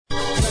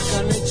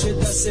Traka neće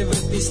da se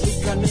vrti,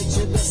 slika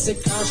neće da se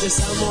kaže,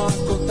 samo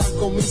ako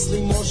tako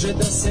misli može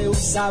da se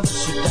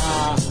usavrši.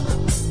 Da,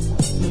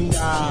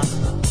 da,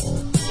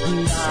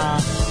 da.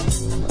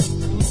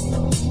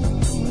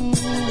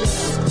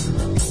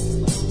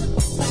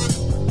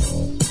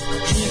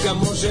 Knjiga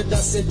može da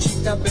se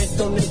čita,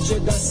 beton neće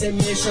da se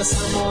miješa,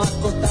 samo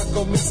ako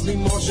tako misli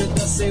može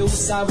da se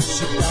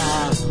usavrši.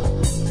 Da,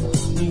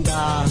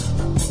 da,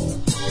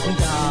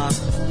 da.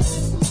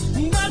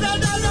 Da, da, da,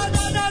 da, da, da,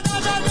 da, da,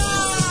 da.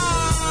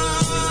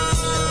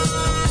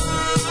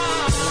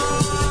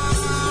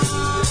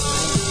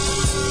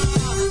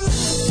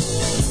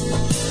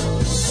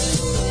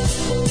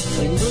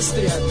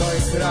 Industrija, to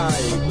je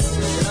kraj,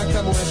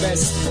 traka mu je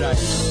beskraj,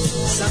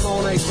 samo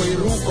onaj koji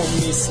rukom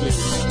misli,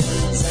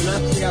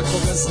 zanatlija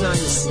koga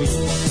znaju svi.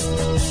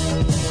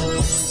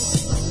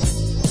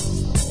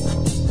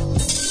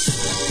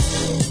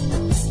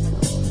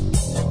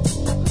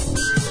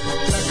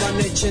 Traka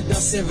neće da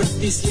se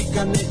vrti,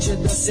 slika neće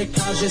da se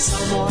kaže,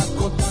 samo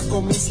ako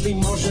tako misli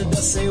može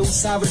da se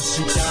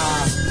usavrši.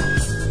 Da,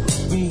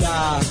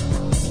 da,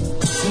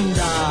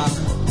 da.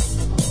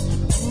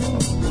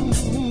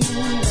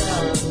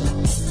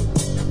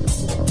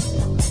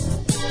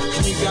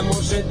 Knjiga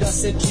može da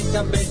se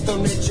čita,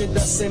 beton neće da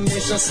se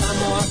meša,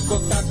 samo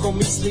ako tako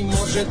misli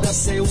može da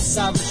se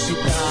usavrši.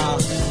 Da,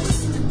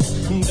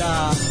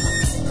 da,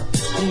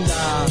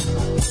 da,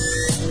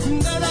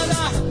 da, da,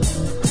 da.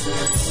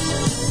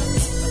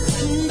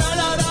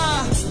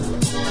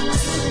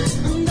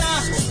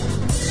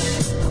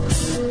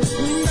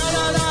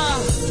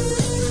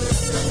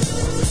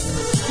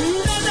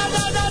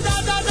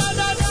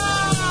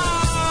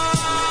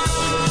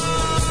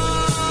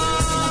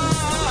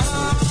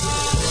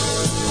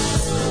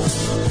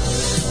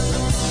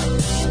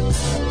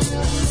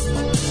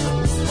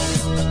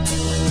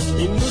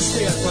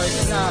 Industrija, to je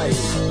kraj,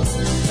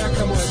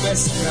 traka mu je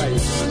beskraj,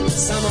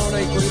 samo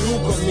onaj koji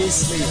rukom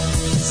misli,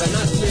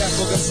 zanatlija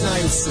koga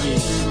znaju svi.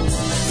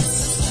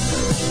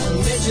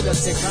 Neće da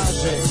se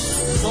kaže,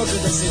 može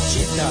da se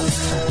čita,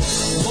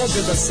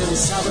 može da se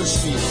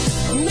usavrši.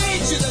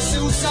 Neće da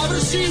se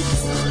usavrši,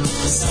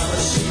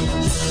 savrši.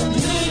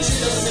 Neće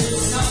da se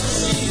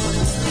usavrši.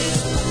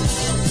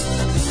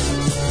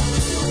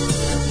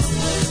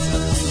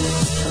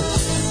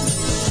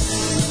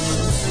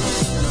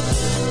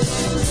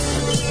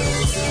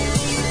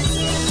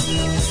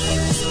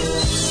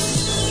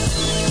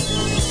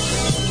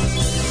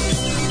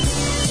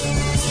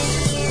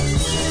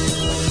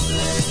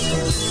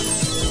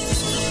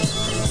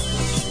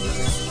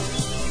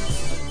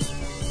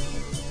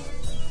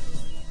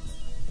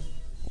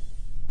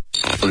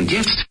 Und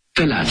jetzt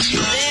Felatio.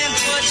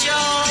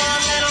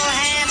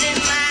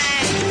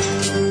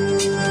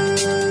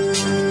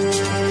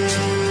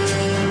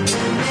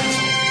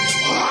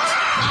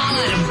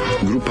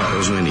 Grupa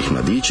rozvojenih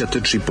mladića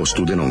trči po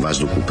studenom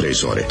vazduhu pre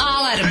zore.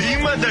 Alarm!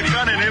 Ima da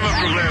kane, nema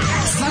problema.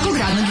 Svakog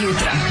radnog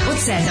jutra, od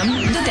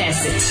 7 do 10.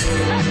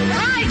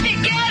 Hajde,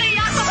 Geri,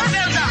 jako se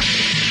velda!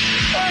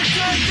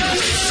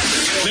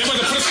 Nema da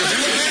prska,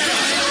 nema da prska!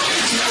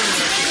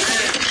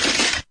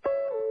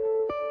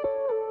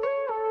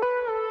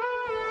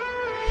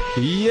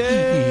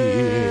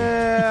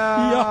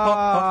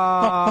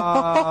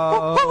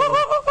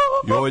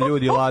 Joj,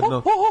 ljudi,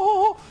 ladno.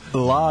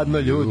 Ladno,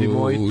 ljudi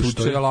moji, tuče.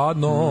 Što je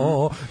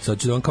ladno, sad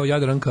ću da vam kao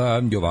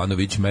Jadranka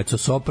Jovanović, mezzo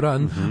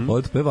sopran,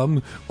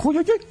 otpevam koja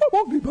je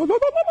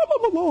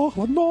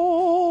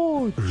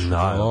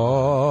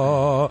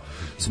hladno.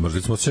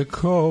 Smrzli smo se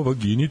kao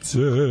vaginice.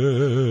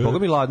 Boga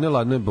mi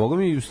ladno je. Boga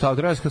mi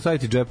treba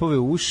staviti džepove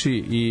u uši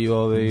i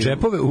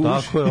džepove u uši.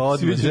 Tako je,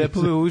 odmah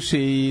džepove u uši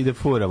i da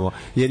furamo.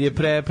 Jer je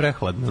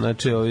prehladno.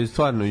 Znači,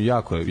 stvarno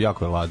jako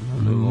je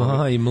ladno.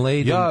 Maj,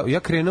 mladen. Ja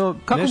krenuo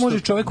kako nešto... može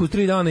čovek u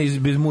 3 dana iz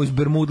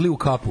Bermudli u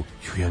kapu?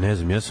 Ja ne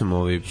znam, ja sam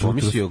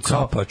pomislio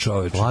kapa,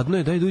 čoveče. Ladno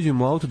je, daj da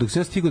uđem u auto. Dok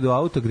sam stigao do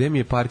auta gde mi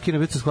je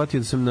parkiran, već sam shvatio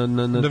da sam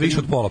da više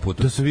od pola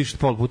puta. Da sam više od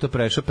pola puta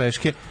prešao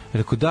peške.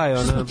 Rekao, daj,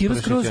 ona... Ti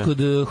skroz kod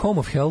Home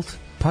of Health?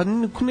 Pa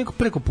neko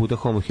preko puta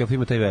Home of Health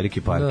ima taj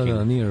veliki parking.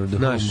 Da, near the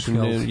Home of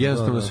Health.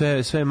 Jednostavno,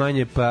 sve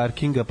manje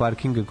parkinga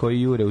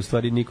koji jure, u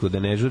stvari niko da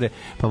ne žure,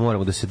 pa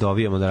moramo da se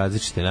dovijamo na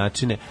različite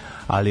načine,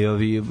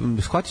 ali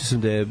shvatio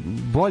sam da je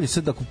bolje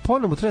sad, ako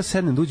ponovno treba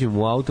sednem da uđem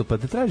u auto, pa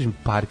da tražim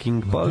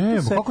parking. Pa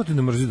ne, kako ti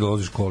ne mrzi da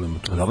dolaziš kolima?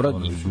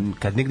 Dobro,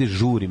 kad negde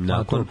žurim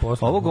nakon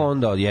ovog,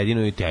 onda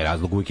jedino i taj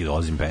razlog uvijek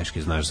dolazim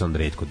peške, znaš, sam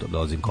retko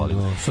dolazim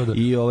kolima.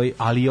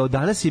 Ali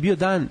danas je bio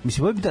dan,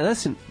 mislim, ovaj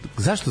danas,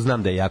 zašto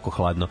znam da je jako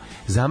hladno?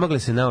 Zamagle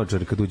se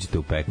naočare kad uđete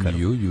u pekaru.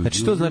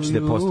 Znači, to znači da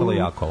je postalo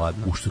jako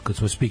ladno. Kad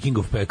smo speaking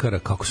of pekara,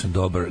 kako sam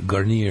dobar,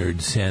 garniered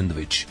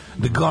sandwich.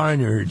 The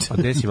garniered. A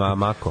gde si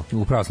mako?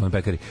 U pravoslavnoj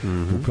pekari.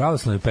 U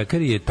pravoslavnoj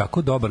pekari je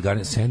tako dobar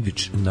garniered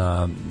sandwich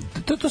na...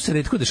 To se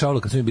retko dešavalo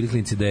kad smo mi bili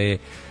klinici, da je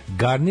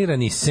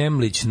garnirani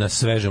semlić na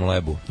svežem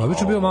lebu.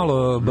 Obično bio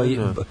malo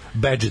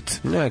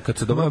budget. Ne, kad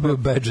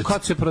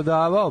se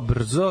prodavao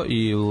brzo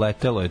i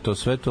letelo je to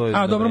sve, to je...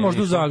 A, dobro,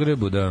 možda u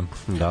Zagrebu, da.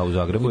 Da, u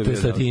Zagrebu je... To je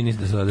Slatini.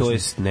 To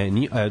jest, ne,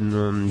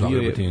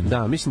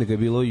 da, mislim da ga je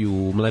bilo i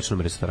u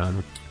mlečnom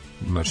restoranu.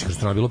 Mlečnih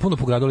restorana bilo puno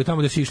po gradu, ali tamo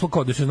gde se išlo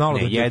kao da se znalo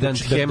da jedan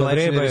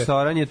mlečni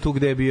restoran je tu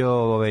gde je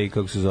bio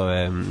kako se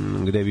zove,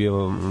 gde je bio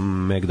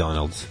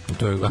McDonald's.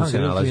 To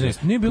je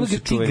nije bilo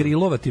ti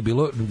grilovati,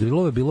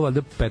 grilove je bilo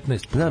valjda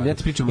 15. Znam, ja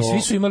ti pričam o...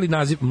 Svi su imali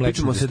naziv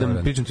mlečni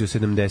restoran. Pričam ti o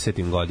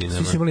 70-im godinama.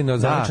 Svi su imali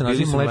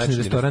naziv mlečni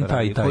restoran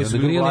taj i taj. Onda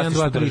gril 1,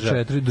 2,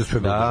 3, 4, do sve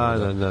bilo.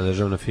 Da,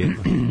 državna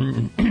firma.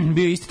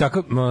 Bio isti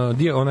takav,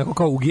 onako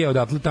kao u G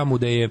odatle tamo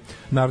gde je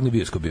Narodni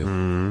bioskop bio.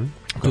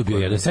 Tu je bio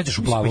jedan, sećaš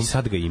u plavom? I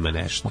sad ga ima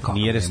nešto.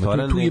 Nije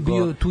restoran,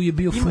 tu je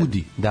bio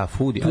foodie. Da,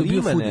 foodie, ali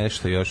ima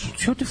nešto još.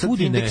 Što te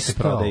foodie ne se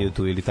prodaju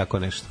tu ili tako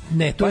nešto?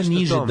 Ne, to je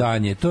niže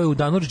danje. To je u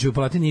Danorđevoj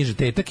palati niže.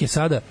 Tetak je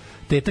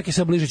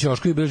sad bliže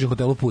Ćošku i bliže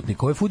hotelu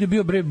Putnik. Ovaj foodie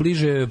bio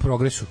bliže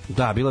Progresu.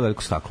 Da, bilo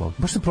veliko staklo.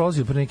 Baš sam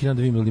prolazio pre neki dan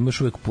da vidim,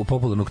 imaš uvek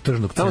popularnog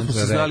tržnog centra. Tamo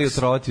smo se znali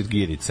otrovati od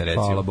girice,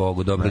 recimo. Hvala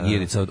Bogu, dobra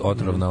girica,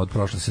 otrovna od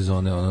prošle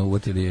sezone. Ona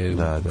uvatili je...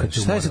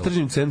 Šta je sa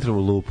tržnim centrom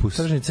Lupus?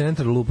 Tržni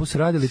centar Lupus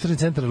radili, tržni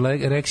centar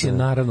Rex je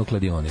naravno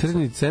kladionica.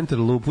 Tržni centar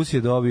Lupus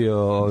je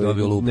dobio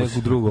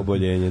neku drugo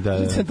oboljenje.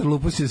 Tržni centar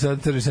Lupus je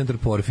sad tržni centar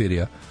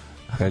Porfirija.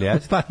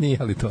 Pa nije,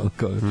 ali to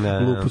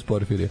Lupus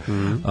Porfirija.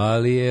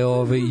 Ali je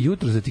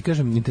jutro, da ti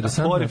kažem,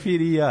 interesantno...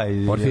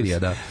 Porfirija,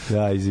 da.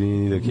 Da,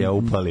 izvini, dok ja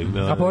upalim.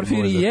 A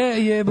Porfirija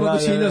je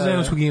blagosljena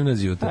Zemljonsku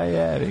gimnaziju.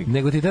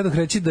 Nego ti tada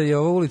reći da je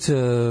ova ulica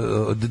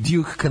The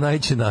Duke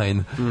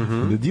Knajčenajn.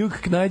 The Duke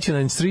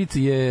Knajčenajn Street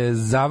je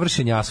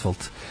završen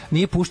asfalt.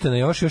 Nije puštena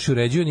još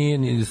uređuju,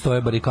 nije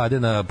stoje barikade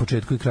na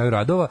početku i kraju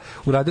radova.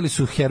 Uradili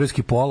su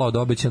herojski pola od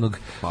obećanog.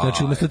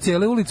 Znači, umesto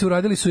cijele ulice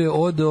uradili su je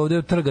od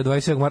ovde trga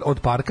 27. marta, od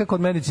parka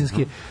kod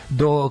medicinske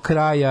do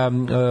kraja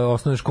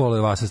osnovne škole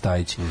Vasa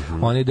Stajić.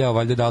 On je deo,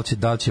 valjda,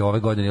 da li će ove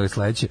godine ili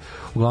sledeće.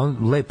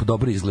 Uglavnom, lepo,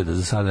 dobro izgleda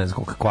za sada, ne znam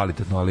koliko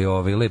kvalitetno,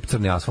 ali lep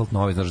crni asfalt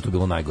novi, znaš da to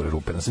bilo najgore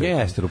rupe na svetu.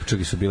 Jeste,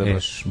 rupčagi su bile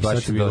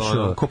baš je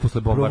bilo ko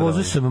posle bombardovanja.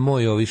 Provozio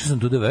sam išao sam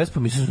tuda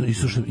Vespom,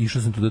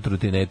 išao sam tuda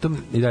trotinetom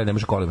i dalje ne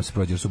može kolima se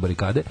prođe jer su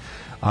barikade,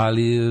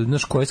 ali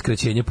znaš koje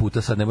skraćenje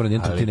puta, sad ne mora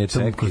nijem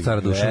trotinetom kroz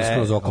Stara Duša,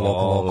 skroz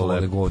okolo,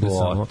 nego ovde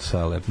samo.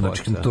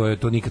 Znači,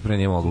 to nikad pre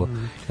nije moglo.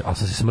 Ali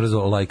sam se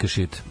smrzao like a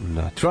shit.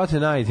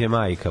 Trotinate je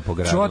majka po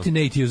gradu.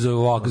 Trotinate je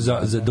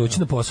za doći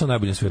na posao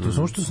najbolje na svetu.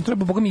 Samo što sam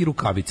trebao, boga mi, i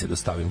rukavice da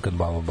stavim kad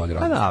bavim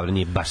grad. A dobro,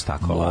 nije baš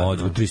tako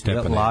ladno. 3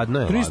 stepena. Ladno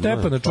je. 3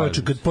 stepena,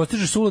 čovječe, kad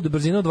postižeš ulude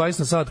brzine od 20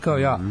 na sat kao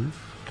ja.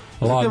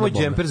 Zato je moj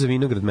džemper za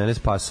vinograd mene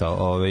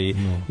spasao.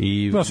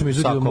 Ja sam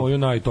izvedio moju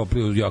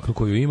najtopliju jaknu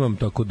koju imam,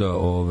 tako da...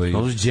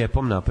 S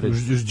džepom napred.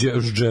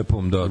 S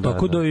džepom, da.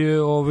 Tako da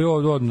je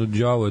odno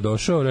đavo je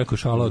došao, rekao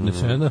šala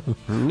odnesena.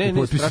 Ne,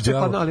 strašno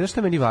hladno, ali nešto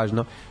je meni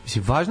važno.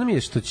 Mislim, važno mi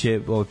je što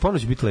će, ponovno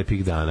će biti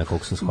lepih dana,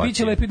 koliko sam shvatio.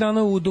 Biće lepih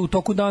dana, u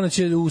toku dana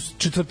će u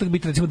četvrtak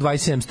biti recimo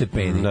 27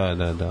 stepeni.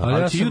 Da.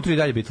 Ali će jutro i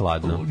dalje biti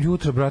hladno.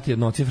 Jutro, brati,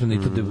 jednocifreno i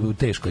to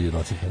teško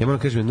jednocifreno. Ja moram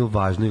kažem jednu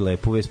važnu i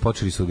lepu vest,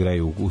 počeli su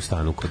graju u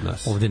stanu kod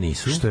nas. Ovde nisu.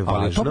 Što je važno.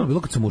 Ali toplo bilo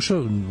kad sam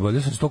ušao,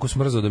 valjda sam se toliko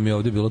smrzao da mi je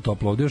ovde bilo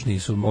toplo. Ovde još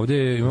nisu.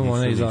 Ovde imamo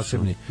onaj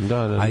zasebni.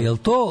 Da. A jel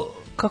to,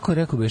 kako je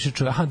rekao beše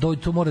čovjek,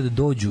 to mora da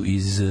dođu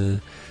iz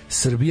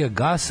Srbija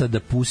gasa da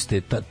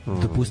puste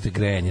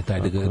grejanje,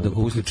 da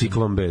puste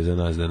ciklon B za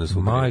nas danas.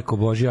 Majko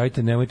Božji,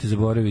 ajte, nemojte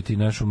zaboraviti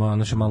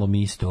naše malo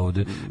misto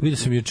ovde. Vidio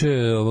sam juče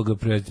ovoga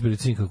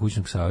predsjednika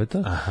kućnog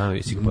saveta. Aha,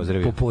 jesi ga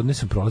pozdravio. Popodne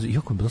sam prolazio,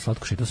 iako mi bilo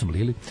slatko, šetao sam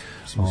Lili.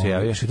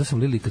 Šetao sam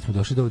Lili, kad smo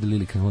došli do ovde,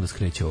 Lili krenula da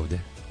skreće ovde.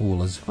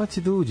 Ulaz. Pa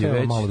će da uđe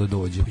već. Malo da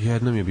dođe.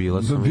 Jednom je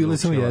bila. Bila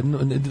sam jedno.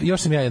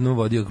 Još sam ja jednom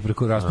vodio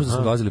preko raspusta,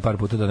 smo dolazili par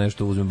puta da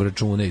nešto uzmem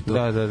račune i to.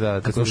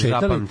 Da. Kad smo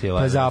šetali,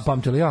 pa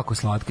zapamtila, jako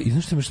slatka. I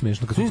znaš što mi je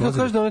smešno? Kad smo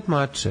dolazili... donet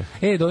mače.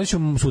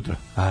 Donećemo sutra.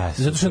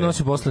 Zato što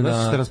nosim posle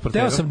na...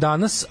 Teo sam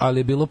danas, ali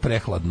je bilo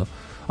prehladno.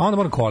 A onda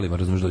moram kolima,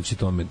 razumiješ, doći,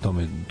 to me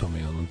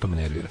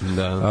nervira.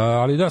 Da.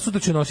 Ali da, sutra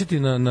ću nositi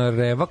na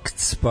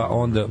Revakc,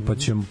 pa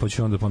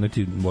ću onda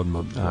poneti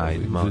odmah.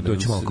 Ajde,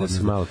 da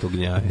se malo to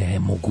gnjavi.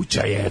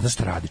 Nemoguća je, znaš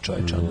šta radi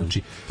čoveče.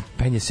 Znači,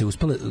 penje se,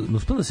 uspela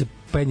da se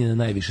penje na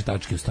najviše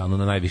tačke u stanu,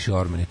 na najviše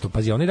ormene. To,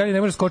 pazi, on i dalje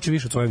ne može skoči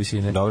više od svoje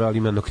visine. Dobro, ali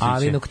ima noktiće.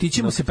 Ali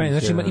noktićima se penje,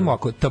 znači ima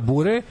ovako,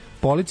 tabure,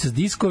 police s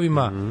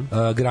diskovima,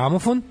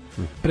 gramofon,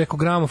 preko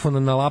gramofona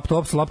na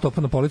laptop, s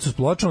laptopa na policu s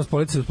pločama, s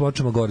police s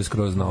pločama gore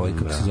skroz na ovaj,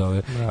 kako se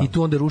zove. I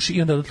tu onda ruši,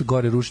 i onda odatle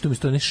gore ruši, to mi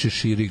stoje ne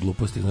šeširi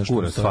gluposti. Znaš,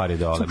 Kura stvari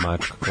dole,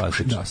 mačka,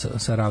 klasično. Da,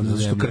 sa ravnom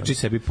zemljom. Što krči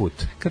sebi put.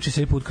 Krči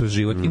sebi put kroz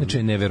život. Inače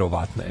je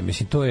neverovatno.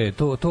 Mislim, to je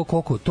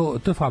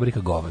fabrika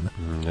govana.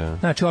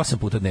 Znači, 8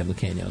 puta dnevno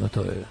Kenja.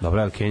 To je...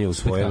 Dobro, ali Kenja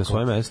na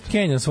svoje mesto?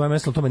 Kenja na svoje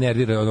mesto, to me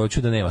nervira.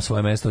 Hoću da nema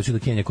svoje mesto, hoću da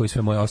Kenja koji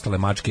sve moje ostale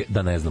mačke,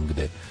 da ne znam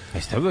gde.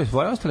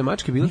 Tvoje ostale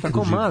mačke bile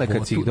tako male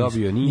kad si ih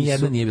dobio?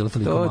 Nijedna nije bila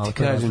toliko mala. To ti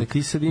kažem,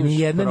 ti sad imaš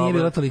nijedna nije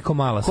bila toliko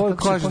mala. Ko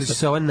kaže da će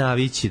se ova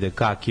navići da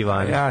kaki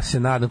van? Ja se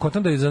nadam.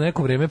 Kontam da za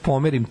neko vreme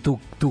pomerim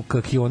tu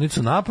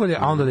kakionicu napolje,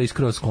 a onda da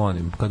iskroz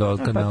sklonim. Pa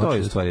to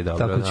je u stvari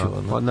dobro.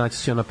 Naći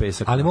si ona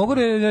pesak. Ali mogu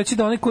reći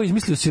da onaj koji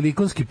izmislio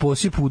silikonski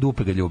posip u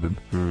dupe ga ljubim.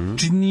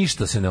 Či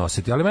ništa se ne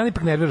osjeti. Ali meni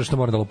ipak nervira nervira što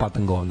mora da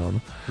lopatan govno,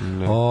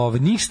 ono.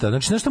 Ništa,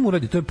 znači nešto mu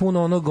uradi, to je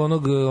puno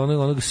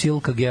onog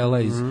silka gela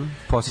iz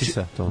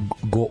posisa to.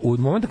 U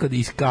momentu kada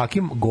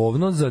iskakim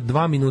govno za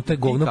 2 minuta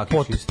govno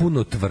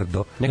potpuno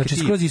tvrdo. Znači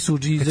skroz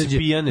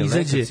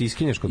izađe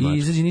iskinješ kod mačka.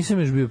 Izađe, nisam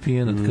još bio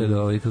pijan od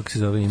kada kako se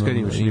zove,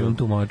 imam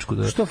tu mačku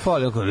da. Što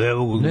fali,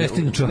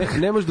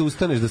 ne možeš da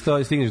ustaneš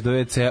da stigneš do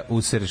WC-a,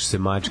 usereš se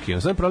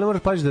mački. Samo problem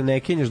moraš pažiti da ne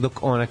kenjaš dok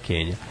ona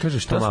kenja. Kaže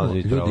šta smo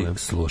ljudi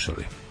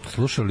slušali?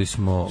 Slušali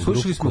smo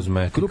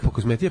Grupu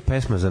Kozmetija,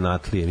 pesma za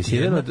Natlije.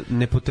 Mislim, jedan od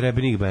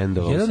nepotrebnijih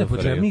bendova. Jedan od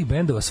nepotrebnijih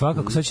bendova,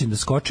 svakako sad će da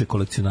skoče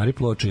kolekcionari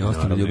ploče i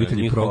ostali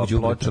ljubitelji prog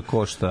đubreta. Ploča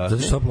košta.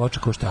 Zato što ploča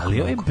košta.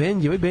 Ali ovaj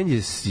bend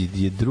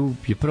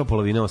je prva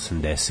polovina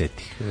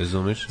 80-ih,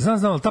 razumeš?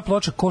 Znam, ali ta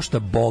ploča košta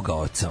Boga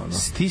oca. Ono.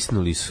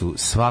 Stisnuli su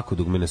svako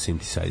dugme na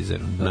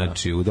sintesajzeru.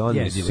 Znači,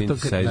 udoni su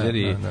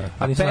sintesajzeri.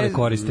 A nisam ali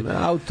koriste.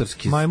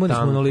 Autorski Majmuni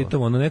smo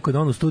monolitom. Ono neko je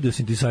dan u studiju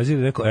sintesajzer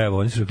i rekao, evo,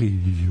 oni su rekli,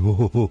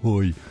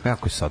 joj.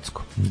 Kako je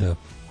socko. Da.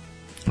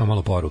 A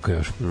malo poruka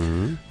još.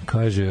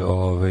 Kaže,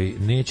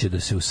 neće da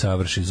se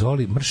usavrši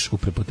Zoli, mrš u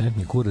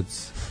prepotentni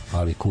kurac,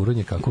 ali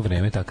kuronje kako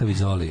vreme, takav i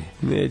Zoli.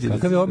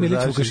 Kakav je ovo Milić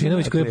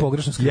Vukašinović koji je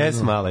pogrešno skrenuo.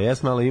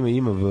 Jes malo,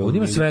 ima. Ovdje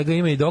ima svega,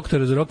 ima i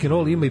doktora za rock and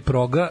roll, ima i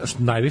proga,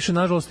 najviše,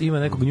 nažalost, ima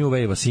nekog New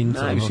Wave-a,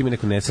 Sinca. Najviše ima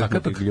nekog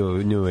nesakatog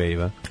New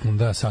Wave-a.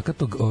 Da,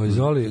 sakatog,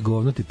 Zoli,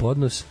 govnati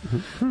podnos.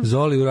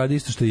 Zoli uradi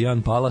isto što i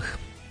Jan Palah.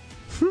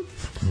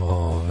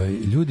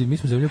 Ljudi, mi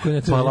smo zemlja koja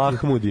ne treba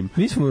menjati.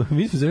 Mi smo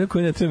zemlja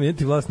koja ne treba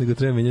menjati vlast, nego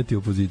treba menjati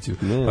opoziciju.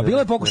 Pa bilo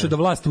je pokušaj da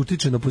vlast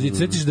utiče na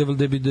opoziciju. Rećiš da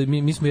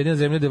mi smo jedina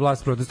zemlja da je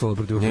vlast protestovala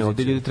protiv opozicije. Ne,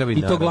 ovdje ljudi treba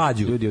i to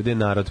glađu. Ljudi, ovdje je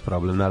narod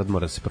problem. Narod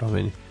mora se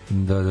promeni.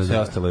 Da. Sve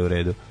ostalo je u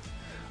redu.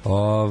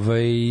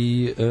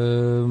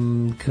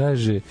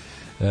 Kaže...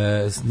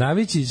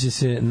 navići će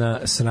se na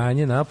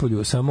sranje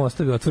napolju, samo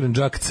ostavi otvoren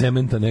džak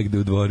cementa negde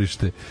u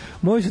dvorište.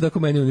 Moji su tako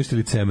meni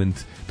uništili cement.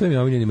 To je mi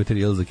omiljeni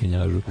materijal za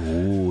kenjažu.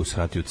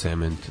 Srati u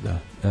cement, da.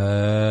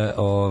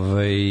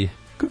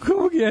 Kako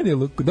ovo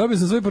genijalno. Dobio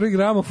sam svoj prvi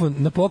gramofon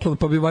na poklon,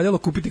 pa bi valjalo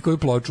kupiti koju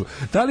ploču.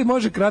 Da li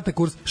može kratak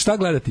kurs? Šta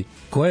gledati?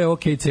 Koja je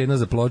okej cena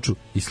za ploču?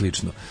 I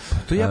slično.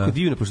 To je jako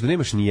divno, pošto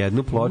nemaš ni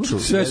jednu ploču.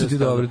 Sve su ti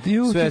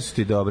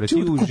dobre.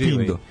 Ti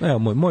uživaj. Evo,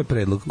 moj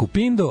predlog.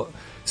 Kupindo,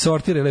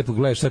 sortiraj lepo,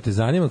 gledaš šta te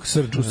zanima, u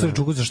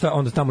srču ukucaš šta,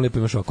 onda tamo lepo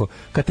imaš ovako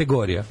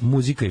kategorija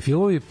muzika i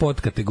filmovi,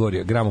 pod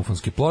kategorija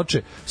gramofonske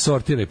ploče,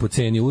 sortiraj po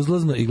ceni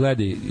uzlazno i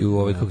gledaj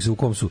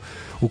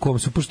u kom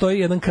su postoji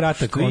jedan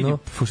kratak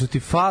pošto ti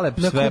fale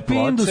sve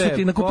ploče.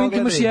 Na Kupindu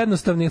imaš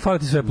jednostavni, fale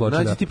ti sve ploče.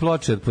 Nađi ti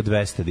ploče po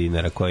 200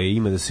 dinara koje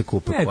ima da se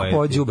kupe.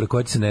 Kupuj đubre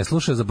koje se ne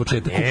sluša za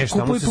početak.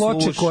 Kupuj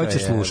ploče koje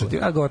ćeš slušati.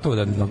 A gotovo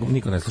da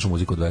niko ne sluša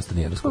muziku od 200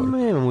 dinara skoro.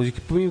 Nema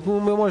muzike,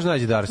 može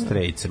nađi Dire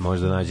Straits,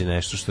 može naći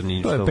nešto što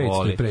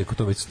voli. Preko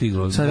to već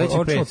stiglo. Sad već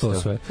je to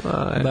sve.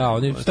 Da,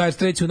 oni taj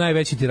streću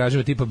najveći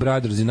tiraževa tipa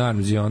Brothers in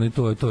Arms i oni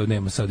to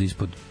nema sad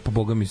ispod, po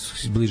boga mi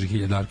bliže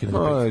 1000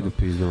 nego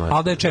 500.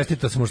 Ali da je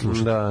čestita se može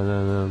slušati.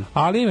 Da.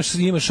 Ali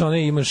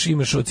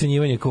imaš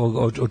ocenjivanje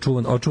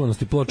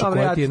očuvanosti ploča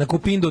koja ti je na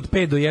Kupindu od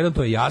 5 do 1,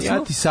 to je jasno.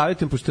 Ja ti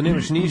savjetujem, pošto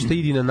nemaš ništa,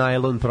 idi na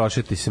najlon,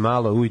 prošeti se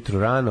malo ujutru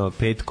rano,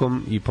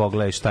 petkom i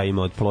pogledaj šta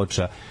ima od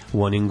ploča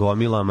u onim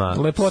gomilama.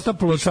 Lepota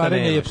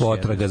pločarenja je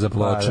potraga za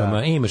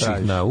pločama. Imaš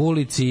ih na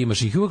ulici,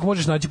 imaš ih uvek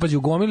možeš naći, pazi,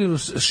 u gomilu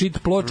šit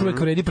ploču uvek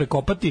vredi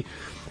prekopati,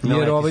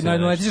 jer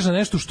naletiš na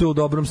nešto što je u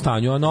dobrom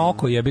stanju, a na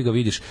oko jebi ga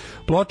vidiš.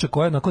 Ploča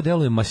koja onako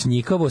deluje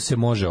masnjikavo se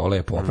može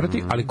lepo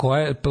oprati, ali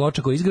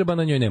ploča koja je izgreba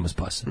na njoj nema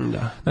spasa.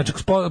 Znači,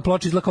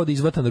 ploča izgleda kao da je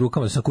izvatana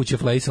rukama, sa kuće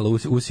flejsala,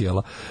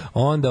 usijala,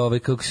 onda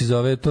kako se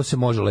zove, to se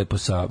može lepo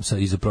sa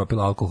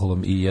izopropil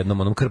alkoholom i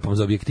jednom onom krpom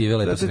za objektive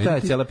lepo se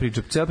vidjeti.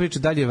 Cijela priča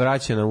dalje je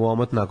vraćana u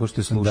omot nakon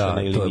što je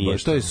slušana ili nije.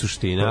 To je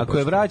suština. Ako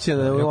je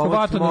vraćana u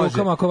omot,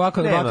 može. Ako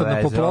ovako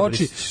po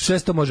ploči, sve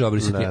to može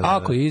obrisati.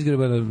 Ako je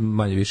izgrebana,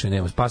 manje više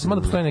nema spasa.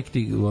 Mada postoje neki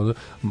ti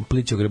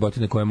pliće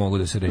ogrebotine koje mogu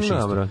da se reši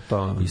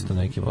isto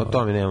nekim. O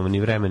tome nemamo ni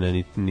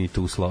vremena ni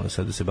tu uslova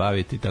sad da se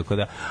baviti, tako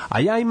da. A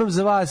ja imam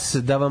za vas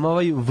da vam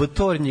ovaj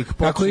vtornik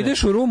počne. Ako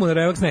ideš u Rumu na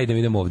Revax, ne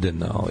idem ovde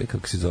na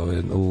kako se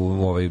zove,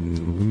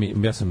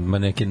 ja sam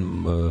maneken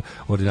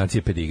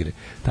ordinacije pedigre.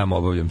 Tamo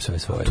obavljam sve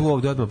svoje. Tu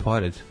ovde odmah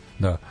pored.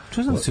 Da.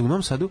 Čuo sam da se u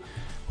Novom Sadu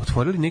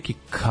otvorili neki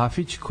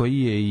kafić koji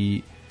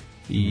je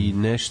i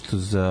nešto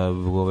za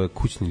ove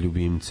kućne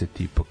ljubimce,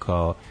 tipa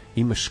kao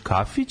imaš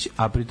kafić,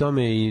 a pri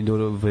tome i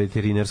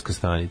veterinarska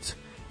stanica.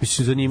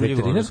 Mislim, zanimljivo.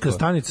 Veterinarska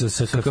stanica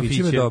sa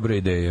kafićima je dobra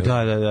ideja.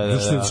 Da.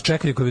 Zašto se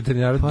čekanje kod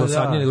veterinara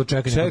dosadnije nego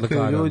čekanje kod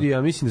lekara? Čekaju ljudi,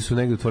 ja mislim da su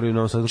negde otvorili u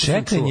Novom Sadu.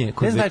 Čekanje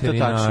kod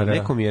veterinara.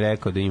 Neko mi je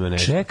rekao da ima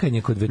nešto.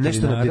 Čekanje kod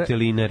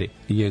veterinara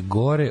je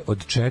gore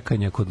od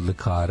čekanja kod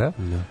lekara,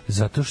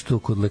 zato što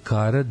kod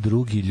lekara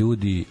drugi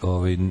ljudi,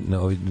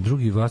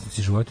 drugi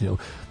vlasnici životinja,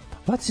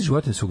 Vlasnici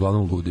životinja su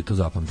uglavnom ludi, to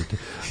zapamtite.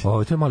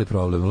 To je mali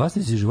problem.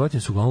 Vlasnici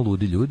životinja su uglavnom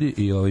ludi ljudi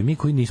i mi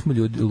koji nismo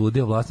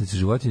ludi, a vlasnici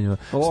životinjama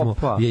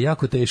je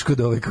jako teško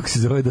da kako se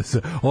zove, da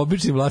sa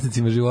običnim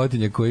vlasnicima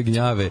životinja koji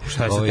gnjave.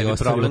 Šta je sa tebi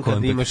problem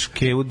kad imaš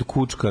kevu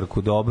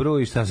kučkarku dobru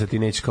i šta se ti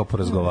neće kao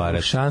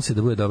porazgovarati? Šanse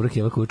da bude dobra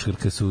keva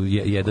kučkarka su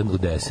 1 u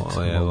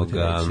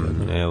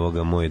 10. Evo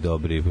ga moj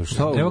dobri.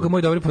 Evo ga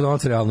moj dobri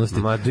poznavac realnosti.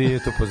 Ma di je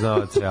to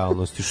poznavac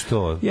realnosti,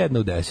 što? 1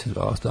 u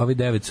 10. Ovi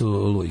 9 su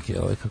lujke,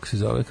 kako se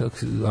zove,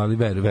 ali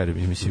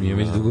verujem, mislim,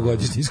 imam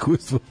dugogodišnje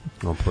iskustvo.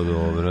 No pa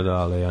dobro, da,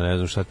 ali ja ne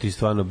znam šta ti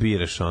stvarno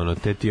biraš,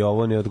 te ti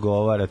ovo ne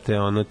odgovara, te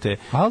ono te...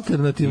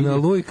 Alternativna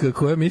lujka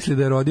koja misli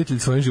da je roditelj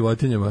svojim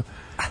životinjama.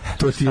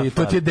 To ti je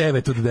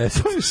 9 od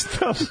 10.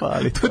 Šta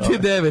fali? To ti je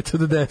 9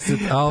 od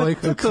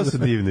 10. A to su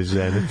divne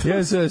žene.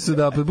 Jesu,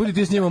 da. Budi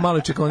ti s njima u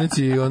maloj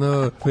čekonici,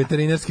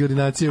 veterinarske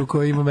ordinacije u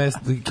kojoj ima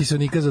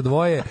kiselnika za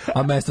 2,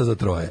 a mesta za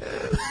 3.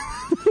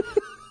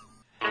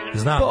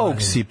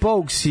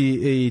 Pouxi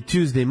i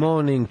Tuesday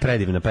Morning,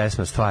 predivna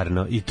pesma,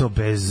 stvarno, i to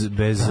bez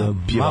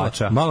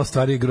pjevača. Malo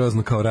stvari je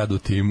grozno kao rad u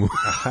timu.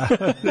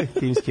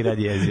 Timski rad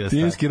je jezio.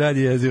 Timski rad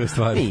je jezio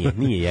stvari.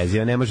 Nije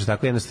jezio, ne može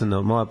tako,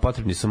 jednostavno,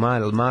 potrebni su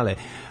male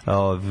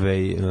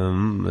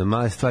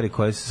stvari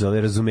koje se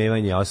zove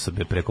razumevanje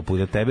osobe preko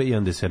puta tebe i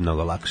onda je sve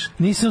mnogo lakše.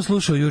 Nisam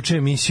slušao juče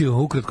emisiju,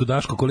 ukratko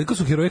Daško, koliko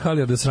su heroji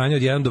Halijarda sranje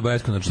od 1 do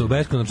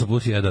beskonačno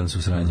plus 1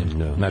 su sranje.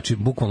 Znači,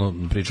 bukvalno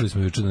pričali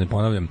smo juče, da ne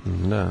ponavljam.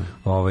 Da.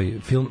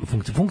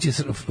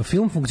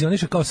 Film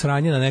funkcioniše kao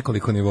sranje na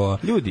nekoliko nivoa.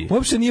 Ljudi.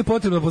 Uopšte nije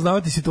potrebno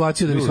poznavati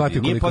situaciju da bi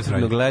shvatio koliko sranje. Nije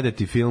potrebno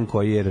gledati film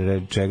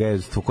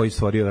koji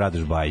stvorio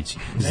Radoš Bajić.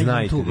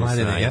 Znajte da je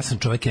sranje. Ja sam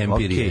čovjek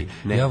empirije.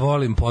 Ja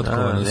volim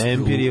potkovanost.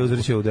 Empirije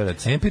uzvrće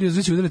udarac.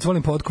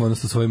 Volim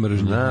potkovanost u svojoj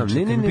mržnji. Ne.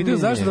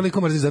 Zašto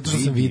toliko mrzi? Zato što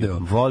sam video.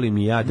 Volim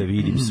i ja da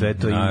vidim sve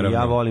to i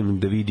ja volim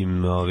da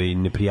vidim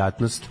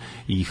neprijatnost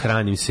i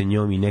hranim se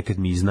njom i nekad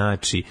mi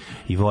znači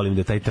i volim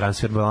da taj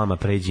transfer balama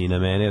pređe i na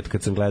mene od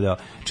kad sam gledao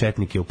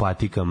četnike u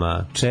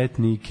patikama,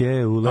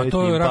 četnike u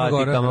letnjim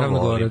patikama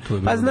volim.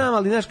 Pa znam,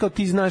 ali znaš kao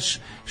ti znaš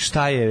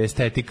šta je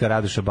estetika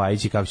Radoša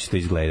Bajića i kako će to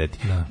izgledati.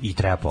 I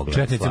treba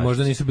pogledati. Četnici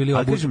možda nisu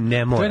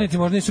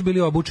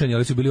bili obučeni,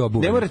 ali su bili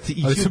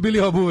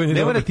obuveni.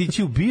 Ne morate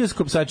ići u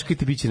bioskop,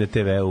 sačekajte, bit će na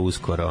TV-u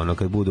uskoro,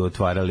 kad budu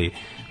otvarali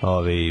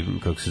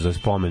kako se zove,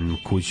 spomen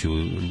kuću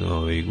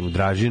u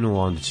Dražinu,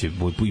 onda će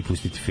i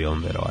pustiti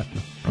film,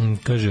 verovatno.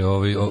 Kaže,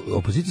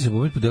 opozicija se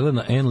podelila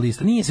na N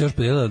list. Nije se još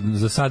podelila,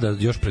 za sada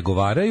još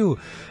pregovaraju,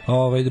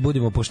 da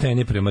budemo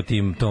pošteni prema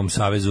tom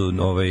savezu,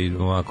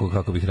 ovako,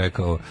 kako bih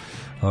rekao,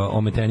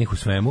 ometenih u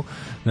svemu.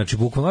 Znači,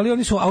 bukvalno, ali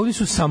oni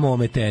su samo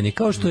ometeni.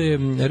 Kao što je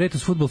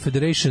Retos Football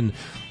Federation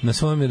na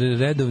svojim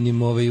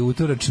redovnim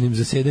utoračnim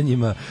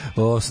zasedanjima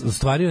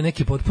ostvario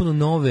neke potpuno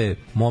nove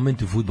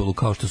momente u fudbalu,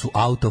 kao što su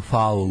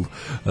auto-foul,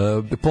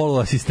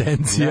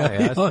 poloasistencija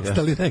i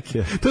ostali neki.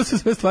 To su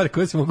sve stvari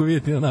koje se mogu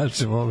vidjeti na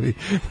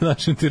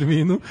našem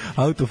terminu.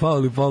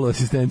 Auto-foul i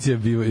poloasistencija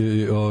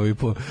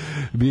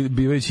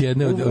bivajući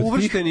jedne od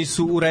uvršteni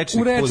su u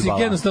rečnik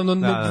fudbala. Jednostavno,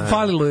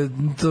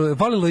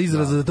 falilo je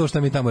izraza za to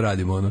šta mi tamo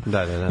radimo.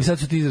 Da. I sad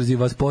su ti izrazi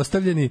vas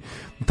postavljeni,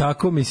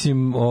 tako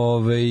mislim,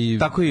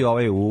 tako i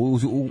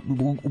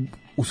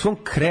u svom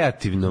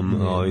kreativnom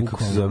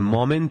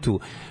momentu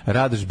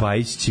Radoš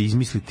Bajić će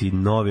izmisliti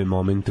nove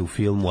momente u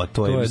filmu, a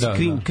to je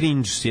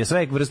cringe, je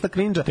sve vrsta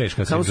cringe-a,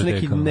 samo su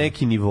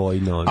neki nivoi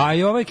novi. A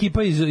i ova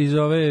ekipa iz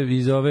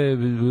ove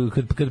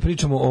kad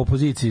pričamo o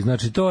opoziciji,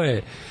 znači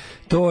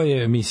to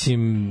je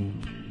mislim,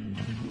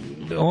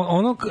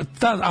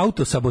 ta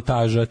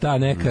autosabotaža, ta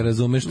neka,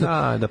 razumeš,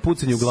 da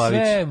pucanje u glavić.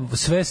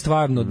 Sve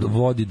stvarno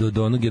vodi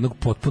do onog jednog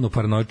potpuno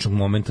paranoičnog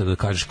momenta da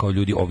kažeš kao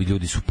ovi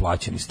ljudi su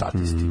plaćeni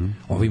statisti.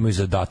 Ovi imaju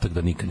zadatak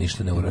da nikad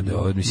ništa ne urade.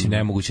 Mislim,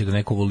 nemoguće da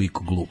neko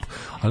voliko glup.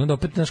 Ali onda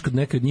opet, znaš, kad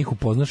neke od njih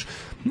upoznaš,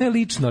 ne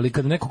lično, ali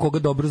kad neko koga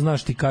dobro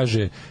znaš ti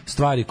kaže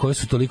stvari koje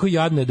su toliko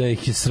jadne da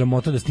ih je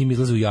sramota da s tim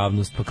izlaze u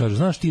javnost, pa kaže,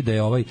 znaš ti da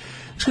je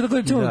znaš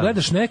kada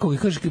gledaš nekog i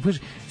kažeš,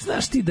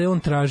 znaš ti da je on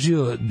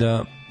tražio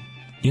da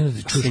i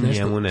onda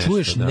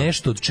čuješ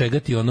nešto od čega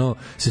ti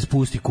se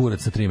spusti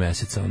kurac na 3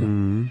 meseca.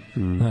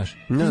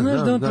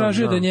 Znaš da on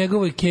tražio da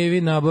njegovoj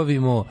kevi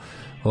nabavimo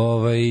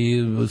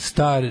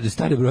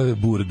stare brojeve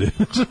burde.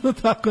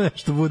 Tako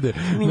nešto bude.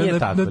 Nije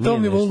tako. Na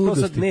tom nivou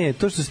ludosti.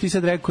 To što si ti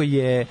sad rekao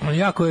je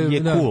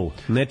cool.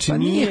 Znači,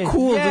 nije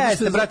cool.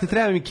 Jeste, brate,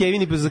 treba mi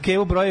kevini, za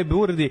kevu broje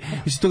burdi,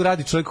 mislim, to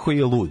radi čovjek koji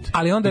je lud.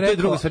 Ali onda je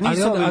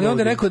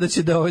rekao da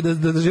će da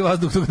drži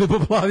vazduh dok ne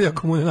poplavi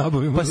ako mu ne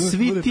nabavimo. Pa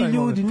svi ti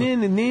ljudi,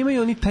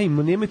 nemaju oni taj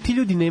moment, ti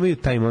ljudi nemaju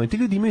taj moment, ti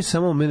ljudi imaju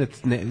samo moment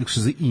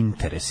za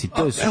interes i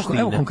to je suština.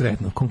 Evo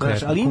konkretno.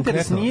 Ali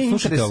interes nije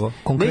interes.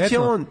 Neće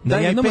on, na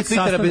jednom od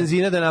litara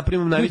benzina da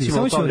napravimo najveći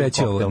motovni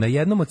koktel. Na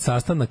jednom od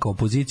sastanaka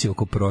opozicije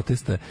oko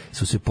protesta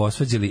su se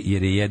posvađali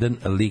jer je jedan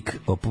lik,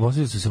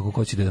 posvađali su se oko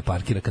ko će da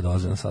parkira kada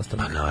dolaze na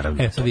sastanak. Pa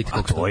naravno. Sad vidite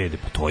kako to ide,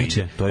 to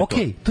ide.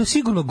 Okej, to je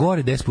sigurno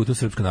gore 10 puta u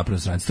Srpskoj naprednoj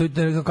stranci.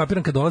 To je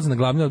kapiram kad dolaze na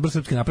glavni odbor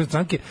Srpske napredne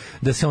stranke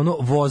da se ono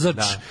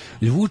vozač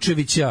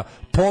Vučevića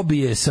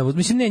pobije sa,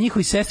 mislim ne,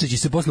 njihovi sestrići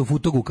se posle u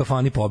Futogu u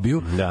kafani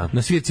pobiju.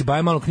 Na svirci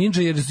Baje malog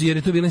ninja jer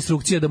je to bila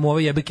instrukcija da mu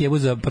ovaj jebe kevu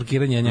za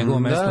parkiranje na njegovo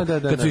mesto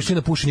kad su išli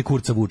na pušenje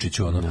kurca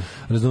Vučiću ono.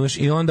 Razumeš?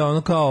 I onda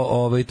ono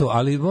kao to,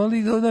 ali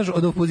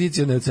od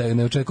opozicije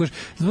ne očekuješ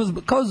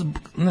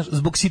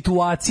zbog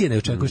situacije ne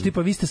očekuješ.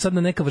 Tipa vi ste sad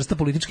na neka vrsta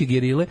političke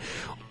gerile,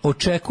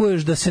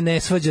 očekuješ da se ne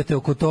svađate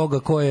oko toga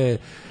ko je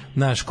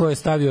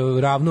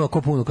stavio ravnu, a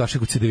ko punu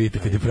kašiku cedevite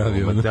kad je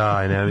pravio.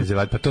 Da, ne veze,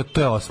 pa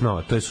to je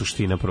osnova, to je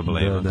suština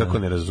problema. Tako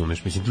ne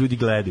razumeš. Mislim, ljudi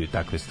gledaju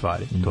takve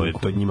stvari.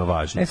 To je njima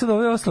važno. Sad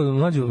ove ostalo,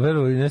 Mlađu,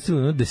 verovali,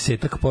 nestiglo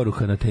 10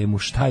 poruka na temu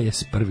šta je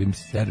s prvim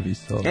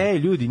servisom.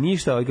 Ljudi,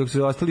 ništa, kako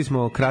su ostali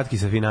smo kratki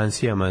sa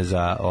financijama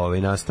za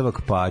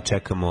nastavak, pa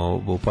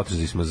čekamo, u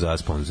potrazi smo za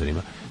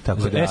sponzorima.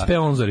 Tako da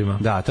SP-onzorima.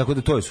 Da, tako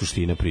da to je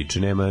suština priče.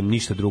 Nema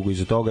ništa drugo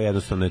iza toga,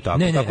 jednostavno je tako.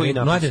 Tako i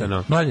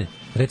napisano. Mladen,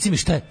 reci mi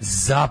šta je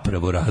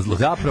zapravo razlog.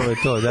 Zapravo je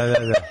to, da.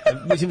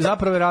 Mislim,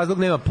 zapravo je razlog,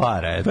 nema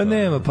para. Eto. Pa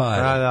nema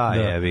para.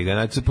 Da. Jebi ga.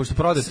 Znači, pošto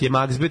prodat je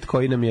Maxbet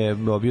koji nam je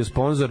bio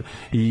sponsor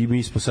i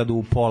mi smo sad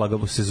u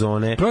pola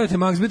sezone. Prodajte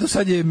Maxbetu,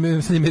 sad je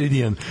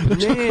Meridian.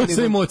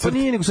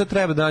 Nije, nego sad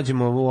treba da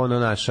nađemo ono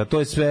naša. To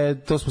je sve,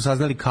 to smo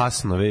saznali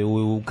kasno,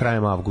 u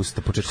krajem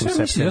avgusta, početkom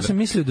septembra. Ja sam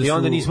mislio da su... I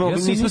onda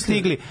nismo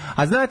stigli.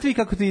 A znate vi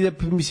kako ti ide,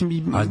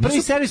 mislim,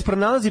 prvi servis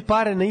pronalazi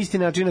pare na isti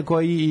način na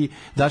koji i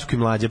Daško i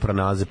Mlađa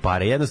pronalaze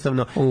pare.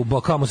 Jednostavno...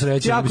 Kamo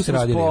sreće da bi se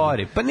radili.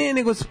 Spori. Pa ne,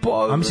 nego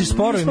a misliš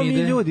sporo im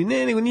ide? Ljudi.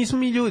 Ne, nego nismo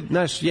mi ljudi.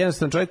 Znaš,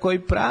 jednostavno čovjek koji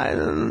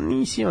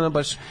nisi ono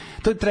baš...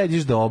 To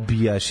trebaš da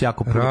obijaš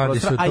jako puno. Radi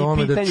se o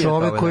tome da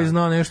čovjek koji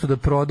zna nešto da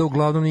proda,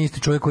 uglavnom nije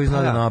isti čovjek koji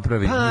zna da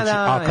napravi.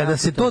 A kada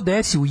se to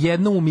desi u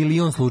jednom u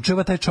milion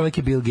slučajeva, taj čovjek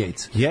je Bill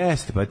Gates.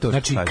 Jeste, pa je to.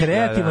 Znači,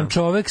 kreativan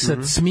čovjek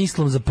sa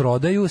smislom za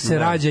prodaju se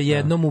rađa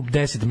jednom u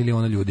 10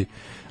 miliona ljudi.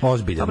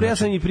 Ozbiljno. Dobro, ja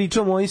sam i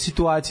pričao o mojoj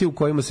situaciji u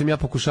kojima sam ja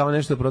pokušavao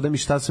nešto da prodam i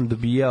šta sam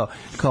dobijao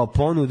kao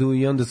ponudu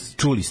i onda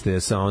čuli ste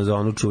za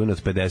onu čuvenu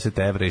od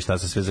 50 evra i šta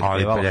se sve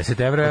zahtevalo. Ali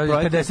 50 evra i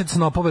 50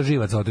 snopova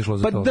živaca otišlo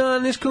za to. Pa da,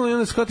 nešto i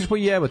onda shvatiš po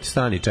jebote,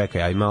 stani,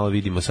 čekaj, aj malo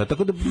vidimo sad.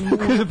 Tako da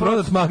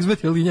prodat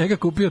Maxbet ili njega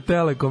kupio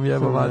Telekom,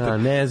 jebovate.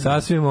 Ne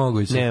znam. Sasvim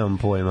moguće. Nemam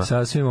pojma.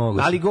 Sasvim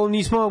moguće. Ali go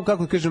nismo,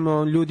 kako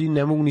kažemo, ljudi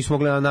nismo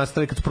mogli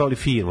nastaviti kad su provali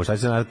firmu. Šta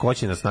će ko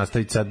će nas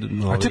nastaviti sad?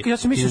 A čekaj, ja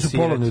sam mislio da su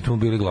polovni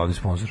automobili glavni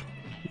sponsor.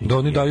 Da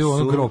oni daju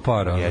ono gro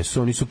para.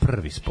 Jesu, oni su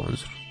prvi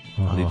sponsor.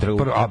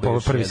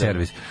 Prvi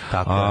servis.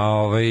 Tako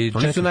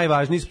oni su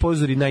najvažniji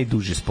sponzor i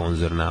najduži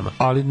sponzor nama.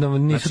 Ali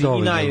nisu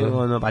dovoljni.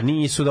 Pa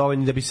nisu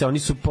dovoljni da bi se...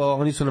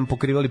 Oni su nam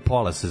pokrivali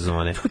pola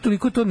sezone.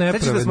 Toliko to nepravedno.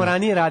 Znači da smo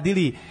ranije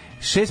radili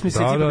 6 meseci,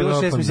 pa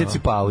bilo 6 meseci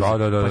pauze. Pa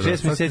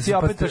 6 meseci,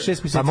 opet pa 6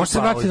 meseci pauze. A može se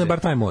vratiti na bar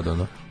taj mod,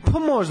 ono? Pa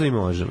možda i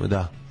možemo,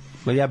 da.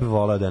 Ja bih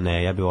volao da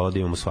ne, ja bih volao da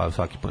imamo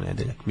svaki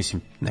ponedeljak.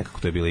 Mislim, nekako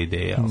to je bila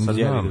ideja, ali sad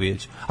ja bih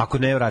vidjeti. Ako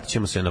ne, vratit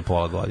ćemo se na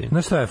pola godine.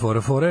 Znaš šta je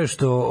fora? Fora je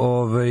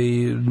što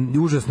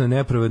užasno je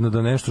nepravedno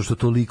da nešto što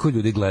toliko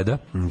ljudi gleda,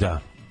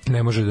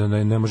 ne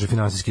može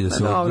finansijski da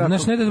se...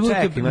 Znaš, ne da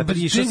budete...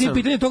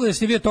 Pitanje toga da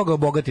se vi od toga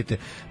obogatite,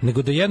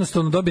 nego da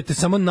jednostavno dobijete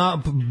samo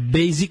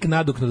basic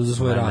nadoknadu za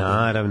svoj rad.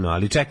 Naravno,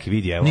 ali čekaj,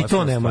 vidi, evo... Ni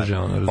to ne može,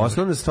 ono.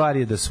 Osnovna stvar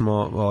je da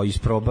smo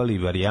isprobali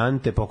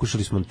varijante,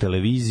 pokušali smo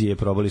televizije,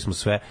 probali smo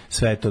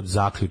sve to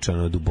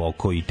zaključano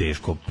duboko i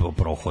teško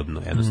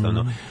prohodno,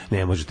 jednostavno.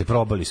 Ne možete,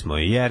 probali smo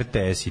i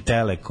RTS, i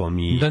Telekom,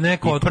 i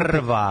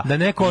Prva... Da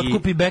neko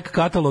otkupi back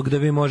katalog da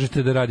vi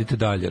možete da radite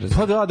dalje.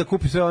 Pa da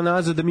kupi sve ovo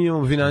nazad, da mi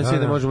imamo financije,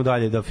 da možemo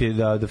dalje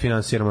da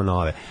finansiramo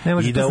nove.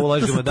 I da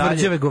ulažemo dalje.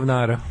 Tvrđave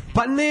govnara.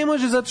 Pa ne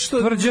može, zato što...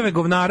 Tvrđave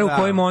govnara u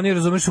kojima oni,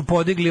 razumeš, su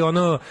podigli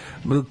ono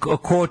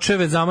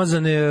kočeve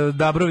zamazane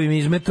dabrovim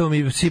izmetom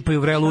i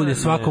sipaju vrelo ulje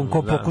svakom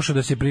ko pokuša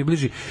da se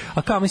približi.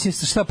 A kao, mislim,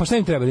 šta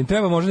im treba? Im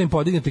treba možda da im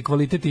podignete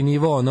kvalitet i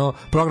nivo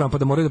program, pa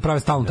da moraju da prave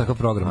stalno takav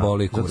program.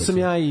 Boli kurac. Zato sam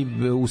ja i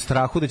u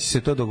strahu da će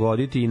se to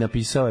dogoditi i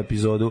napisao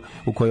epizodu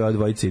u kojoj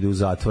odvojice idu u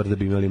zatvor da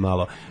bi imali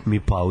malo mi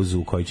pauzu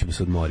u kojoj ćemo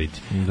se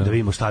odmoriti. Da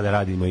vidimo šta da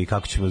radimo i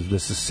kako ćemo da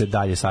se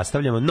dalje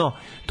sastavljamo, no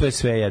to je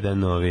sve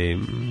jedan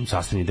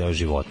sastavni deo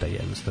života,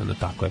 jednostavno,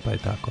 tako je, pa je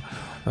tako.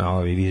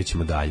 Vidjet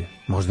ćemo dalje.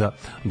 Možda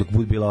dok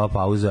bude bila ova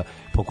pauza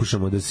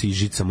pokušamo da se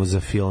ižicamo za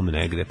film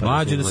negde.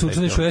 Mlađe, da se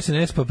učlaniš u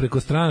SNS pa preko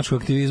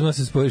stranačkog aktivizma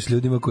se spojiš s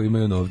ljudima koji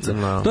imaju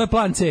novca. To je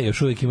plan C,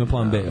 još uvijek ima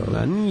plan B.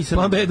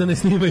 Plan B da ne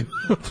snimaju.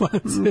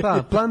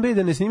 Plan B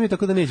da ne snimaju,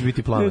 tako da neće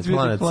biti plan C.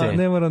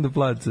 Ne moram da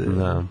plan C.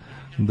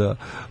 Da.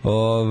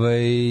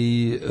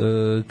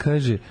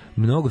 Kaže,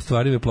 mnogo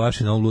stvari me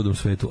plaši na ovom ludom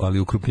svetu, ali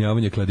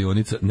ukrupnjavanje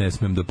kladionica ne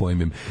smem da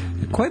pojmim.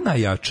 Ko je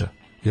najjača?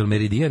 Jel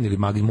Meridian ili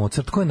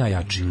Mozart, ko je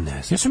najjači?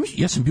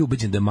 Ja sam bio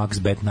ubeđen da je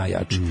Maxbet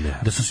najjači.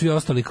 Da su svi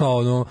ostali kao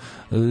ono,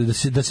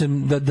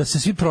 da se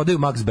svi prodaju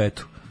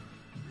Maxbetu.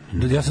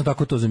 Ja sam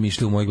tako to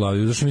zamišljao u mojoj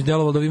glavi. Zašto mi je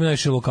delovalo da vi ima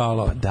najviše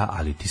lokala. Pa da,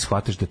 ali ti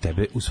shvataš da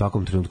tebe u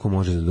svakom trenutku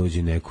može da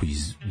dođe neko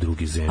iz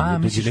druge zemlje,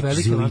 dođe neko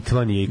iz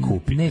Litvanije i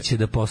kupi. Neće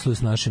da posluju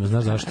s našima,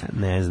 znaš zašto?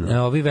 Ne znam.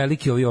 Ovi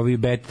veliki, ovi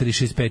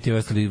Bet365 i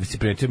ostali si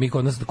prijetio, mi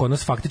kod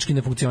nas faktički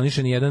ne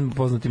funkcioniše ni jedan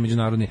poznati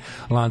međunarodni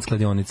lanac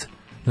kladionica.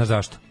 Znaš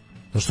zašto?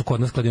 Zato što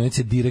kod nas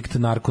kladionice direkt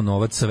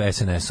narkonovac sa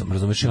SNS-om,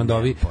 razumeš? I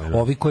onda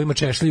ovi kojima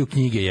češljaju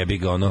knjige, jebi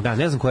ga, ono. Da,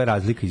 ne znam koja je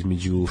razlika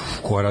između...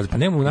 Pa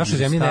nema, u našoj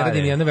zemlji ne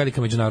radi ni jedna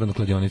velika međunarodna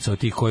kladionica od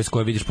tih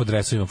koje vidiš pod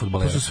dresovima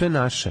fudbalera. To su sve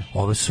naše.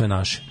 Ove su sve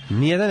naše.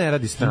 Nijedan ne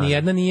radi strano.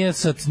 Nijedna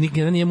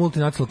nije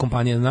multinacionalna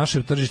kompanija.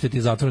 Naše tržište ti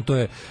je zatvoreno, to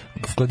je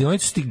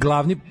kladionice su ti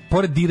glavni,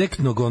 pored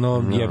direktnog,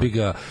 jebi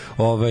ga,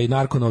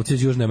 narkonovci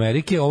iz Južne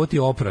Amerike, ovo ti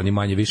je oprani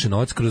manje više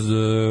novac kroz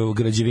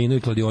građevinu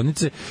i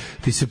kladionice,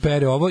 ti se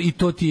pere ovo i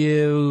to ti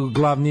je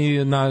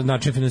glavni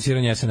način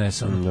finansiranja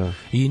SNS-a.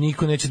 I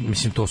niko neće,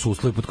 mislim, to su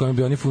uslovi pod kojim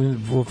bi oni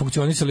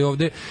funkcionisali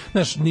ovde.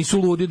 Znaš,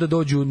 nisu ludi da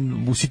dođu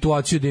u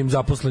situaciju da im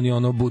zaposleni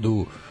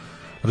budu,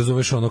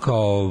 razumeš,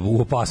 kao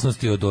u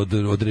opasnosti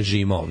od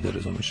režima ovde,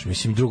 razumeš.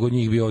 Mislim, drugo od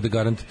njih bi ovde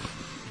garant.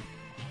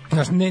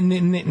 Znaš,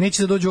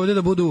 neće da dođu ovde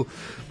da budu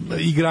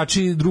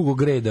igrači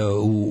drugog reda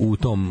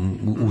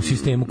u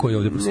sistemu koji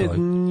ovde postoji.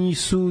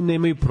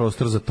 Nemaju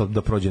prostor za to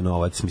da prođe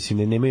novac.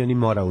 Mislim, nemaju ni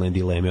moralne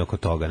dileme oko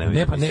toga.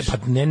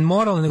 Ne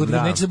moralne, nego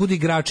da neće da budu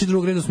igrači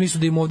drugog reda u smislu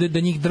da im ovde, da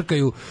njih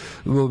drkaju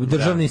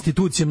državne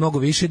institucije mnogo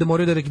više i da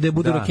moraju da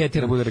budu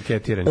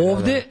reketirani.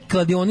 Ovde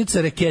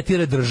kladionica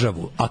reketira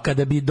državu, a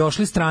kada bi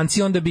došli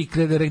stranci, onda bi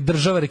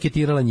država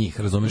reketirala njih,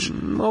 razumeš?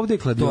 Ovde je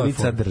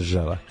kladionica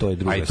država, to je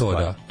druga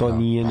stvar. To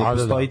nije, ne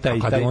postoji taj...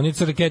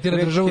 Kladionica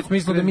reketira državu u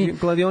smislu da mi...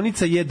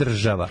 Kladionica je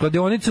država.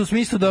 Kladionica u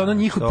smislu da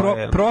njihov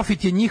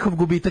profit je njihov,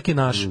 gubitak je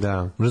naš.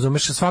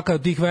 Razumeš, svaka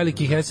od tih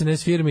velikih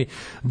SNS firmi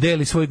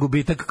deli svoj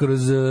gubitak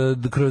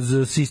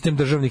kroz sistem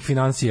državnih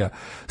finansija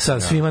sa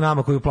svima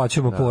nama koji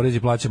plaćamo porez i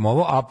plaćamo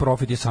ovo, a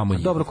profit je samo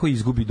njih. Dobro, ko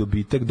izgubi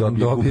dobitak,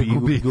 dobije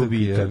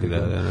gubitak.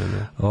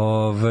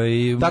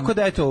 Tako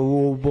da, eto,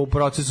 u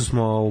procesu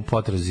smo u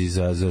potrazi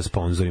za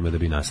sponzorima da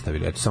bi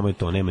nastavili. Eto, samo je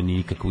to, nema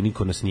nikako,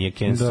 niko nas nije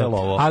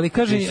cancelovo.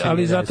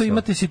 Ali zato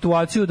imate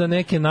situaciju da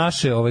neke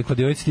naše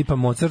kladionice tipa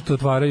Mozart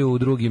otvaraju u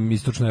drugim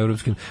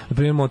istočnoevropskim. Na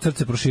primjer, Mozart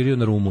se proširio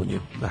na Rumuniju.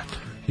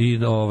 I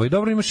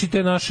dobro, imaš i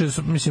te naše,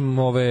 mislim,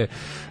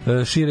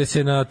 šire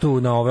se na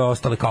ove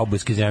ostale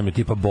kaubojske zemlje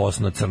tipa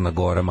Bosna, Crna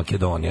Gora,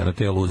 Makedonija, na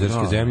te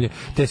luzerske zemlje.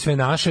 Te sve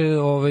naše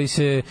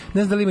se,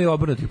 ne znam da li imaju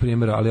obrnutih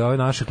primjera, ali ove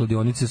naše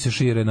kladionice se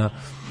šire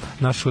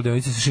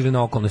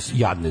na okolne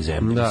jadne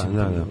zemlje.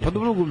 Pa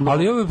dobro,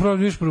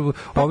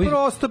 ali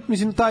prostor,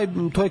 mislim,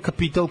 to je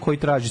kapital koji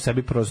traži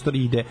sebi prostor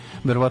i ide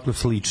verovatno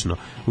slično,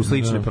 u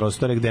slične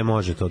prostore gde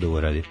može to da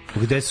uradi.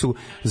 Gde su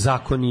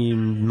zakoni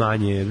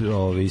manje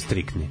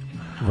striktni.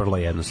 Vrlo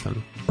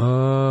jednostavno.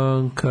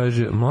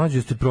 Kaže,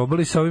 Mlađe, ste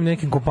probali sa ovim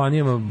nekim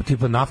kompanijama,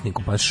 tipa naftnim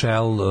kompanijama,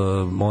 Shell,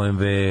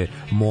 OMV,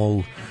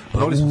 MOL,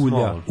 Probali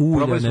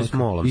smo s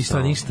molom.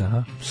 Ništa,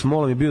 ha? S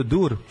molom je bio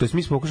dur, to jest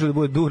mi smo pokušali da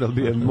bude dur, ali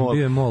bio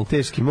je mol.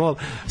 Teški mol.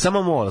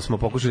 Samo mola smo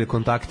pokušali da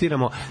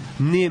kontaktiramo.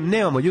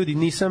 Nemamo ljudi,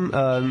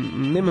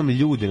 nemam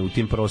ljude u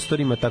tim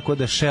prostorima, tako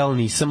da Shell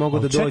nisam mogao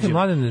da dođem. Čekaj,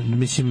 Mladen,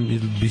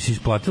 mislim, bi se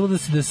isplatilo da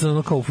se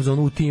kao u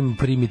fazonu u tim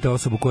primite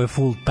osobu koja je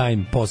full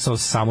time posao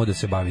samo da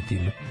se bavi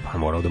time? Pa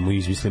morao da mu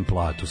izmislim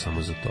platu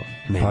samo za to.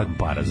 Nemam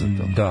para za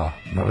to.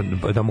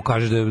 Da mu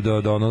kaže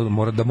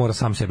da mora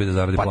sam sebi da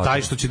zaradi platu. Pa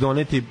taj što će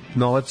doneti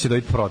novac će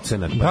dobiti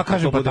procenat. Ja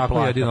kažem, pa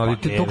tako jedino, ali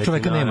tog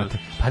čoveka nemate.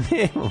 Pa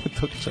nemamo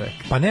tog čoveka.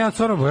 Pa ne, a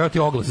stvarno, evo ti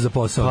oglas za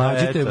posao.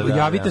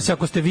 Javite se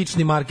ako ste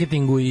vični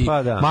marketingu i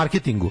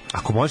marketingu.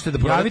 Ako možete da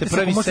prodate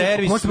prvi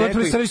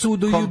servis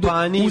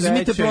kompaniji,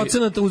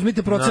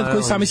 uzmite procenat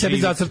koji sami sebi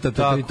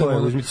zacrtate.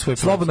 Uzmite svoj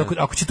slobodno,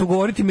 ako ćete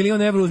ugovoriti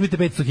 €1.000.000, uzmite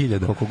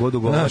 500.000. Koliko god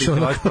ugovorite,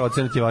 vaš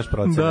procenat je vaš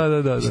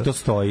procenat. Da. To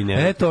stoji,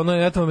 ne. Eto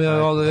vam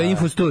je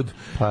Infostud.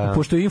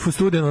 Pošto je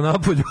Infostudeno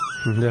napolju.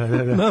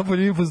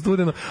 Napolju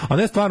Infostudeno. A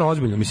ne, stvarno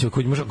ozbiljno. Mislim,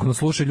 ako nas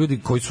slušaju ljudi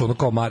koji su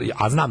kao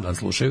a znam da nas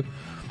slušaju,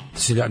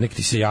 neki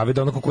ti se jave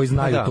da onako koji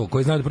znaju to,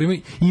 koji znaju da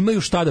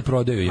imaju šta da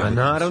prodaju. A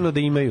naravno da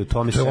imaju,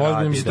 to mi se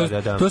radi.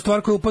 To je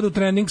stvar koja upada u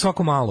trending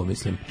svako malo,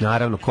 mislim.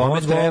 Naravno,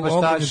 kome treba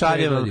šta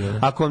šaljem,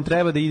 ako vam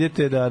treba da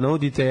idete da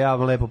nudite, ja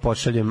vam lepo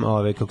pošaljem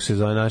kako se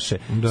zove naše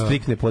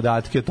striktne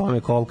podatke o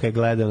tome koliko je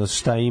gledanost,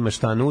 šta ima,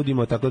 šta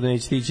nudimo, tako da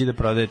nećete ići da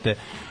prodajete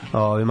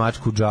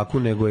mačku u džaku,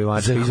 nego i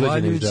mačka izvađena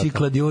iz džaka. Zahvaljujući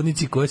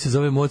kladionici koja se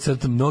zove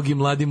Mozart, mnogi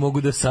mladi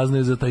mogu da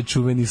saznaju za taj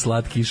čuveni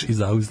slatkiš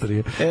iz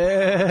Austrije.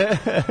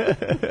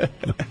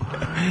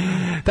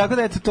 Tako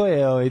da, eto, to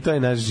je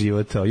naš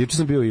život. Juče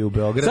sam bio i u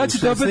Beogradu.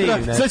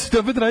 Sad ćete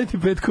opet raditi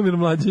petkom jer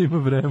Mlađa ima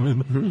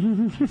vremena.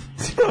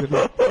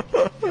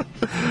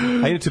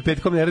 A inače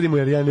petkom ne radimo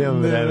jer ja nemam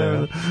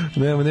vremena.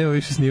 Nema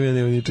više snimanja,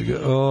 nema ničega.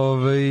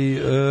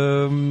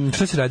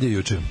 Šta si radio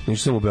juče? Išao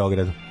sam u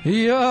Beogradu.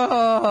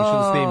 Išao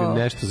da snimim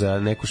nešto za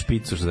neku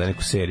špicu, za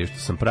neku seriju što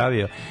sam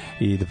pravio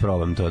i da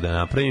probam to da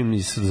napravim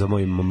za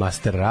moj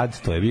master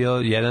rad. To je bio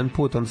jedan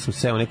put, onda sam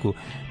seo neku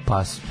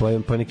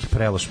po neki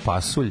prelož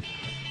pasulj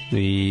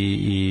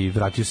i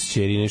vratio se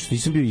ćeri nešto,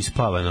 nisam bio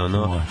ispavan,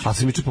 ali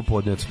sam juče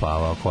popodne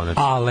odspavao,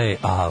 konačno. Ale.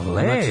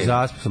 Znači,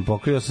 zaspao sam,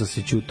 pokrio sam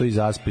se ćuto i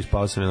zaspao i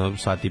spao sam jedno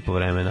sat i po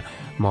vremena,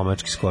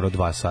 momački skoro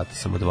 2 sata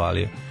sam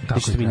odvalio.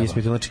 Ništa mi nije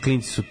smetalo, znači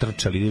klinci su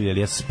trčali, divljali,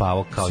 ja sam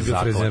spavao kao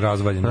zakon.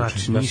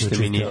 Znači,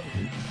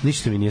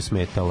 ništa mi nije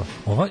smetalo.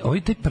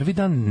 Ovaj taj prvi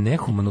dan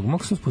nehumanog,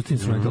 mogu sam spustiti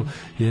instrumental,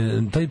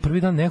 taj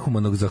prvi dan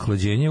nehumanog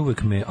zahlađenja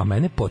uvek a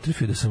mene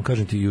potrefio da sam,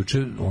 kažem ti,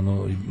 juče,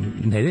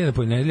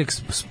 nedeljak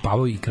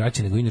spavao i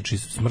kraće nego inače,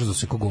 smrzao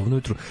se ko govno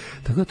ujutru,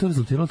 tako da to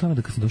rezultiralo tome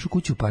da kad sam došao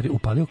kući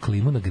upalio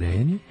klimu na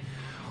grejanje,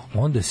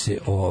 onda se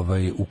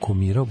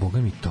ukomirao,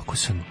 boga mi, tako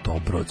sam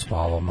dobro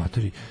odspavao,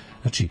 matori.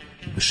 Znači,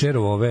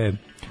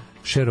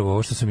 šerovo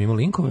ovo što sam imao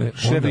linkove.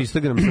 Šero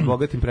Instagram sa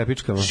bogatim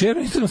prepičkama. Šero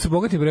Instagram sa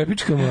bogatim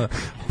prepičkama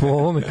po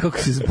ovome, kako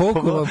se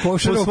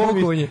šerovo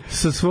poukovanje.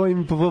 Sa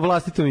svojim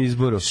vlastitom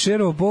izboru.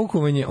 Šerovo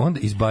poukovanje, onda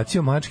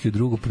izbacio mačke u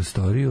drugu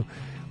prostoriju,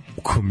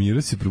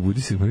 ukomirao se,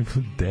 probudi se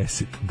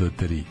 10 do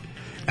 3.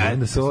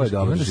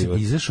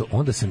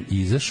 Onda sam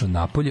izašao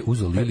napolje,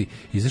 uzeo Lili,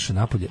 izašao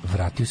napolje,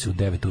 vratio se u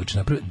 9 uveče,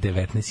 napravio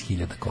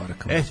 19.000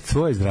 koraka.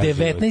 To je zdrav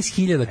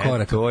 19.000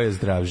 koraka. To je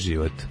zdrav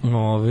život.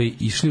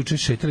 Išli uče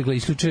šetali,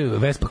 išli uče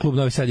Vespa klub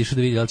Novi Sad, išao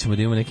da vidi da li ćemo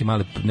da imamo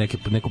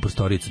neku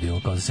prostoricu da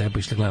imamo kao za sebe, pa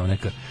išli gledamo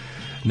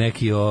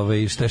neki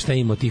šta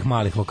ima tih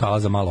malih lokala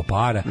za malo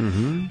para.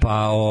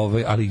 Pa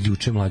ali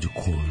juče mlađu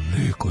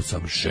koliko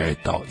sam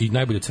šetao i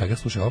najbolje od svega,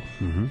 slušaj ovo.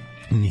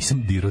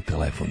 Nisam dirao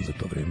telefon za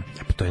to vreme.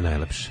 Pa to je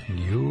najlepše.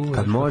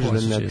 Kad može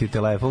da ti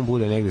telefon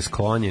bude negde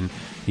sklonjen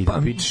i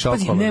da piče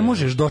šokoladu. Pazi, ne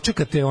možeš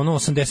dočekate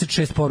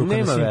 86 poruka.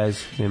 Nema veze.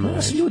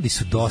 Ljudi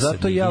su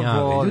dosadni,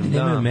 ljudi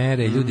nemaju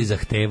mere, ljudi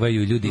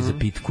zahtevaju, ljudi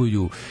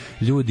zapitkuju,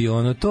 ljudi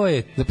to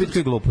je...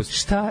 Zapitkuju glupost.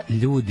 Šta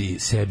ljudi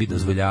sebi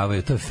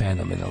dozvoljavaju, to je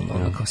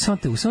fenomenalno.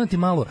 Samo ti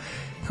malo...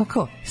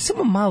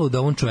 samo malo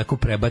da on čoveku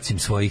prebacim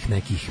svojih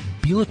nekih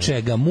bilo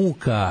čega,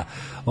 muka,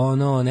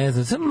 ne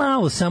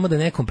znam, samo da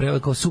nekom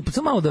prebacim,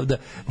 samo malo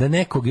da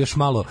nekog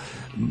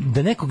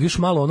još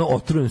malo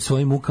otrujem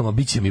svojim mukama,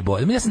 bit će mi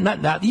bolje. Ja sam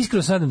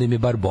iskreno sadam da im je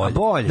bar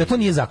bolje. Da to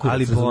nije zakon.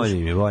 Ali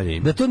bolje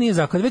im. Da to nije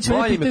zakon. Već me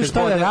pitaju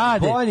šta da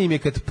rade. Bolje im je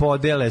kad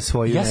podele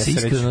svoju nesreću.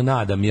 Ja se iskreno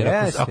nadam, jer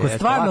ako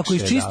stvarno, ako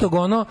iz čistog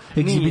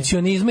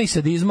egzibicionizma i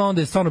sadizma,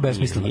 onda je stvarno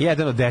besmisleno.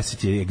 1 od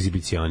 10 je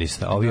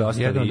egzibicionista. Ovi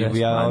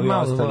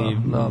ostali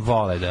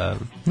vole da...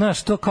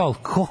 Znaš, to kao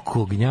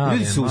koliko gnjave.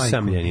 Ljudi su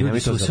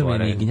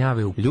usamljeni,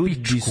 gnjave u pičku materinu.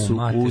 Ljudi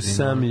su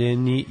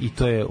usamljeni i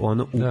to je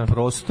u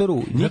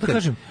prostoru.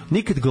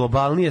 Nikad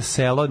globalnije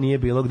selo nije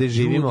bilo gde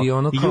živimo i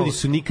ljudi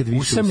su nikad više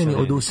usamljeni.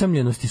 Od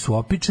usamljenosti su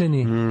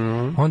opičeni,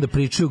 onda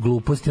pričaju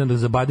gluposti, onda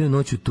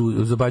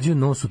zabađuju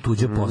nos u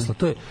tuđe posla.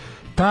 To je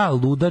ta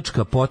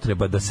ludačka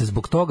potreba da se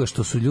zbog toga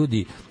što su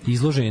ljudi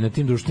izloženi na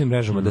tim društvenim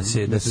mrežama,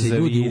 da se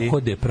ljudi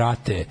uhode,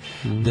 prate,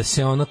 da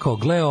se kao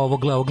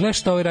gle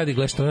šta ovaj radi,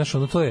 gle šta ovaj,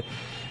 to je,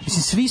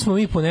 mislim, svi smo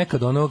mi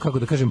ponekad kako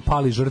da kažem,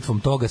 pali žrtvom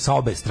toga sa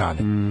obe strane.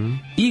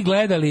 I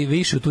gledali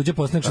više u tuđe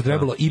posla nego što je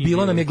trebalo, i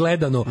bilo nam je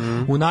gledano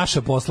u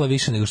naša posla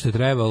više nego što je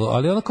trebalo,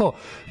 ali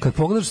kad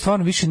pogledaš,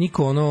 stvarno više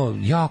niko,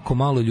 jako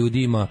malo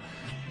ljudi ima,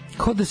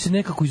 kao da se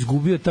nekako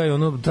izgubio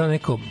ta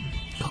neko,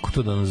 kako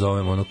to da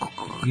nazovemo,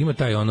 ima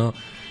taj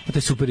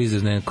taj super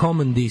izraz,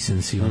 common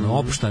decency,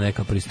 opšta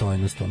neka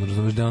pristojnost,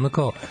 razumeš, da je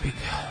kao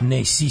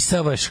ne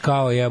isisavaš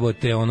kao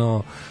jebote,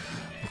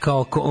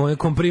 kao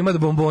komprimat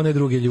bombone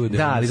druge ljude.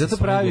 Da, ali zato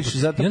praviš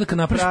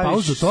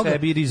pauzu toga,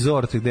 sebi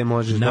resort gde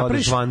možeš da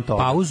odeš van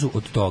toga. Pauzu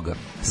od toga,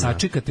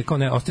 sačekate, kao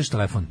ne, ostaviš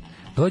telefon,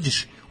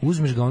 dođeš,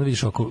 uzmeš ga, onda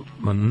vidiš oko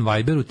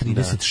Viberu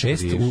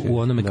 36, u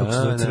onome kako se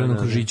zove crvenom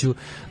kružiću,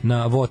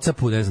 na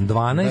Whatsappu, ne znam,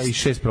 12. I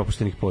 6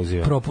 propuštenih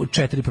poziva.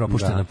 4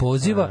 propuštena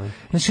poziva.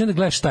 Znači, onda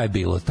gledaš šta je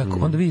bilo. Tako,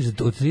 onda vidiš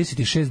od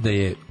 36 da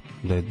je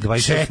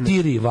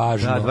 4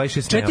 važno.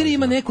 4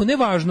 ima neko, ne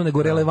važno,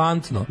 nego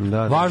relevantno.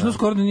 Važno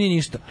skoro da nije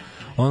ništa.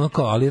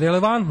 Ali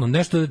relevantno,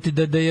 nešto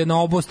da je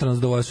na obostrano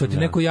zadovoljstvo, ti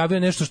neko javio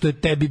nešto što je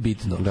tebi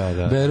bitno.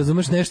 Da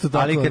razumeš nešto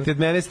tako. Ali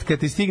kad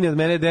ti stigne od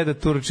mene deda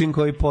Turčin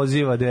koji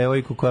poziva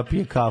devojku koja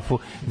pije kafu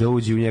da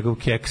uđe u njegov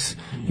keks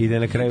i da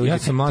na kraju uđe. Ja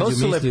sam mlađe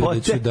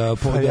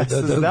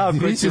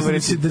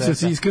mislio da ću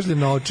se iskažlim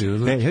na oči.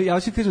 Ja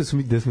hoću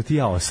kažem da smo ti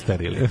ja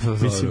ostarili.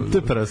 Mislim, to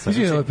je prvo sam.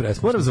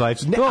 Moram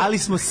zvajati. Ali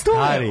smo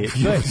stari.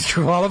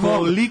 Hvala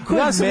Bogu.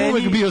 Ja sam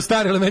uvek bio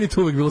stari, ali meni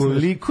to uvek bilo smešno.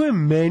 Koliko je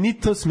meni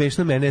to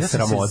smešno, mene je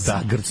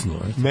sramota. Grcnuo.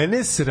 Mene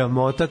je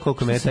sramota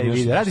koliko me taj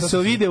video. Radi se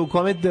o videu u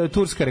kome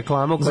turska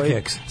reklama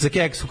za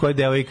keks u kojoj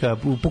devojka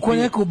u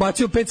kojoj neko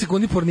ubacio 5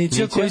 sekundi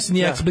pornića koji se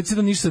nije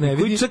eksplicitno ništa ne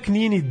vidi. Koji čak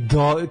nije ni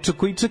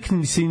koji čak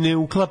se ne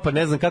uklapa,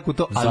 ne znam kako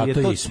to, ali je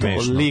to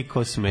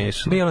toliko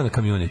smešno. Bilo na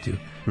community.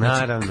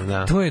 Naravno,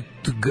 da. To je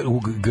u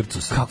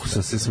grcu sam. Kako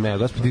sam se smejao,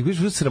 gospodi,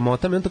 vidiš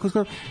sramota, me on tako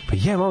skoro,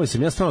 pa ovo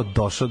sam ja stvarno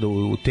došao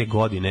u te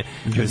godine.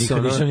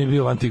 Nikad nisam ni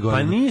bio antigodin.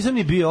 Pa nisam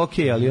ni bio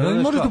okej, ali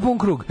možda to pun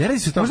krug. Ne radi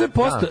se to. Možda je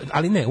postao,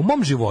 ali ne, u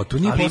mom životu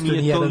nije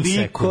postojao ni jedan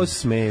sekund.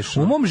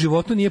 Smešno. U mom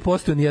životu nije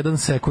postojao ni jedan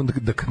sekund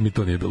da mi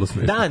to nije bilo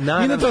smešno. Da,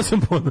 naravno. I na to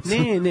sam ponosan.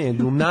 Ne,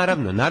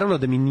 naravno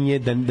da mi nije,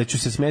 da ću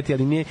se smeti,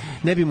 ali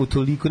ne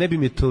bi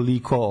me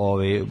toliko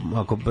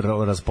ako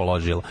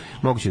raspoložilo.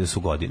 Moguće da su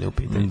godine u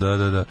pitanju.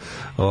 Da.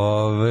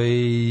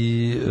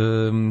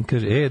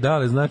 Kaže,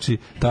 dale, znači,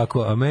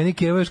 tako, a meni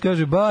Kevaš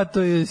kaže,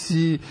 bato,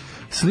 jesi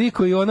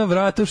sliko i ona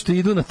vrata što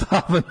idu na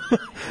tavan.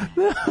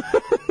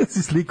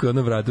 Si sliko i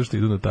ona vrata što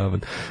idu na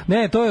tavan.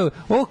 Ne, to je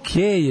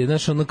okej,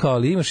 znaš, ono kao,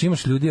 ali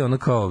imaš ljudi, ono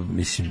kao,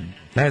 mislim,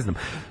 ne znam,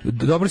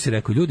 dobro si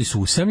rekao, ljudi su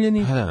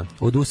usamljeni,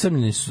 od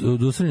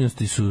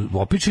usamljenosti su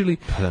opičili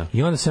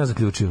i onda sam ja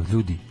zaključio,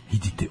 ljudi,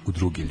 idite u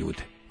druge ljude.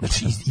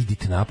 Znači,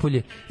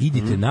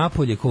 idite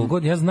napolje, koliko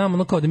god, ja znam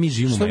ono kao da mi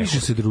živimo u Mehoru.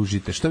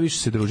 Što više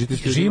se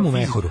družite. Živimo u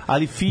Mehoru.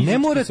 Ali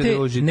fizički se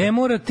družite. Ne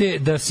morate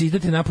da se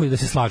idete napolje da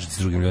se slažete s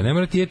drugim ljudima. Ne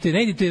morate,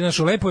 ne idite,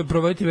 znači, lepo je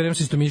provoditi, verujem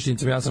se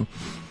istomišljenicom, ja sam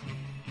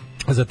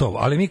za to.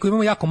 Ali mi koji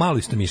imamo jako malo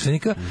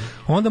istomišljenika,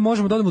 onda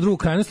možemo da odemo u drugu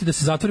krajnost i da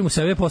se zatvorimo u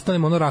sebe,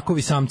 postanemo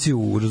rakovi samci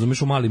u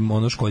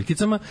malim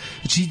školjkicama.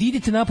 Znači,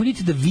 idite napolje,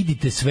 idite da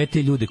vidite sve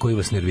te ljude koji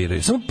vas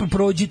nerviraju. Samo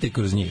prođite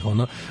kroz njih.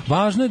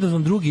 Važno je da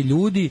vam drugi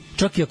ljudi,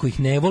 čak i ako ih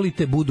ne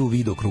volite, budu u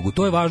vidokrugu.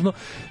 To je važno.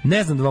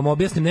 Ne znam da vam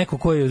objasnim, neko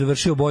ko je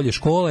završio bolje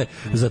škole,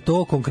 za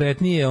to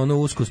konkretnije,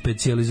 usko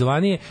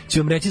specijalizovanije, će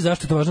vam reći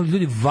zašto je to važno.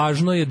 Ljudi,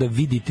 važno je da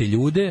vidite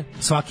ljude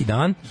svaki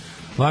dan.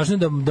 Važno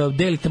je da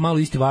delite malo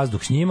isti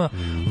vazduh s njima.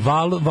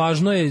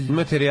 Važno je...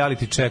 Imate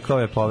reality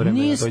checkove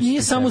povremeno.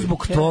 Nije samo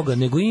zbog toga,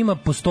 nego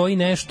postoji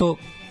nešto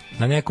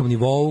na nekom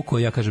nivou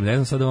koji ja kažem, ne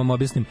znam sad da vam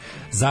objasnim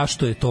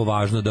zašto je to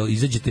važno da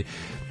izađete.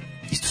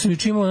 Isto sam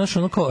juče imao,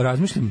 kao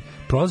razmišljam,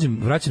 prolazim,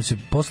 vraćam se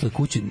posle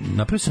kući,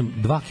 napravio sam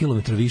 2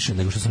 km više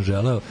nego što sam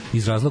želeo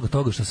iz razloga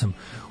toga što sam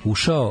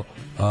ušao,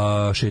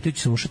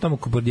 šetajući sam ušao tamo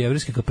kod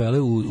Jevrejske kapele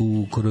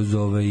kroz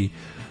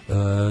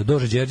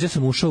Dože Đerđe,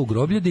 sam ušao u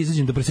groblje da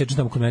izađem da presečem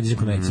tamo kod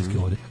medicinske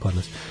ovde kod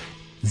nas.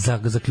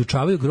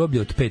 Zaključavaju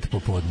groblje od 5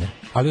 popodne.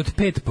 Ali od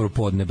 5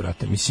 popodne,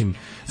 brate. Mislim,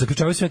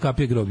 zaključavaju sve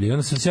kapije groblje. I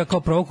onda sam se ja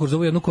kao provokao za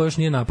ovu jednu koja još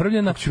nije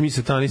napravljena. Kako mi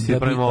satanisti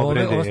pravimo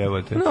obrede,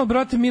 evo te. No,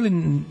 brate mili,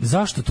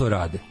 zašto to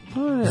rade?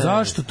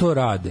 Zašto to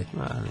rade?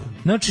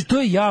 Znači,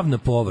 to je javna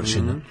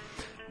površina.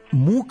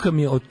 Muka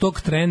mi je od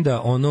tog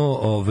trenda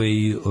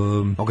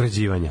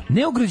ograđivanja.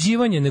 Ne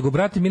ograđivanje, nego,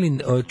 brate mili,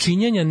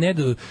 činjenja,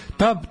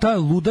 ta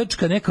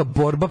ludačka neka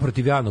borba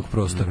protiv javnog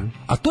prostora.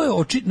 A to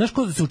je, znaš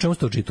ko se u čemu se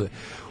to očituje?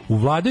 U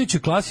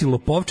vladajućoj klasi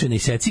lopovčena i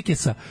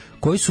secikesa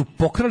koji su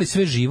pokrali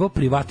sve živo,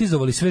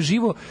 privatizovali sve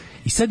živo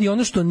i sad je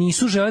ono što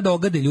nisu žele da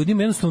ogade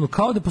ljudima, jednostavno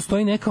kao da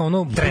postoji neka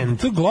trend.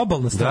 To je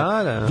globalna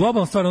stvar. Da.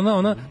 Globalna stvar,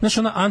 ona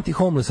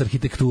anti-homeless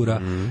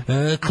arhitektura,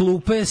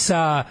 klupe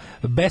sa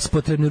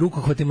bespotrebnim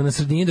rukohvatima na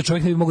sredini da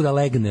čovjek ne bi mogao da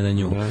legne na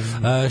nju.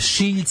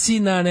 Šiljci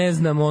na,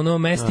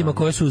 mestima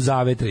koje su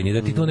zavetreni,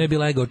 da ti to ne bi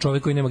legao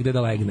čovjek koji nema gde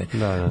da legne.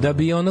 Da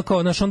bi onda,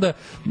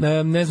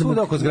 ne znam,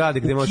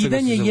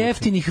 ukidanje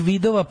jeftinih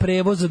vidova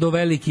prevoza do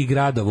velikih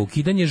gradova,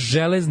 ukidanje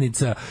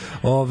železnica,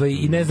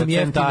 i ne znam,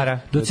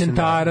 do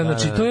centara,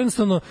 znači to je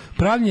jednostavno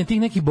pravljenje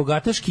tih nekih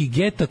bogataških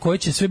geta koje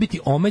će sve biti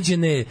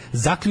omeđene,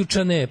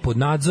 zaključane pod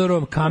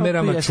nadzorom,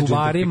 kamerama,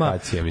 čuvarima.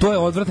 To je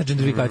odvratna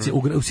gentrifikacija.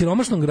 U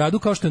siromašnom gradu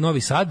kao što je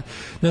Novi Sad,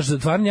 znači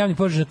zatvaranje javnih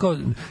površina, kao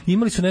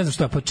imali su ne znam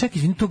šta, pa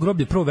čekaj, to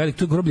groblje prvo veliko,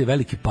 to groblje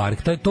veliki park,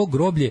 to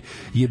groblje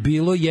je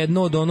bilo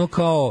jedno od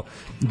kao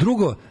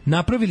drugo,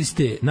 napravili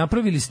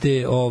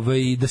ste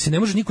da se ne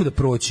može nikuda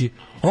proći.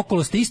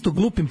 Okolo ste isto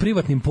glupim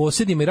privatnim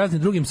posjedima i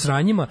raznim drugim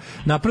sranjima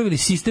napravili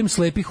sistem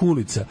slepih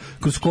ulica,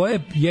 kroz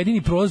koje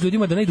jedini prolaz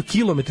ljudima da ne idu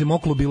kilometrima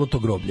okolo bilo to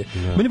groblje.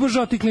 Meni je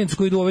žao ti klinci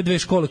koji idu u ove dve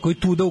škole, koji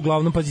tuda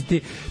uglavnom, pazite,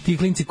 ti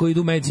klinci koji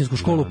idu u medicinsku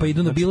školu, pa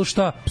idu na bilo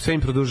šta. Sve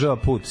im produžava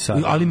put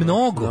sad. Ali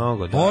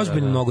mnogo,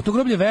 ozbiljno mnogo. To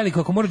groblje je veliko,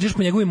 ako moraš ideš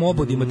po njegovim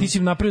obodima, ti si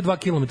napravio 2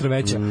 km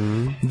veća,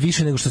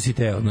 više nego što si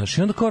teo. Znaš,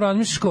 i onda kao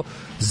razmišljaš kao,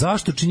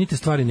 zašto činite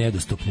stvari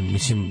nedostupnim?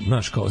 Mislim,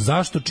 znaš, kao,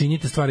 zašto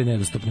činite stvari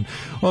nedostupnim?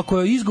 Ako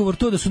je izgovor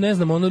to da su, ne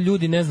znam,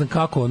 ljudi ne znam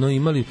kako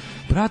imali,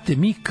 brate,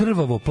 mi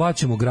krvavo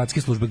plaćamo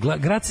gradske službe.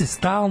 Grad se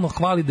stalno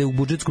hvali da je u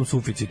budžetskom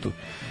suficitu.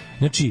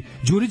 Znači,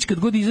 Đurić kad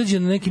god izađe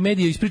na neki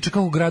medije ispriča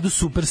kako u gradu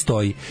super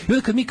stoji. I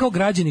onda kad mi kao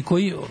građani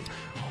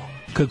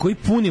koji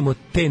punimo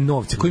te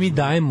novce, koji mi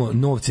dajemo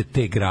novce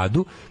te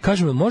gradu,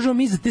 kažemo, možemo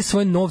mi za te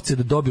svoje novce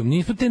da dobijemo.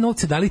 Nismo te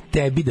novce dali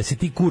tebi da se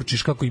ti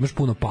kurčiš kako imaš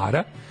puno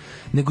para,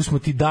 nego smo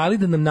ti dali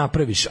da nam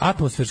napraviš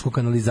atmosfersku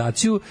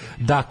kanalizaciju,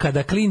 da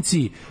kada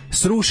klinci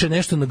sruše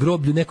nešto na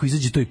groblju, neko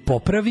izađe to i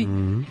popravi.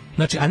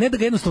 Znači, a ne da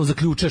ga jednostavno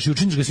zaključaš i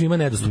učiniš ga svima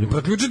nedostupnim.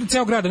 Proključite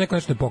ceo grad da neko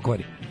nešto ne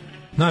pokvari.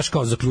 Znaš,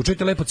 kao,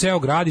 zaključajte lepo ceo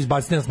grad,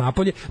 izbacite nas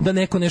napolje, da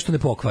neko nešto ne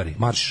pokvari.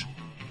 Marš.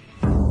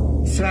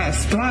 Sve,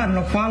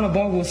 stvarno, hvala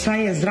Bogu, sve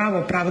je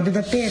zdravo pravo, da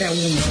pere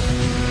umu.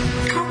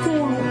 Kako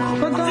umu?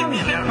 Pa dobro.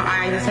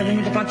 Ajde, sad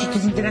mi da plaćiš, to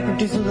sam ti rekao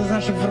čisto da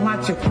znaš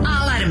informaciju.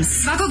 Alarm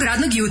svakog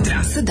radnog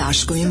jutra sa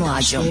Daškom i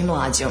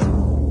Mlađom.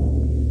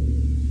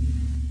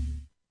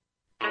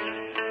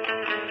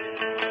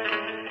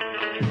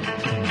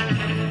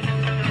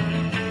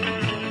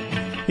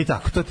 I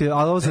tako, to ti,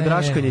 ali ovo za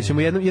draškanje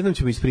ćemo, jednom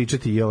ćemo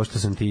ispričati i ovo što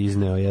sam ti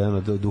izneo, jedan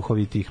od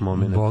duhovitih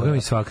momenta. Boga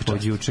mi svaka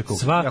čast.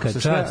 Svaka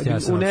čast, ja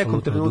sam u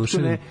nekom trenutku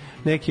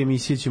neke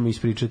emisije ćemo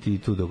ispričati i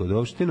tu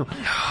dogodovštinu.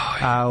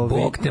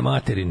 Bog te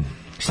materin.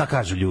 Šta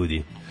kažu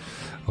ljudi?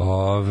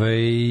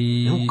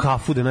 U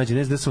kafu da nađe,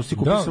 ne znam da sam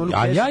stiku pisao.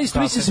 A ja isto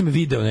mislim sam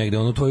video negde,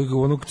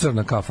 onu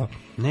crna kafa.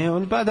 Ne,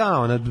 ona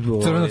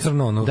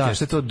crno. Da,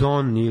 što je to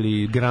Don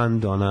ili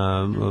Grand,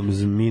 ona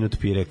minut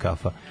pire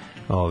kafa.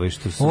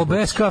 Što su...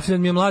 bez kafe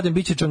mi je mladen,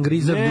 biće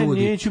čangrizav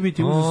ljudi. Ne, neću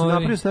biti,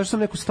 napravio sam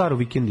neku staru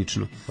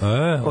vikendičnu.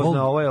 Stara,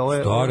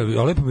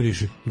 a lepo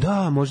miriši.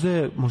 Da, možda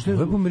je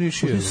lepo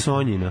miriši. Možda je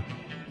Sonjina.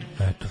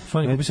 Eto,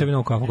 Sonja kupi sebi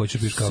novu kafu, ko će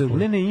piš kafu.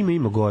 Ne,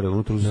 ima gore,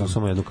 unutra uzem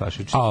samo jednu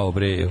kašiću.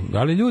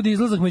 Ali ljudi,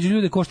 izlazak među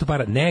ljude košta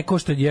para. Ne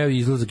košta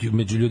izlazak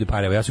među ljude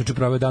para. Ja sam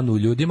upravo dan u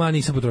ljudima, a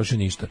nisam potrošio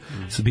ništa.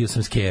 Bio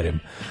sam s kerem.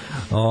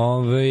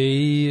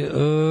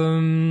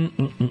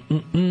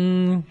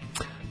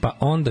 Pa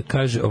onda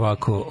kaže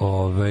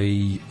ovako,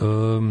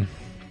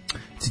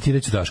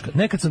 citirat ću Daška.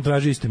 Nekad sam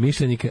tražio iste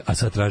mišljenike, a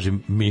sad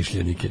tražim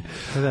mišljenike.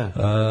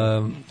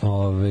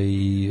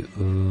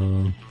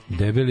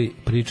 Debeli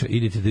priča,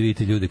 idite da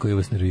vidite ljude koji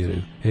vas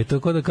nerviraju.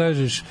 Tako da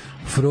kažeš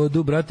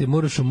Frodu, brate,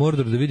 moraš u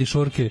Mordor da vidiš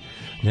orke,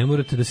 ne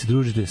morate da se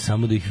družite,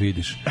 samo da ih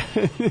vidiš.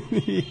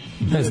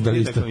 Ne znam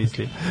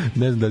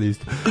da li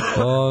isto.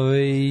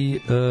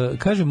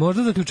 Kaže,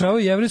 možda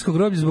zaključavaju jevrijsko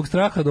groblje zbog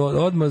straha do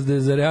odmazde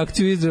za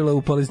reakciju Izraela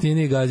u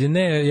Palestini i Gazi.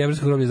 Ne,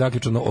 jevrijsko groblje je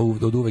zaključano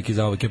od uvek i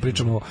zauvek. Ja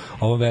pričamo o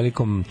ovom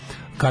velikom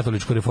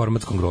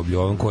katoličko-reformatskom groblju,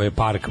 ovom koje je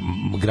park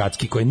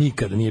gradski, koje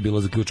nikada nije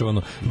bilo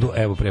zaključovano do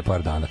evo pre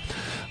par dana.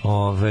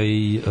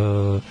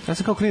 Ja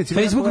sam kao klinic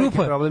Facebook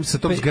grupa problem sa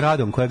tom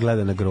zgradom koja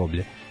gleda na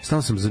groblje.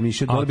 Stalno sam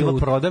zamišljao da je bila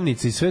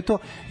prodavnica i sve to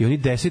i oni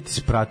 10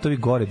 spratovi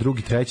gore,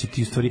 drugi, treći,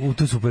 ti stvari.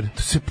 To je super.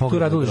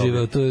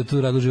 Tu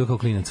rado živeo kao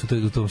klinac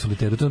u tom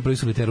soliteru. To je prvi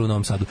soliter u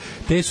Novom Sadu.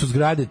 Te su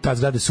zgrade, ta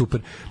zgrade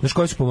super. Znaš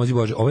koje su, pomozi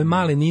Bože, ove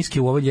male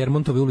niske u ovoj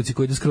Ljermontove ulici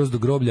koji ide skroz do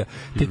groblja,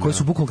 te koje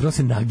su bukvalno kada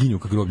se naginju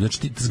ka groblju.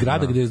 Znači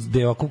zgrada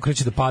gde ovako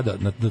kreće da pada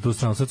na tu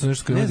stranu. Sad su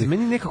nešto ne znam,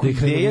 meni nekako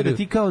ideja da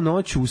ti kao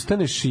noću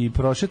ustaneš i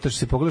prošetaš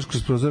se, pogledaš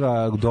kroz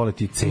prozora, dole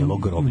ti celo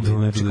groblje.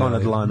 Znači kao na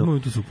dlanu.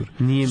 To je super.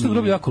 Što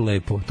groblje jako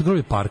lepo. To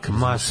groblje park.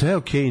 Ma sve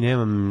okej,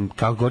 nemam,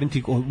 kako govorim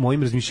ti o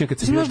mojim razmišljanjima kad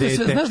sam bio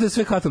dete. Znaš da je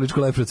sve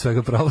katoličko lepše od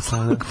svega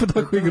pravoslavnog, pa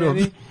tako i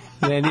groblje.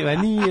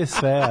 Nije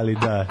sve, ali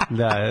da.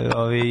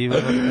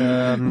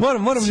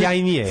 Moram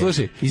sjajnije.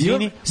 Slušaj,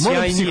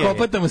 moram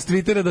psihopatama s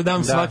Twittera da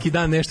dam svaki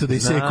dan nešto da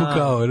iseku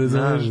kao,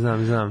 razumeš?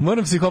 Znam.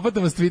 Moram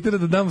psihopatama s Twittera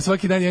da dam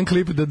svaki dan jedan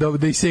klip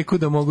da iseku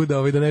da mogu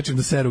da nečim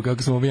da seru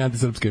kako smo ovi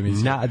antisrpske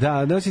emisije.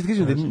 Da, ti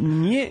kažem da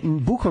nije,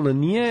 bukvalno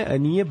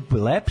nije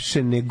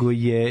lepše,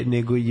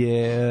 nego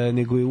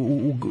je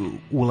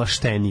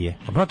ulaštenije.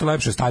 A brate,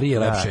 lepše, starije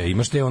lepše.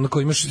 Imaš te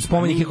onako, imaš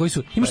spomenike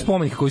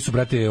koji su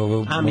brate,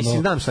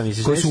 znam šta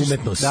misliš.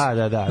 Umetnost.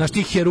 Da. Znaš,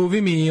 ti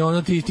heruvimi i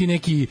ono ti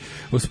neki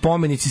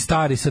spomenici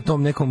stari sa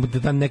tom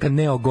neka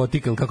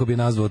neogotika, ili kako bi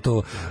nazvao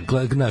to,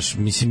 znaš,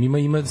 mislim, ima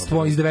iz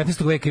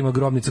 19. veka ima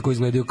grobnica koje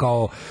izgledaju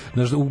kao,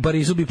 znaš, u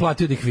Parizu bi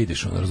platio da ih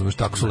vidiš, ono, razumeš,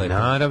 tako su lepe.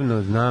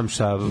 Naravno, znam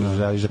šta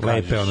želiš da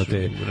kažeš. Lepe, ono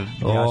te.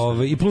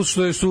 I plus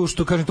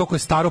što kažem, toliko je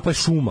staro, pa je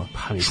šuma.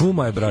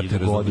 Šuma je, brate,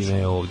 razumeš. Godine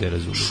je ovde,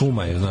 razumeš.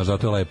 Šuma je, znaš,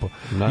 zato je lepo.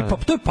 I pa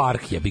to je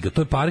park, jebi ga,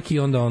 to je park i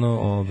onda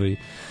ono,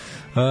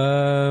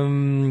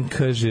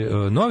 kaže,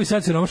 Novi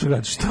Sad siromašan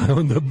grad, šta je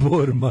onda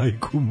Bor,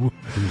 majku mu?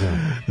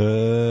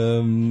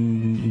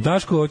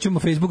 Daško, hoćemo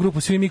Facebook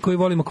grupu, svi mi koji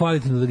volimo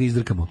kvalitetno da ga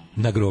izdrkamo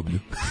na groblju.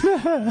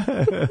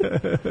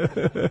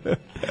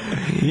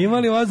 Ima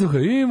li vazduha?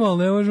 Ima,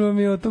 ali ne možemo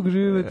mi od tog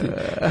živjeti.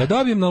 Da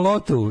dobijem na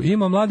lotu,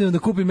 ima mladinu da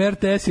kupim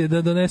RTS i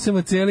da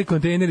donesemo cijeli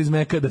kontejner iz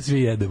Meka da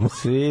svi jedemo.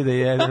 Svi da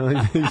jedemo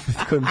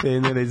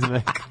kontejnera iz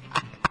Meka.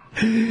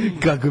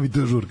 Kako bi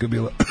to žurka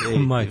bila.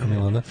 Majko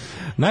Milana.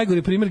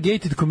 Najgori primjer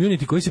gated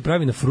community koji se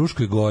pravi na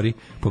Fruškoj gori.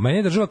 Po meni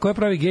je država koja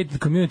pravi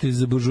gated community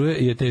za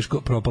buržuje je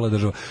teško propala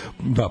država.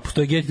 Da,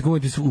 postoje gated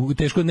community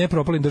teško ne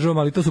propalim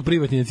državama, ali to su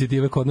privatne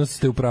inicijative, kod nas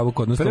ste u pravu,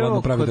 kod nas to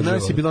ladno pravi država.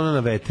 Kod nas je bilo ono na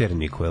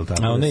Veterniku, je li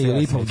tako? A ne, je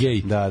Lipov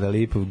gej. Da,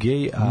 Lipov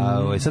gej,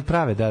 a sad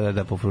prave,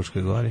 da, po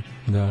Fruškoj gori.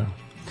 Da.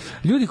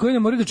 Ljudi koji ne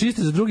moraju da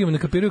čiste za drugima, ne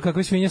kapiraju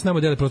kakve svinje s nama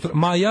dele prostor.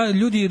 Ma ja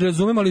ljudi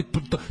razumem, ali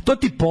to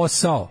ti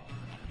posao.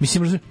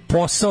 Mislim,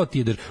 posao ti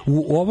je da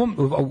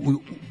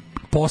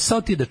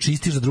posao ti je da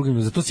čistiš za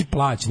drugim, zato si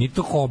plaćen, niti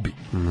to hobi.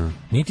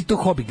 Niti to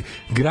hobi.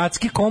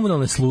 Gradske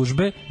komunalne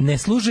službe ne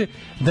služe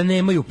da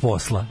nemaju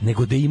posla,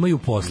 nego da imaju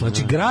posla.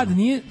 Znači, grad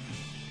nije...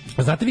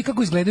 Znate vi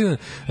kako izgledaju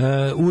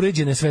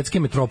uređene svetske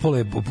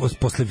metropole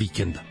posle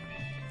vikenda?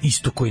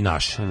 Isto koji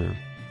naše.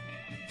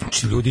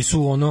 Znači, ljudi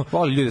su ono...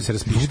 Voli ljudi da se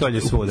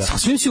raspištolje svuda.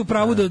 Sasvim si u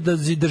pravu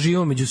da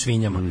živimo među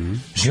svinjama.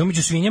 Živimo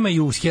među svinjama i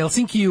u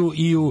Helsinkiju,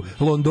 i u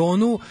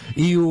Londonu,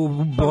 i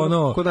u...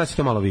 Kod nas je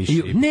to malo više.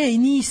 Ne, i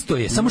nisto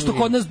je. Samo što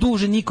kod nas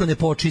duže niko ne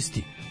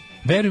počisti.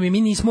 Veruj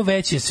mi nismo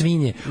veće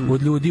svinje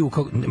od ljudi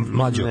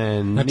Mlađo.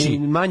 Znači,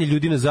 manje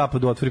ljudi na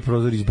zapadu otvori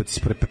prozor i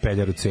izbaci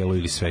pepeljaru celo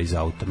ili sve iz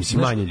auta.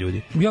 Mislim, manje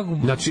ljudi.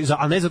 Znači,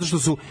 a ne zato što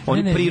su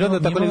oni prirodno,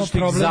 tako nego što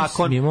ih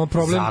zakon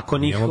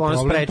ih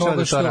sprečava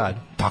da to radi.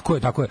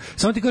 Tako je.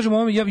 Samo ti kažem,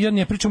 ja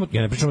ne pričam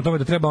o tome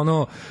da treba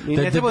ono...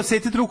 Ne treba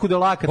setiti ruku do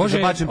lakata za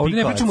bačen pikavac.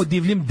 Ne pričamo o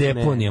divljim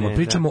deponijama,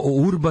 pričamo o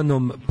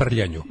urbanom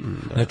prljanju.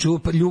 Znači,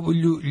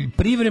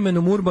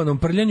 privremenom urbanom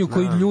prljanju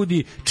koji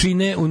ljudi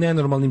čine u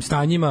nenormalnim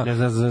stanjima.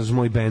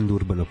 Moj bend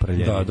Urbano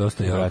prljanje. Da,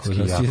 dosta jako.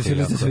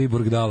 Sjeli ste svi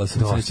Burgdala,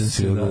 sećam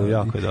se.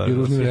 Jako je dobro. I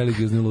raznim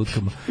religioznim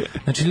lutkama.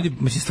 Znači, ljudi,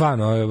 mislim,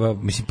 stvarno,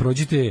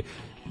 prođite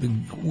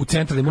u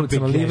centralnim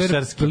ulicama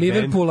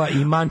Liverpoola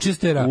i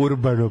Manchestera.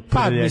 Urbano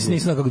prljanje. Pa, mislim,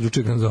 nisam kako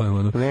dručeg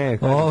nazovemo.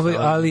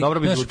 Ali,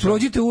 znači,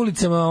 prođite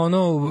ulicama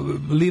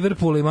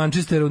Liverpoola i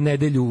Manchestera u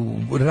nedelju,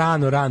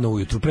 rano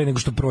ujutru, pre nego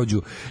što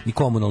prođu i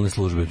komunalne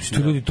službe.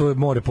 Ljudi, to je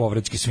more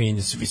povraćke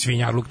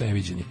svinjarluk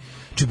neviđeni.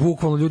 Znači,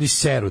 bukvalno ljudi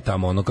seru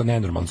tamo, kao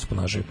nenormalno se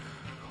ponašaju.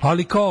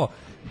 Ali kao,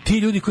 ti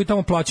ljudi koji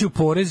tamo plaćaju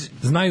porez,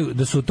 znaju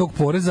da su od tog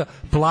poreza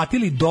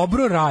platili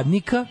dobro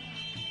radnika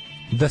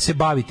da se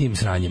bavi tim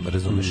sranjem,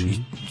 razumeš? I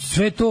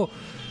sve to,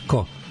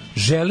 kao,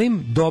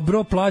 želim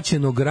dobro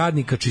plaćenog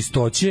radnika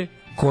čistoće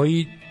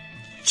koji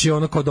će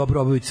kao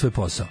dobro obaviti svoj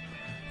posao.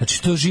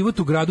 Znači, to život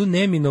u gradu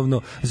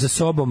neminovno za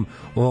sobom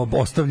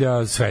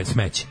ostavlja sve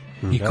smeće.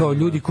 I kao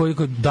ljudi koji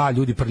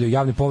ljudi prljaju,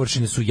 javne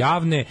površine su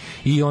javne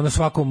i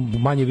svakom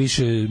manje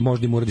više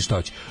možda im uradi šta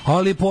hoće.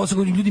 Ali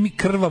posao ljudi mi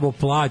krvavo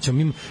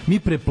plaćamo, mi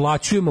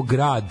preplaćujemo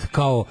grad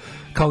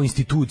kao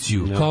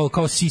instituciju,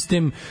 kao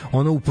sistem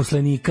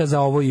uposlenika za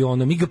ovo i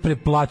ono, mi ga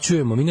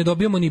preplaćujemo, mi ne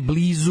dobijamo ni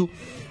blizu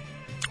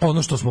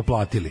ono što smo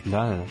platili.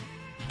 Da.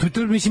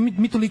 Mislim,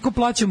 mi toliko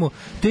plaćamo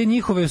te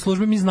njihove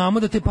službe, mi znamo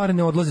da te pare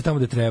ne odlaze tamo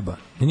gde treba.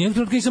 I nijednog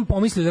trenutka nisam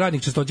pomislio da je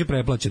radnik čistoće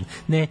preplaćen.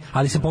 Ne,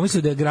 ali sam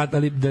pomislio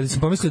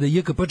da je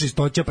JKP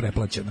čistoća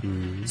preplaćena.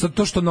 Sad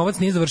to što novac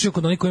nije završio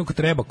kod onih koji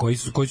treba,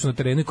 koji su na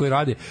terenu i koji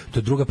rade, to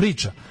je druga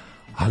priča.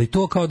 Ali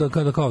to kao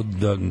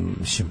da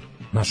mislim,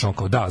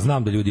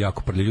 znam da ljudi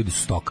jako prljaju, ljudi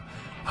su stoka.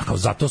 A kao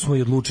zato smo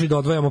i odlučili da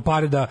odvajamo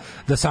pare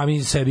da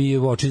sami sebi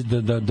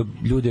da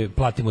ljude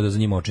platimo da za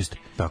njima očiste.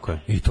 Tako je.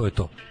 I to je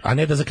to. A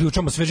ne da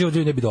zaključamo sve život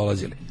ljudi ne bi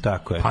dolazili.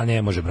 Tako je. Pa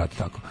ne može, brate,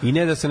 tako. I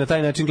ne da se na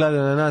taj način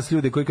gleda na nas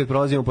ljude koji kad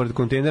prolazimo pored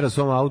kontejnera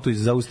svom autu i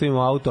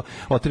zaustavimo auto,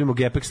 otvorimo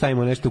gepek,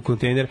 stavimo nešto u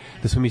kontejner,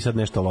 da smo mi sad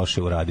nešto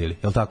loše uradili.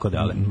 Jel tako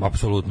dale?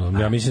 Apsolutno.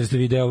 Ja mislim da ste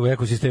vi deo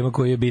ekosistema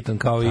koji je bitan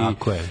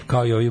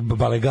kao i ovi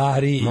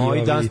balegari i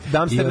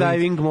dumpster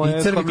diving,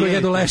 i crvi koji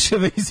jedu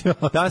leševe i sve.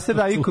 Dumpster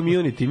diving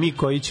community, mi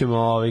koji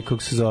ćemo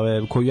kako se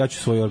zove, koji jaču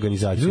svoju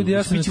organizaciju. Ljudi,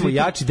 mi ćemo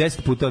jači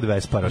 10 puta od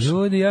Vesparaša.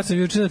 Ljudi, ja sam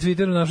juče na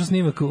Twitteru našao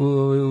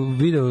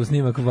video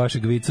snimak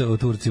vašeg vica o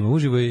Turcima.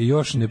 Uživo je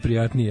još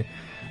neprijatnije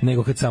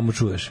nego kad samo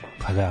čuješ.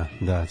 Pa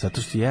da,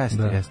 zato što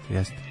jeste.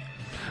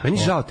 Meni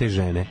je žao te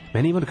žene.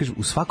 Meni ima da kažem,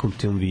 u svakom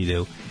tom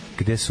videu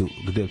gde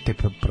te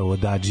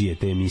provodađije,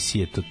 te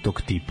emisije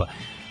tog tipa,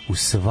 u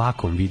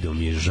svakom videu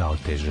mi je žao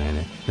te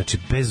žene. Znači,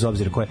 bez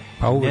obzira koje,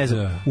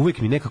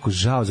 uvek mi nekako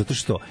žao, zato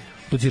što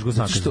to cirkus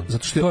nakaza.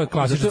 Zato što to je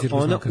klasična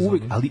cirkus nakaza.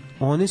 Ali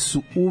one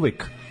su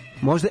uvek,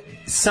 možda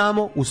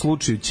samo u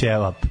slučaju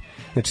ćevap.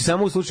 Znači,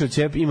 samo u slučaju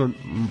ćevap ima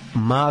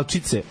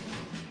malčice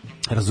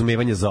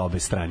razumevanja za obe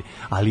strane.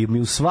 Ali mi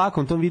u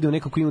svakom tom videu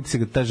nekako imate se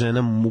da ta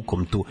žena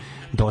mukom tu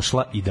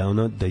došla i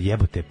da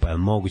jebote, pa je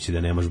moguće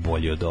da nemaš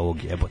bolje od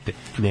ovog, jebote.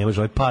 Nemaš,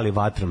 ovaj pali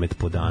vatromet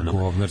po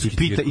danu.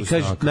 I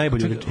kaže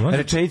najbolju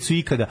rečenicu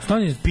ikada.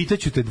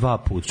 Pitaću te 2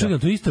 puta. Čekaj,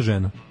 to je ista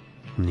žena?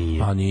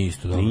 Nije. A nije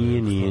isto, dobro.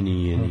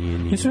 Nije.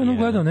 Ja sam jednom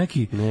gledao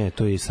neki... Ne,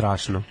 to je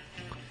strašno.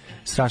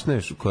 Strašno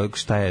je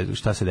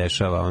šta se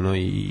dešava,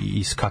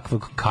 iz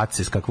kakvog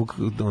kace, iz kakvog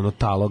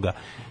taloga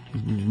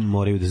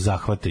moraju da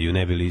zahvataju,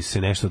 ne bi li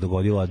se nešto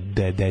dogodilo, a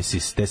desi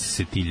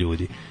se ti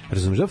ljudi.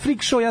 Razumiješ? Da freak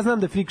show, ja znam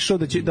da je freak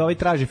show, da ovaj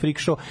traži freak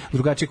show,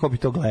 drugačije ko bi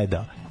to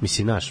gledao.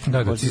 Mislim, naš.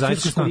 Da,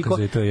 cirkus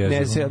nakaza, to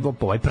je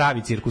ovaj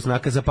pravi cirkus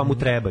nakaza, pa mu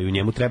trebaju.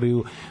 Njemu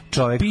trebaju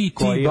čovek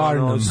koji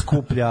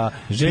skuplja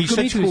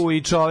pišačku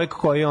i čovek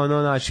koji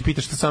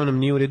pita što sa mnom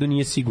nije u redu,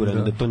 nije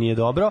siguran da to nije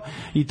dobro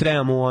i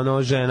treba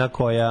mu žena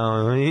koja...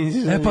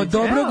 pa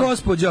dobro,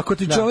 gospođo, ako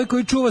ti čovek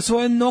koji čuva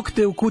svoje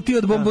nokte u kutiji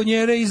od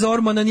bombonjere iz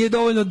Ormana nije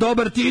dovoljno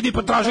dobar, ti idi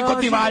potraži ko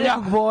ti valja.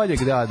 Boljeg,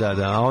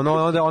 da.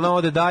 Ona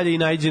ode dalje i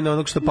najde na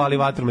onog što pali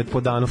vatromet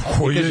po danu.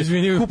 Koji je,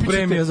 izvinio,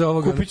 premija za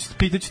ovoga.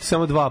 Pitaću te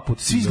samo 2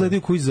 puta. Svi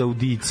izgledaju koji za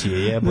audicije,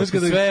 jebote.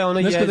 Sve ono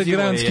jezivo je. Znaš kada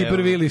Grand Skipper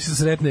Willis se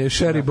sretne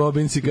Sherry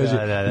Bobbins i kaže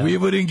we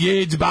were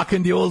engaged back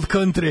in the old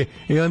country.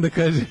 I onda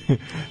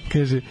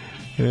kaže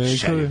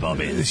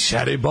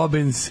Sherry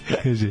Bobbins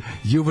kaže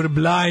you were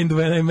blind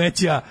when I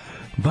met ya.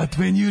 But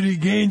when you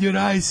regained your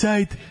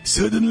eyesight,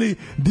 suddenly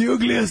the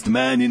ugliest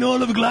man in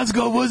all of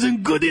Glasgow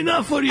wasn't good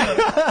enough for you.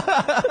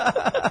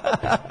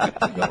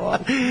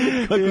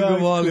 Kako ga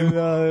volim.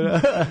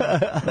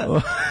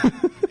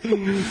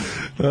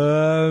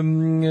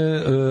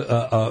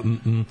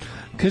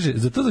 Kaže,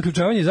 za to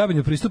zaključavanje i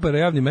zabranu pristupa na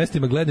javnim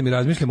mestima gledam i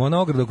razmišljam,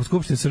 ona ograda oko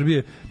Skupštine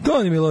Srbije,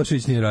 to ni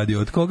Milošević nije radio.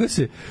 Od koga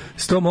se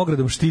s tom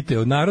ogradom štite?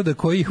 Od naroda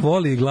koji ih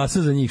voli i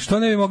glasa za njih. Što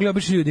ne bi mogli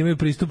obični ljudi imaju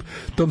pristup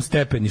tom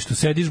stepeništu?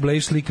 Sediš,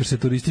 blejiš, slikaš se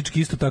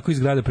turistički, isto tako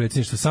izgrade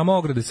predsjedništva. Samo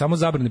ograde, samo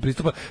zabrane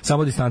pristupa,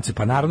 samo distance.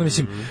 Pa naravno,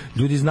 mislim,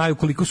 ljudi znaju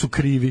koliko su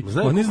krivi.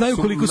 Oni znaju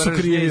koliko su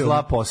krivi.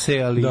 Zla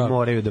posejali,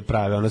 moraju da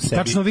prave ono sebi.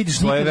 Tačno vidiš,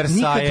 svoje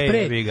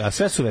Versaje,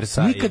 sve su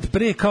Versaje. Nikad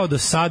pre kao do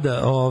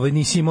sada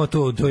nisi imao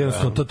to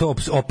jednostavno, to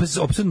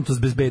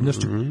opsednutost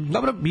bezbednošću.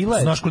 Dobro, bila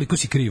je. Znaš koliko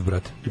si kriv,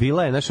 brate.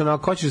 Bila je, znači,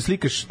 ako hoćeš da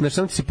slikaš, znači,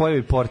 samo ti se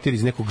pojavi portir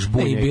iz nekog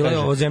žbunja. I bila je,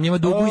 ova zemlja ima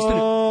dugu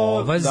istoriju.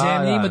 Ova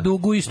zemlja ima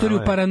dugu istoriju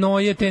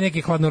paranoje, te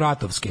neke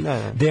hladnoratovske.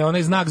 Gde je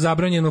onaj znak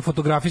zabranjeno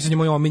fotografisanje,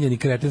 moj omiljeni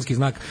kretenski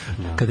znak.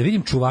 Kada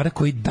vidim čuvara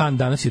koji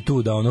danas je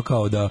tu, da ono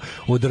kao da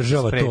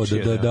održava to,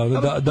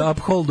 da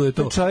upholduje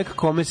to. Čovjek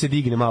kome se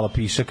digne malo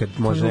piše kad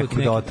može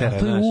nekog da otera.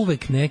 To je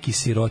uvek neki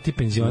siroti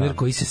penzioner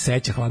koji se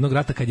seća hladnog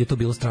rata kad je to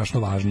bilo strašno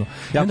važno.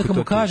 I onda kad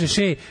mu kažeš,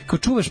 kao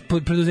čuvaš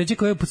preduzeće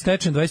koje je pod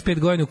stečajem 25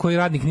 godina, u koji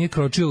radnik nije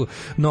kročio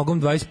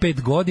nogom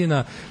 25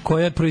 godina,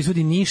 koja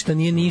proizvodi ništa,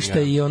 nije ništa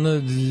i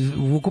ono,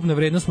 ukupna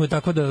vrednost mu je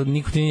takva da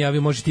niko ti nije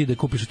javio, može ti da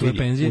kupiš tvoje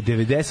penzije. U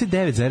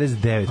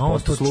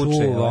 99,9%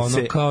 slučajeva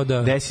se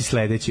desi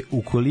sledeće.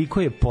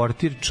 Ukoliko je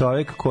portir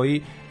čovjek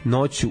koji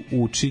noću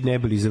uči, ne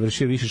bi li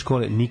završio više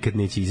škole, nikad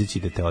neće izaći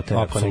da te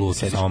otera.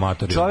 Apsolutno, samo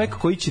amatori. Čovek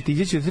koji će ti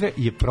izaći da te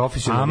je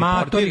profesionalni portir.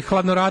 Amatori,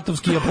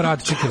 hladnoratovski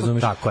aparatčik,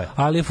 razumiješ? Tako je.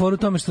 Ali je for u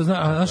tome što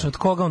znaš, od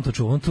koga on to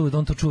čuva?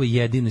 On to čuva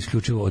jedino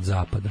isključivo od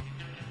zapada.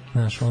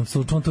 Znaš,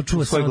 on to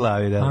čuva svoj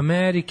glavi, da.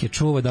 Amerike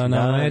čuva, da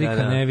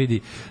Amerika ne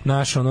vidi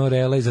naš ono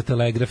relej za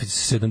telegraf iz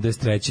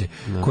 73.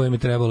 kojem je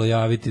trebalo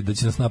javiti da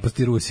će nas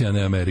napasti Rusija, a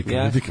ne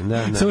Amerika.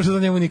 Samo što za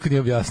njemu niko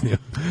nije objasnio.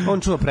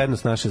 On čuva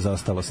prednost naše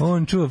zaostalosti.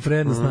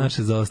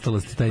 Naše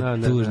zaostalosti, taj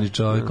tužni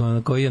čovjek,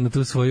 koji je na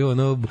tu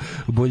svoju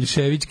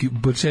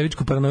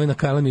boljševičku paranoju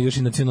nakalami još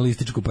i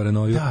nacionalističku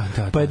paranoju.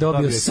 Pa je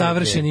dobio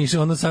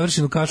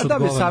savršenu kašu od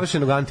govana.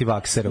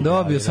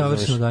 Dobio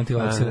savršenog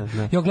antivaksera.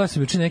 Ja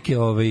glasim juče neke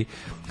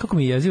kako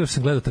mi je jezivo,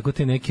 sam gledao tako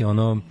te neke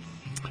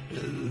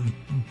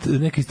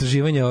neke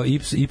istraživanja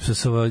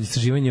Ipsosova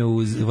istraživanja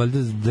valjda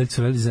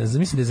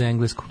mislim da je za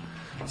englesku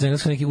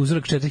neki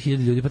uzorak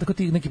 4000 ljudi, pa tako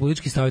ti neki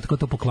politički stavovi, tako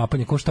to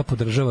poklapanje, ko šta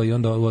podržava i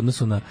onda u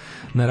odnosu na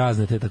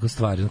razne te tako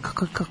stvari.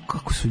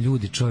 Kako su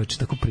ljudi, čoveče,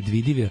 tako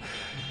predvidivi.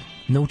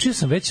 Naučio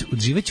sam već,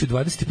 živeći u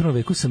 21.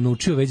 veku sam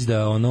naučio već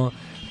da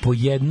po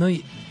jednoj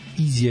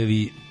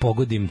izjavi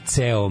pogodim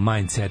ceo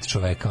mindset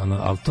čoveka,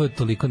 ali to je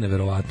toliko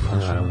neverovatno.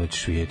 Naravno da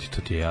ćeš vidjeti,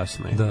 to ti je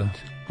jasno. Da.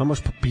 A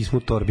možeš po pismu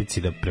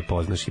torbici da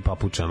prepoznaš i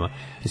papučama.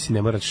 Mislim,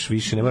 ne moraš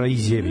više, ne mora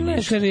izjevi ništa.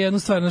 Ne, kaže jednu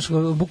stvar,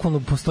 bukvalno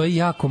postoji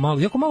jako malo,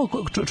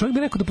 čovjek bi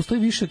rekao da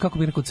postoji više, kako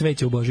bi rekao,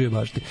 cveća u Božjoj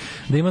bašti.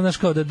 Da ima, znaš,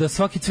 kao da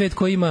svaki cvet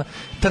koji ima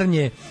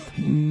trnje,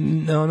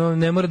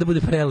 ne mora da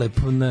bude prelep.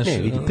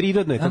 Ne, vidi,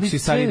 prirodno je, kako si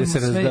stari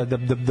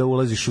da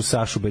ulaziš u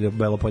Sašu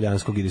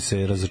Belopoljanskog i da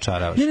se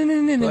razočaravaš.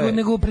 Ne,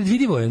 nego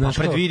predvidivo je. Pa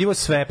predvidivo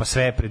sve, pa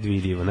sve je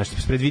predvidivo. Znači,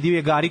 predvidivo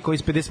je Gari koji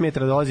s 50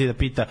 metara dolazi da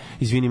pita,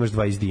 izvini, imaš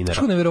 20 dinara.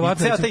 Što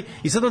neverovatno.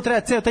 I sad on treba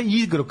ceo taj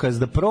igrokaz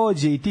da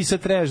prođe i ti sad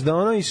trebaš da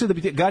išao da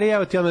bi Gari,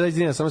 evo ti ono 20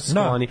 dinara, samo se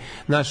skloni.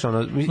 Znaš,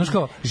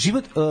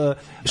 život,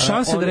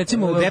 šanse da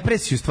recimo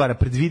depresiju stvara,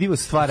 predvidivo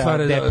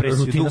stvara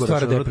depresiju,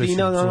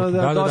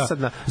 rutina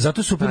dosadna.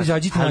 Zato super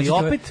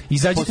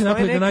izađite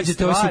napolje da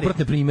nađete ove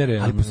suprotne primere.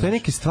 Ali postoje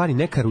neke stvari,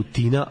 neka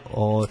rutina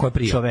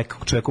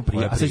čoveku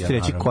prija. A sad ćete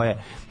reći koja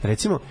je.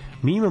 Recimo,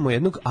 mi imamo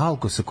jednog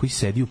alkosa koji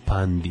sedi u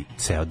Pandi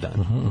ceo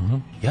dan.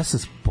 Ja sam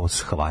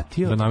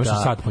shvatio da namešta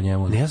sad po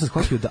njemu. Ne, ja sam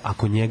shvatio da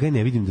ako njega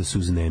ne vidim da se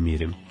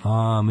uznemirim.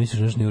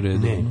 Misliš nešto nije u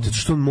redu? Ne, zato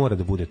što on mora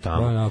da bude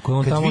tamo. Ako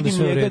on tamo vidim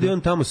njega da je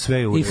on tamo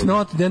sve u redu. If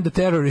not, then the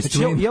terrorist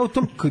win. Ja u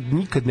tom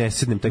nikad ne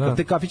sednem.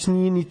 Taj kafić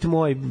nije niti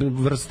moj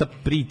vrsta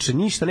priče,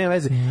 ništa, nema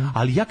veze.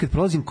 Ali ja kad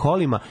prolazim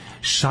kolima,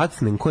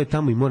 šatnem ko je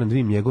tamo i moram da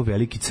vidim njegov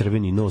veliki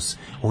crveni nos,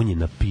 on je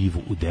na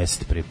pivu u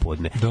 10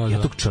 prepodne.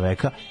 Ja tog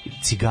čoveka,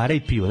 cigara i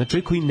pivo, znači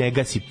čovjek koji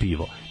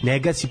ne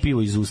gasi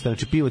pivo iz usta,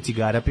 znači pivo,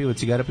 cigara,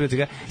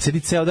 sedi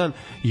ceo dan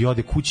i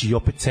ode kući i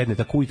opet sedne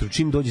tako ujutru,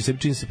 čim dođe sebi,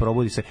 čim se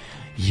probudi se,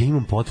 ja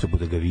imam potrebu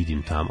da ga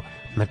vidim tamo.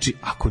 Znači,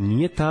 ako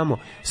nije tamo,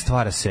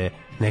 stvara se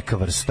neka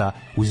vrsta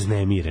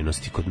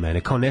uznemirenosti kod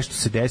mene, kao nešto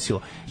se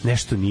desilo,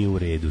 nešto nije u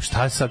redu.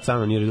 Šta sad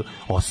samo nije u redu?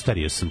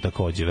 Ostario sam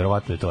takođe,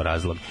 verovatno je to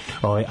razlog.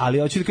 Ali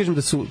hoću da kažem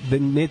da su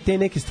te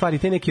neke stvari,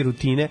 te neke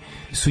rutine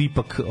su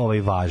ipak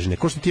važne.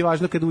 Ko što ti je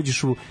važno kad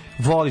uđeš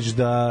voliš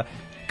da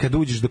kad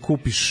uđeš da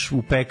kupiš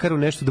u pekaru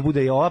nešto da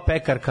bude i ova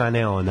pekarka, a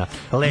ne ona.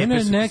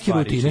 Lepe su neke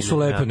rutine su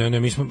lepe. Ne,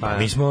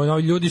 mi smo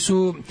ljudi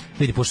su,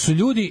 vidi, pošto su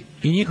ljudi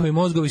i njihovi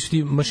mozgovi su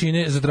ti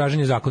mašine za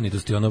traženje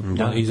zakonitosti,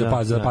 i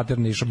za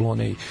paterne i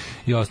šablone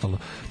i ostalo.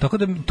 Tako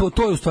da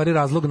to je u stvari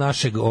razlog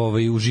našeg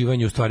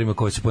uživanja u stvarima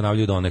koje se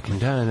ponavljaju donekle.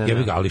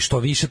 Ali što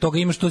više toga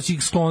imaš, što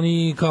si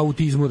skloni ka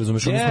autizmu,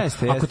 razumeš?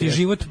 Ako ti je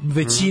život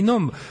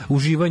većinom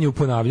uživanje u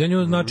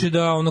ponavljanju, znači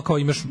da kao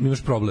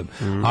imaš problem.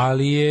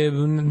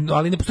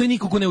 Ali ne postoji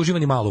niko ko ne uživa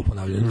ni malo u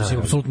ponavljanju.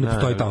 Apsolutno ne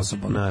postoji ta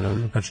osoba.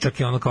 Znači čak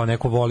i kao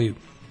neko voli,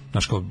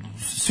 znaš, kao,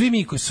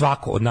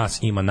 svako od nas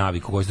ima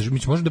naviku koju se drži. Mi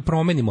možemo da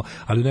promenimo,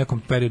 ali u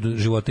nekom periodu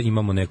života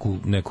imamo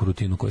neku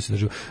rutinu koju se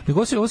drži.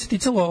 Nego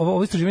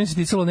ovo istraživanje se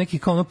ticalo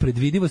nekih kao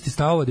predvidivosti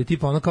stavova, da je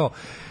tipa kao,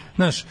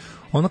 znaš,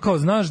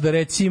 znaš da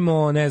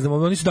recimo, ne znam,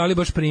 oni su dali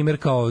baš primjer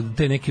kao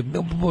te neke,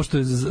 pošto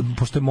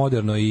je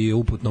moderno i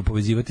uputno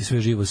povezivati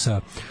sve živo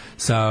sa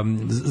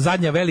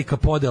zadnja velika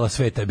podela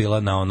sveta je bila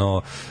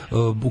na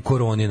u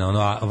koroni,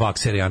 na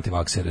vaksere i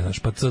antivaksere, znaš,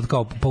 pa sad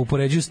kao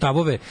upoređuju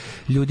stavove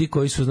ljudi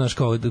koji su, znaš,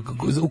 kao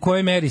u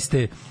kojoj meri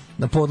ste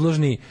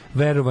podložni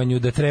verovanju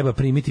da treba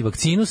primiti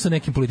vakcinu sa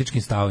nekim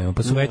političkim stavovima,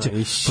 pa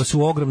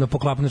su ogromna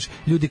poklapanja.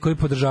 Ljudi koji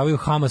podržavaju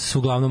Hamas su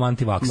uglavnom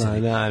antivakseri.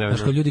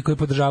 Znači, ljudi koji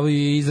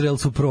podržavaju Izrael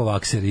su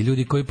provakseri,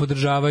 ljudi koji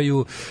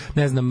podržavaju,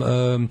 ne znam,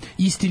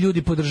 isti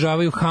ljudi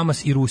podržavaju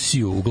Hamas i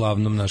Rusiju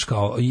uglavnom, znaš,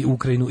 kao i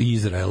Ukrajinu i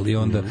Izrael, i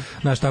onda,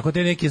 znaš, tako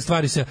te neke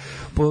stvari se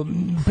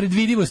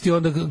predvidivosti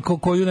onda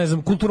koju, ne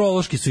znam,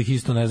 kulturološki su ih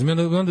isto, ne znam,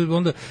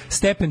 onda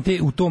stepen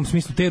u tom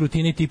smislu te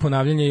rutine i ti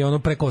ponavljanja je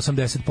preko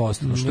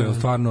 80%, što je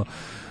stvarno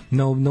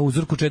na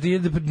uzorku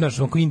 4,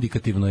 znači, onako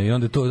indikativno je, i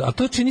onda to, a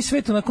to čini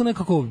svet onako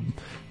nekako,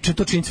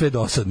 to čini sve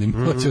dosadnim,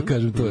 hoću da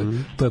kažem,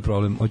 to je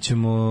problem.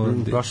 Hoćemo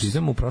da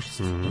idemo u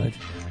prošlost.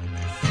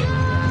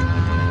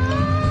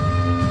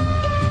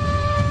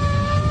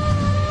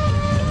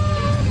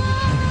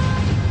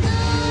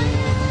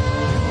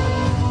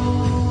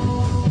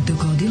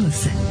 Dogodilo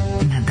se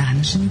na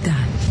današnji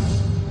dan.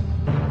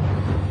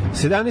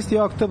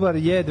 17. oktobar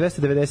je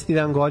 290.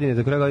 dan godine,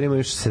 do kraja godine ima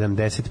još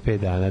 75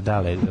 dana.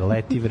 Dale,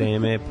 leti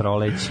vreme,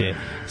 proleće,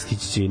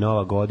 stići će i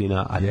nova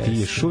godina, a ti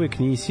još uvek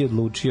nisi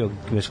odlučio,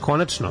 imaš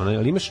konačno,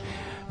 ali imaš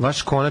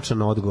vaš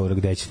konačan odgovor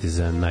gde ćete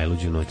za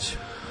najluđu noć?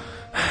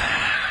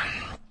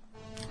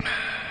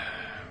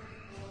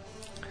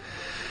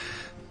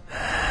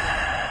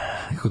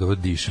 Kako da ovo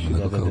dišem,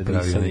 onako kao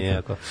pravi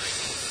nekako.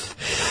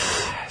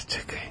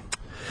 Čekaj.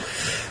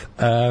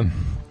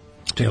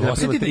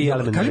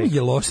 Kaži mi,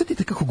 jel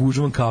osetite kako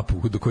gužvam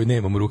kapu do koje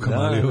nemam u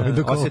rukama?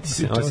 Osjeti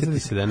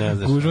se da ne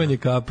znaš. Gužvanje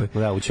kape.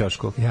 Da, u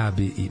ćošku. Ja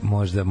bi i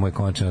možda moj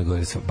konačan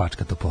odgovor sa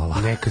Bačka Topola.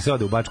 Neka se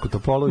ode u Bačku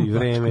Topolu i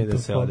vreme da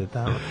se ode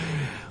tamo.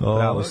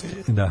 Bravo ste.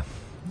 Da.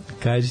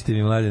 Kažite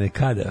mi, Mladene,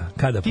 kada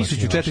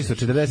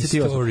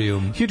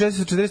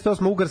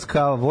 1448.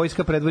 Ugarska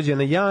vojska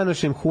predvođena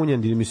Janošem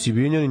Hunjanidim i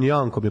Sibinjanin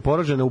Jankom je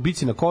poražena u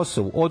bici na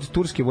Kosovu od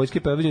turske vojske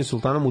predvođene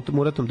sultanom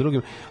Muratom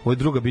II. Ovo je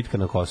druga bitka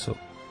na Kosovu.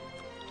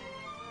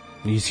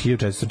 Iz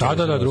 1448. Da,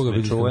 druga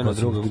bitka na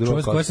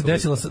Kosovu.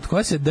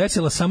 Koja se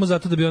desila samo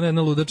zato da bi ona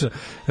jedna ludača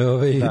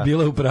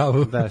bila u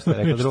pravu. Da, što je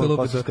rekao,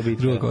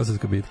 druga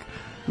kosovska bitka.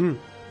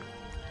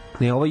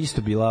 Ne, ovo je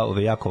isto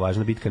bila jako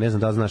važna bitka, ne znam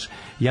da li znaš,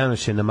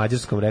 Janoš je na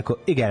mađarskom rekao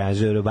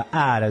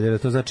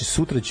to znači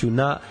sutra ću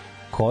na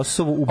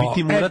Kosovu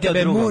ubiti Murata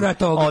drugog.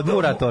 Od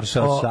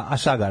Muratorša, a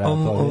Šagara.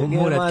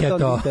 Murat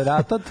Keto.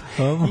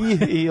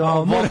 I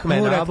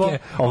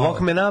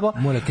Vokmenabo.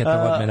 Murat Keto,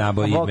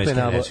 Vokmenabo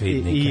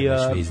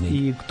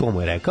i to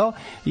mu je rekao.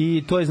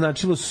 I to je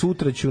značilo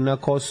sutra ću na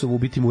Kosovu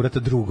ubiti Murata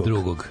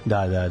drugog.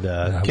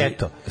 Da.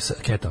 Keto.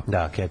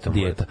 Da, Keto.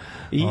 Dijeta.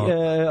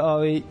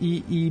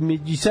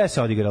 I sve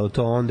se odigralo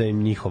to, onda je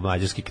njihov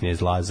mađarski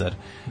knez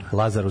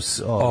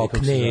Lazarus.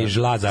 Knez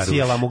Lazarus.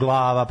 Sjela mu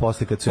glava,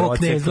 posle kad se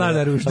knez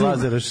Lazarus.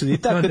 I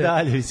tako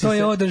dalje. To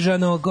je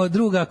održano,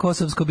 druga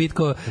kosovsko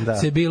bitko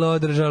se bilo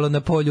održalo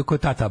na polju kod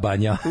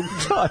Tatabanja.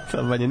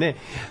 Tatabanja, ne.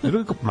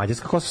 Druga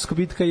mađarska kosovska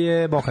bitka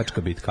je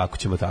bohačka bitka, ako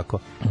ćemo tako.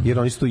 Jer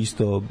oni su to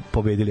isto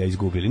pobedili, a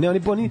izgubili. Ne,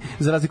 oni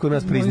za razliku od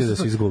nas priznaju da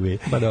su izgubili.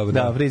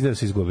 Da, priznaju da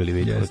su izgubili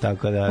bitku,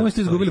 tako da. Oni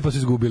su izgubili, pa su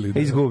izgubili.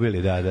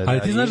 Izgubili, da. Ali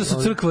ti znaš da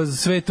su crkva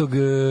Svetog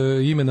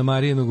imena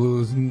Marijinog,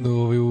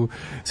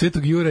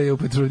 Svetog Jura je u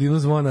Petrovaradinu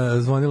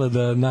zvonila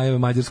da najave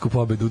mađarsku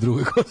pobedu u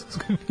drugoj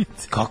kosovskoj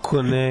bitci.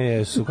 Kako ne?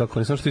 Kako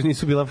ne, samo što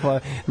nisu bila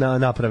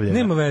napravljena.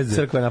 Nema veze.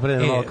 Crkva je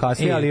napravljena malo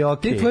kasnije, ali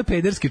okej. Te tvoje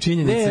pederske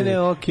činjenice. Ne,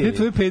 okej. Te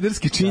tvoje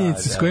pederske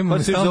činjenice s kojima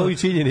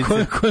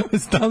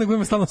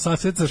stalno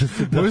sasecaš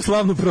moju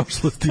slavnu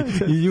prošlost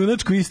i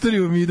junačku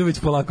istoriju mi ide već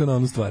polako na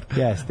onu stvar.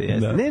 Jeste.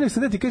 Ne,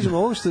 sam da ti kažem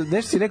ovo što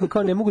nešto si rekao,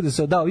 kao ne mogu da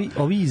se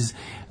ovi iz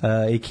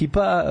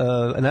ekipa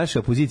naše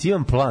opozicije,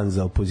 imam plan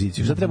za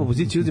opoziciju. Šta treba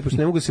opoziciju uzeti, pošto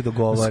ne mogu se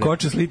dogovoriti. govore.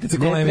 Skoče s litice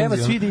ko Lemenzio. Treba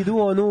svi da idu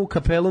onu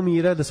kapelu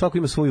mira, da svako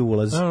ima svoj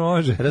ulaz.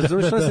 Može.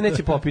 Razumeš, on se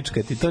neće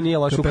popičkati, to nije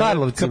loše. U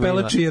Karlovcima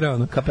kapela čira,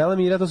 ono. Kapela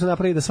mira, to su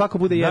napravili da svako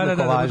bude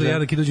jednako važan. Da,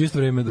 jednak idu isto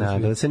vreme.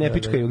 Da se ne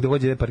pičkaju gde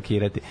god je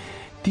parkirati.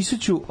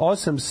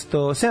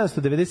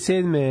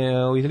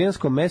 1797. u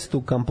italijanskom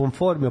mestu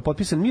Camponformio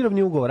potpisan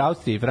mirovni ugovor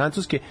Austrije i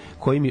Francuske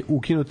kojim je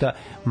ukinuta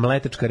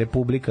Mletačka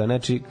republika.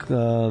 Znači,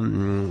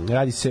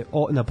 radi se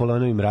o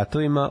Napoleonovim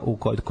ratovima u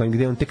kojim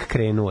gde on tek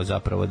krenuo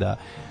zapravo da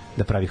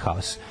pravi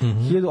haos.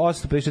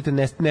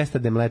 1854.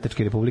 nestade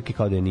Mletačke republike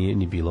kao da je nije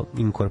ni bilo,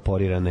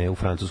 inkorporirane u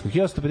Francusku.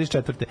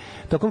 1854.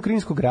 tokom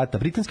Krimskog rata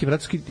britanski,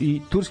 francuski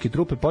i turski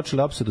trupe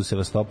počele opsadu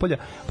Sevastopolja,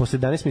 posle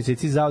 11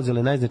 meseci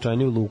zauzele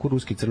najznačajniju luku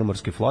ruske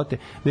crnomorske flote.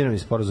 Mirovnim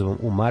sporazumom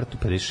u martu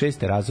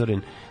 56.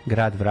 razoren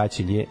grad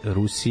vraćen je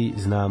Rusiji.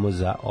 Znamo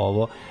za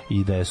ovo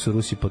i da su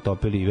Rusi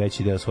potopili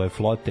veći deo svoje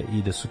flote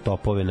i da su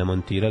topove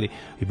namontirali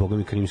i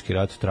bogami Krimski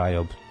rat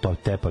trajao,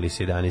 tepali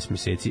se 11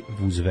 meseci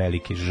uz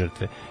velike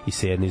žrtve i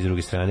sa jedne i s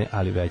druge strane,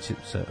 ali već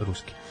sa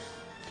ruske.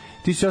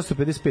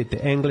 1855.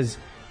 Englez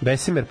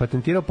Bessemer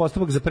patentirao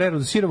postupak za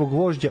preradu sirovog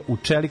gvožđa u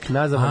čelik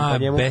nazvan po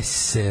njemu...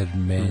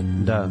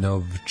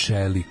 Bessermenov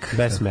čelik.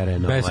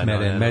 Besmerenov.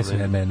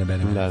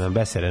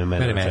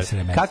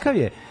 Kakav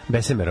je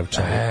Bessemerov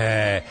čelik?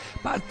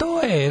 Pa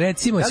to je,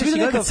 recimo, svi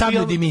vidio nekad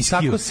Sablju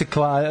Dimiskiju.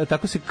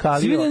 Tako se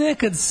kalio. Svi vidio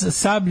nekad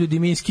Sablju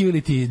Dimiskiju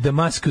ili ti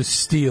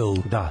Damascus Steel.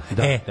 Da.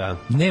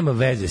 Nema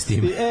veze s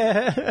tim.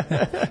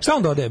 Šta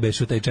on dodaje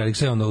beš u taj čelik?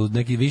 Šta je onda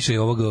neki više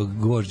ovoga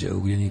gvožđa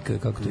ugljenika?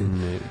 Kako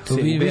to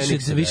je?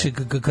 Više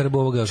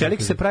karbovoga.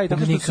 Čelik se pravi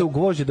tako što se u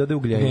gvožđe dodaje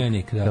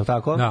ugljenik. Je li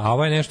tako? Da, a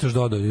ovo je nešto što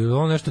dodao.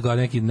 Ovo nešto kao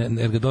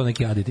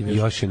neki aditiv.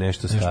 Još je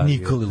nešto stavio.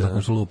 Nikl, ili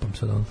tako što lupam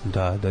sad.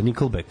 Da,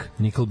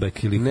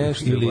 Nickelback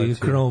ili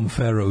Chrome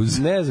Pharaohs.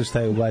 Ne znam šta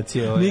je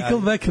ubacio.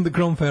 Nickelback and the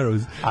Chrome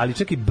Pharaohs. Ali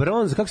čekaj,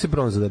 bronza, kako se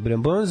bronza da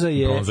berem? Bronza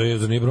je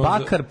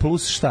bakar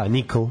plus šta?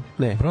 Nikl?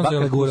 Ne. Bronza je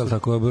legurel,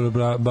 tako je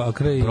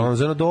bakre i...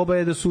 Bronzano doba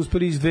je da su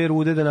uspeli iz dve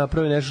rude da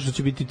naprave nešto što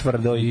će biti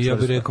tvrdo i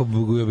čvrsto.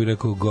 Ja bih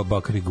rekao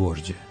bakar i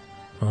gvožđe.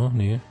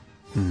 Nije?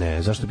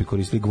 Ne, zašto bi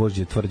koristili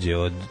gvožđe tvrđe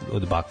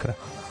od bakra?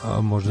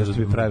 A možda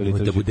bi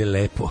pravili da bude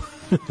lepo.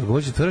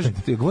 Gvožđe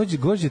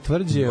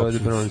tvrđe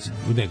od bronze.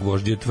 Ne,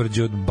 gvožđe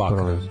tvrđe od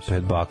bakra.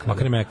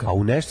 Bakar je meka. A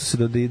u nešto se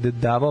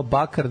davao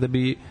bakar da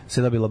bi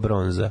se dobila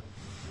bronza.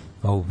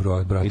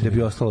 I da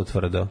bi ostalo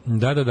tvrdo.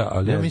 Da,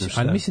 ali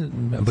mislim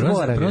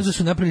bronza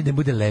su napravili da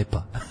bude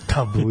lepa.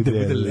 Da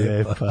bude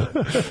lepa.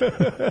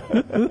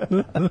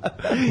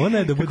 Ona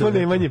je da bude. Kako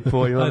nemanje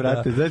pojma,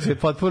 brate. Znači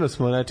potpuno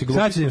smo,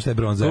 Sad ćemo šta je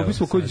bronza. Glupi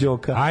smo kod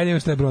Đoka. Ajde,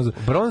 šta je bronza.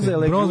 Bronza je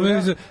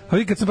legura. A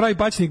vi kad sam pravi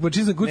paćenik, pa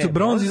čizam kuću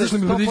bronza, izašli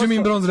mi predviđam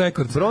im bronz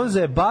rekord.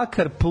 Bronza je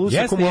bakar plus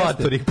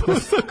akumulatori.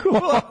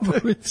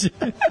 Moguće.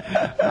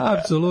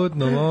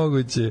 Apsolutno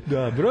moguće.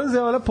 Da, bronza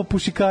je ona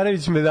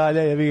Popušikarević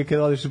medalja, ja vi ga kad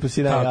odeš pa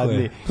si najjadniji.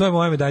 To je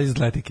moja medalja iz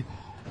atletike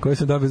koju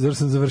sam dobio zato što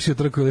sam završio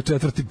trku ili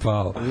četvrti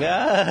pao.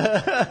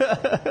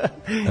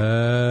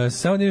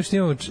 Samo da još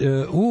imamo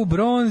u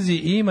bronzi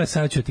ima,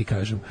 sad ću ti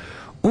kažem,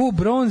 u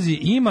bronzi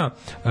ima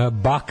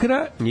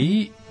bakra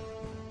i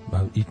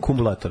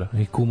kumulatora.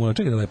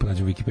 Čekaj da lepo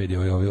nađem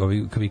Wikipediju,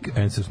 ovi quick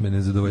answers me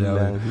ne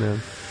zadovoljavaju.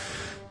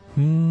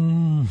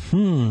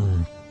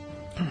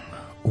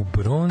 U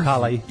bronzi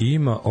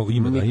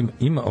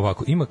ima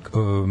ovako, ima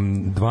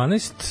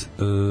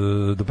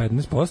 12 do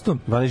 15%.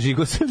 12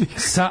 žigoseli.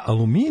 Sa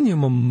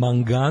aluminijumom,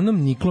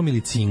 manganom, niklom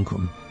ili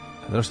cinkom.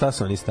 Šta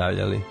su oni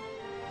stavljali?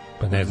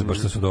 Pa ne znam baš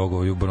što su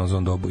u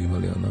bronzovom dobu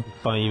imali ono.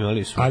 Pa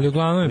imali su. Ali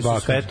uglavnom je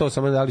bakar. Sve to,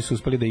 samo da li su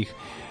uspeli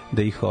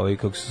da ih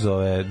kako se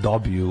zove,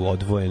 dobiju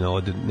odvojeno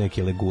od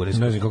neke legure.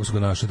 Ne znam kako su ga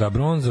našli. Da,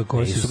 bronza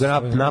koji su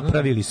ga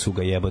napravili su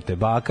ga, jebote.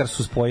 Bakar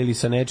su spojili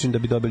sa nečim da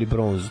bi dobili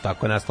bronzu.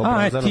 Tako je nastalo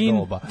bronzano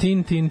doba.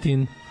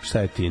 Tin. Šta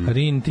je tin?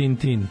 Rin,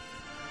 tin.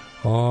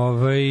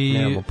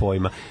 Nemamo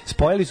pojma.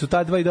 Spojili su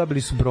ta dva i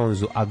dobili su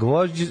bronzu.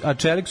 A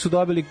čelik su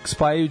dobili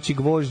spajajući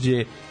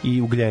gvožđe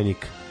i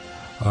ugljenik.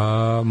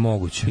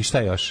 Moguće. I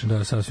šta još?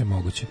 Da, sasvim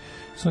moguće.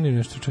 Sad nije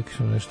nešto, čekaj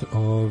sam nešto.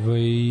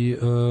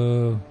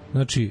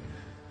 Znači,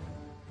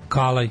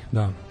 Kalaj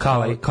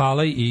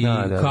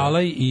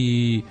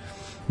i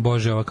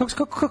Bože,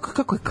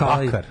 kako je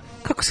Kalaj? Bakar.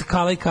 Kako se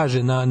Kalaj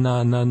kaže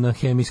na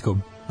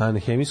hemijskom? Na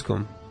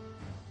hemijskom?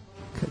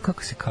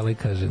 Kako se Kalaj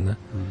kaže na...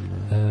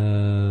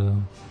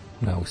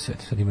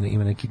 sad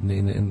ima neki...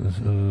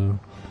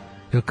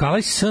 Jel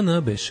Kalaj SN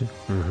beše?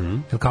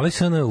 Jel Kalaj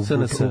SN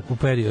u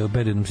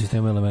periodnom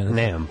sistemu elementa?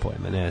 Nemam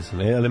pojma, ne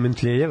znam.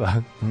 Elementljeva?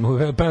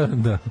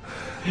 Da.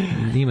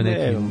 Ima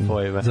neki... Nemam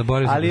pojma.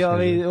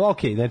 Ali,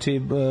 okej,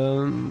 znači,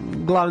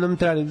 glavnom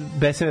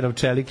Bessemerov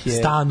čelik je...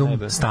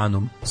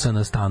 Stanum.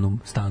 SN stanum.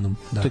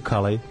 To je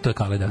Kalaj? To je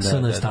Kalaj, da.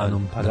 SN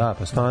stanum.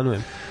 Pa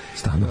stanujem.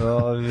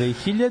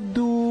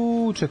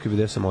 1000, čekaj,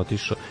 gde sam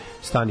otišao.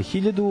 stani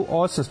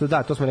 1800,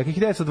 da, to smo rekli,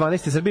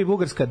 1912. Srbija i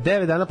Bugarska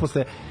 9 dana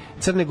posle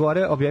Crne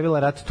Gore objavila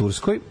rat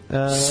Turskoj.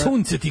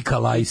 Sunce ti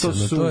kalajsano,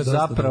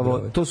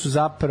 to su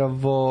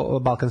zapravo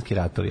balkanski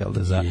ratovi, jel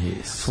da, za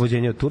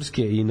svođenje od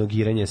Turske i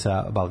inogiranje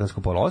sa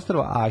Balkanskog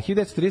poluostrva, a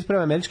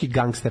 1931. američki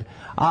gangster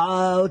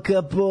Al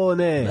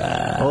Capone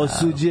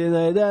osuđena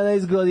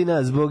 11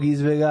 godina zbog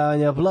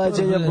izbjegavanja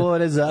plaćanja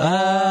poreza.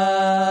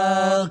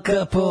 Al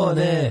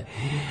Capone.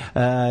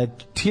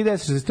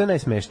 1960, to je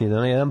najsmešnije,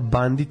 da jedan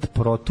bandit,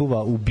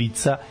 protuva,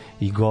 ubica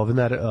i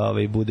govnar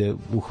bude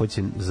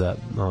uhvaćen za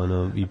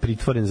i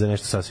pritvoren za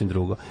nešto sasvim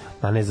drugo,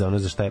 a ne za ono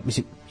za šta je,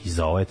 mislim, i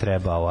za ovo je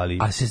trebao, ali...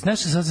 A se znaš,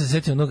 sad se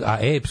sjetio onog, a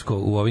epsko,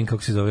 u ovim,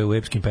 kako se zove, u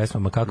epskim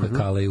pesmama, kako je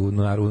Kalej u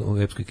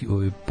epskoj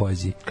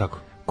poeziji? Kako?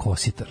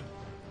 Kositar.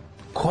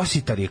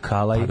 Kositar je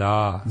Kalaj. Pa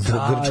da,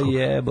 za grčkog.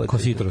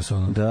 Kositros,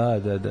 ono. Da.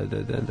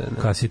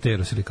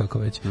 Kasiteros ili kako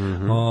već.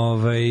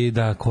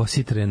 Da,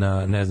 kositre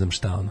na ne znam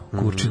šta, ono,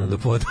 kurčina do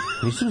poda.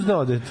 Nisam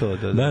znao da je to,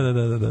 da. Da.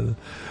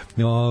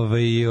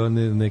 On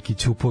neki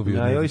ćupovi.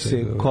 Ja, joj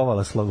se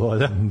kovala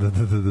sloboda. Da.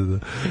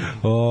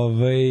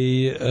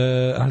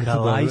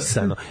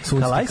 Kalajsano.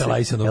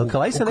 Kalajsano. El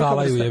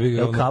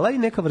Kalaj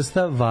neka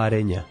vrsta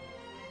varenja.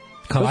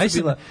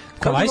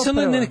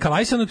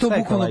 Kalajsano to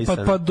bukvalno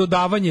pa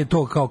dodavanje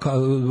to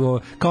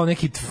kao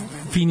neki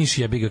finiš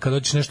jebi ga, kad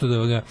hoćeš nešto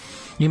da ga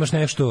imaš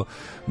nešto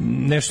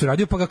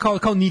radio, pa ga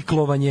kao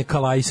niklovanje,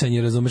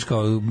 kalajsanje, razumeš,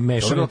 kao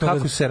mešanje toga.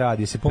 Kako se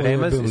radi? Se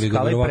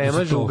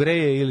premaže,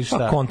 ugreje ili šta?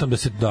 Pa kontam da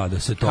se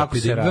topi.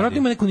 Verovatno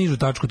ima neku nižu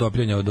tačku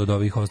topljenja od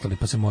ovih ostalih,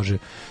 pa se može,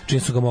 čim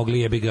su ga mogli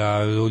jebi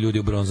ga ljudi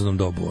u bronzanom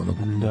dobu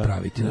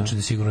praviti. Znači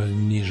da sigurno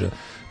niža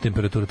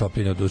temperatura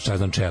topljenja od, šta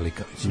znam,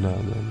 čelika. Da.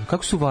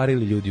 Kako su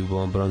varili ljudi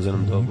u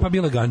bronzanom dobu? Pa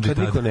bile ganđe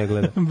tada. Kad niko ne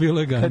gleda.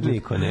 Bile ganđe. Kad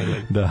niko ne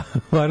gleda. Da.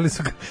 Varili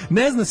su...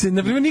 Ne zna se,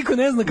 na primjer, niko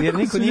ne zna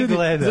kako su ljudi...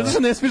 Gleda. Zato što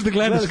ne smiješ da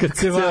gledaš kad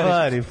se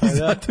vari. Pa, da.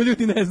 Zato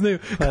ljudi ne znaju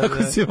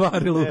kako se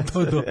varilo u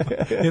to dobu.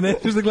 Jer ne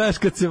smiješ da gledaš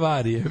kad se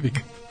vari, jebi ga.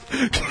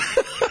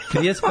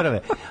 31.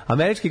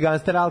 Američki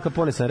gangster Al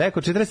Capone, sam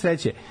rekao.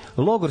 43.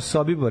 Logor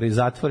Sobibor je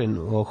zatvoren.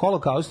 O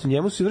holokaustu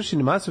njemu su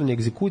vršene masovne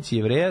egzekucije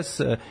Jevreja,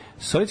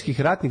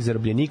 sovjetskih ratnih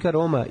zarobljenika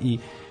Roma i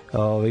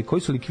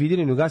koji su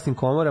likvidirani u gasnim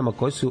komorama,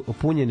 koji su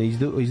opunjene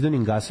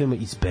izduvnim gasovima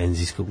iz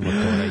benzinskog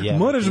motora.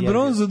 Moraš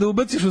bronzu da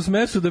ubaciš u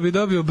smesu da bi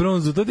dobio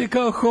bronzu. To ti je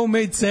kao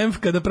homemade senf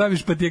kada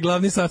praviš, pa ti je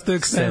glavni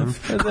sastojak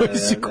senf koji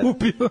si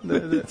kupio.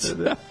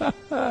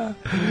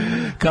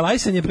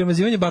 Kalajsanje je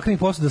premazivanje bakrenih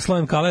posuda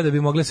slojem kale da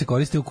bi mogle se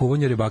koristiti u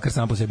kuvanju, jer je bakar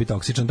sam po sebi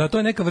toksičan. Da, to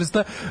je neka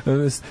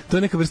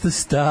vrsta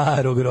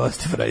starog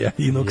rostifraja,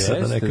 inoksa,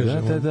 da ne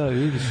kažemo. Da,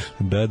 vidiš.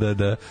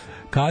 Da.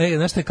 Kale,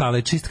 znaš te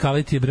kale, čist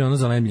kale ti je bre ono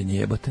za lemljenje,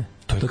 jebote.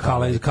 To je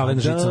kale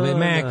na žicu,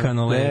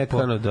 mekano,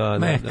 lepo.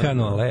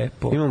 Mekano,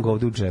 lepo. Imam ga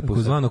ovde u džepu.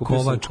 Uzvano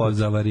kovačko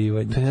za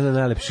varivanje. To je jedna od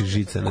najlepših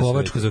žica.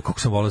 Kovačko za kako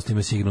sam volao s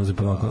time sigurno za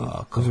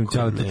kako sam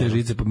ćao te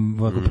žice pa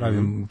ovako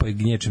pravim pa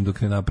gnječim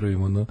dok ne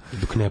napravim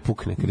dok ne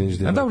pukne kreneš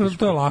da. A dobro,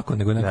 to je lako,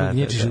 nego neko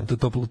gnječiš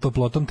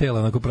toplotom tela,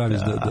 onako praviš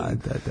da.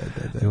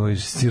 Joj,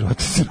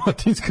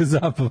 sirotinska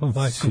zabava,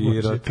 majko.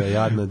 Sirota,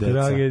 jadna deca.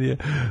 Tragedija.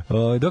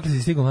 Dok li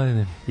si stigao,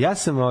 Mladene? Ja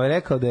sam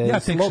rekao da je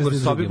logor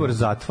Sobibor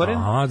zatvoren.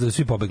 Aha, da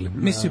svi pobegli.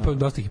 Mislim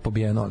dosta ih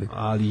pobijeno,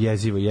 ali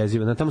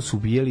jezivo. Na tamo su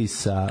ubijali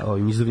sa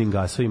ovim izduvnim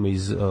gasovima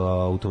iz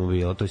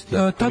automobila, to jest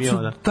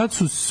tad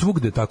su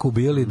svugde tako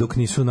ubijali dok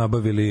nisu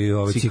nabavili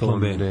ciklon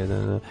B.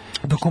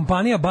 Do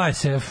kompanija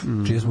BASF,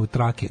 čije smo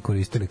trake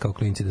koristili kao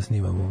klinci da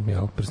snimamo,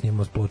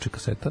 presnimamo s ploče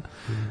kaseta,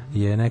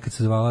 je nekad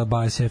se zvala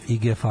BASF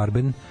IG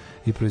Farben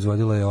i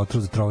proizvodila je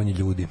otrov za trovanje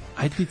ljudi.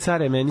 Ajde ti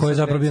care, meni koji je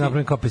zapravo bio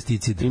napravljen kao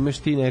pesticid. Imaš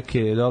ti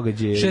neke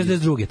događaje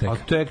 62. tek. A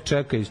tek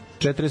čekaj,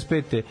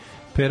 45.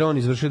 Peron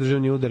izvršio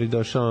državni udar i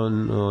došao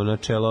na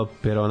čelo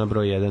Perona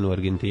broj 1 u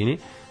Argentini.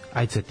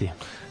 Ajde sad ti.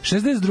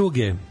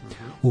 62.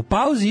 U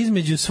pauzi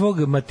između svog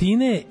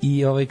matine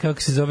i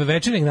kako se zove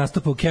večernjeg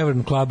nastupa u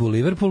Cavern Clubu u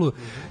Liverpoolu,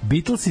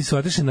 Beatlesi su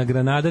otišli na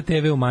Granada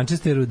TV u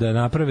Manchesteru da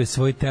naprave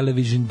svoj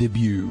television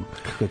debut.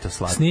 Kako je to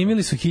slatko.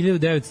 Snimili su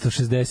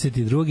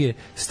 1962.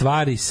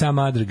 stvari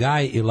Some Other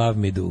Guy i Love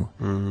Me Do.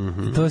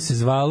 To se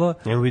zvalo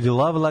And with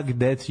love like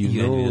that you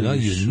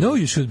know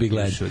you should be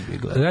glad.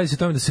 Radi se o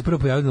tome da se prvo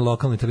pojavili na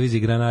lokalnoj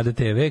televiziji Granada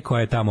TV,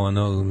 koja je tamo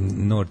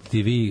North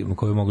TV,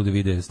 koju mogu da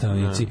vide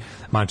stanovnici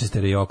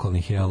Manchestera i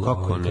okolnih.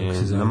 Kako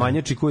ne? Na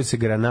Manjači koje se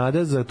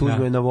Granada za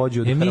tužbe na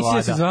vođu od Hrvata.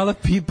 Emisija se zvala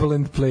People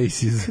and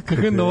Places.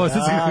 Kakve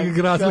novosadske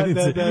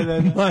gradovnice.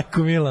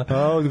 Majko mila.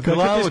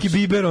 Kakav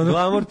biber,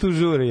 Glamor tu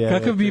žuri.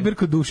 Kakav biber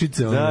kod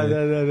dušice. Da.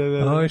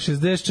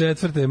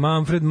 64.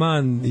 Manfred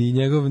Mann i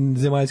njegov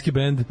zemaljski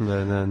bend.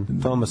 Da.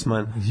 Thomas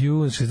Mann.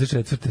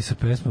 64. sa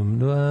pesmom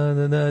du,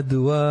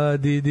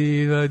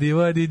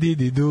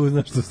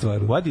 znaš tu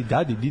stvaru.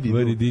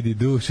 Wadi didi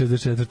du.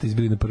 64.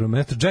 izbili na prvo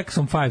mesto.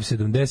 Jackson 5.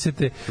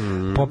 70.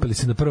 Popeli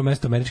se na prvo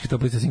mesto američki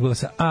top lista singula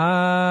sa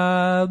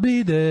I'll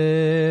be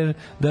there,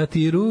 da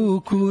ti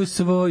ruku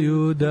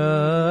svoju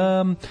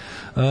dam.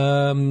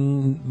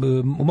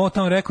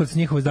 Motown Records,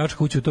 njihova izdavačka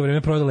kuća u to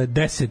vreme prodala je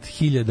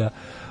 10.000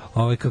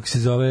 kako se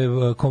zove,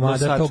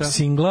 komada tog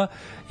singla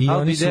i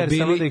oni su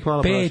bili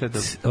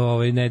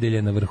 5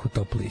 nedelje na vrhu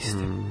top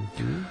liste.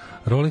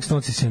 Rolling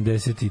Stones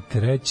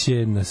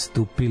 73.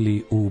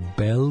 nastupili u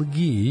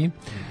Belgiji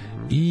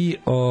i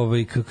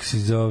kako se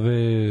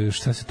zove,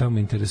 šta se tamo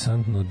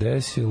interesantno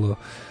desilo,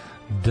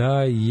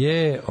 da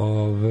je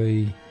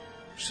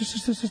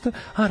šta?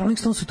 Rolling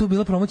Stones su tu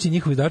bila promocija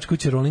njihove izdavačke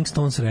kuće Rolling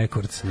Stones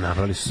Records.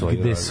 Napravili su svoj.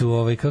 Gde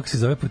su, kako se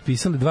zove,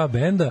 potpisali 2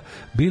 benda,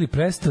 Billy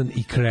Preston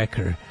i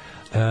Cracker.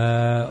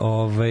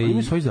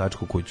 Imaju svoju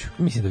izdavačku kuću.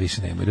 Mislim da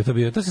više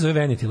nemaju. To se zove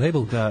Vanity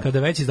Label, kada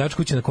već izdavačka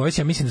kuća na kojoj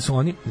ja mislim da su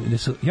oni,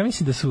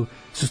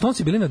 su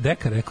Stonesi bili na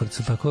Decca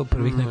Records, tako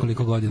prvih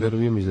nekoliko godina.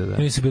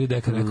 Oni su bili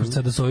Decca Records,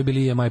 sada su ovi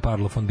bili EMI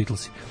Parlophone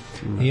Beatlesi.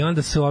 I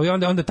onda su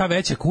onda ta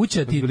veća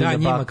kuća ti da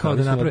njima kao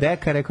da naprave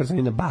Decca Records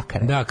i na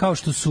Bakare. Da, kao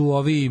što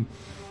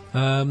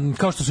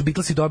su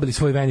Beatlesi dobili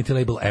svoj vanity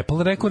label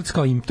Apple Records,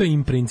 kao to je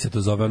imprint se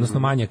to zove, odnosno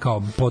manje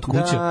kao pod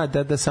kuće.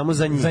 Da, samo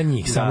za njih. Za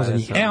njih.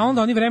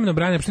 Onda oni vremeno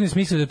brane, što ne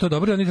smisle da je to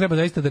dobro, oni treba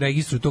zaista da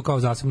registruju to kao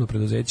zasebno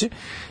preduzeće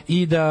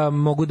i da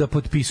mogu da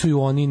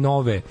potpisuju oni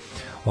nove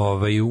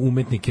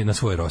umetnike na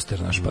svoj roster,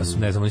 pa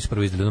ne znam, oni su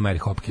prvo izdali Mary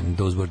Hopkin,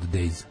 Those Were the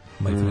Days,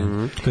 my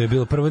friend. To je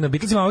bilo prvo na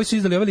Beatlesima, a ovi su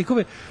izdali ove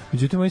likove,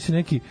 međutim oni su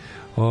neki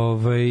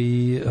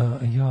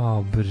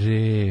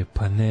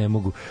pa ne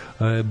mogu.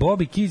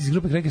 Bobby Keys iz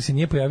grupe Cracker se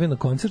nije pojavio na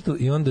koncertu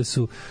i onda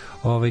su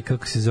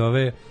kako se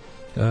zove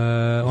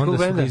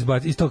onda su ga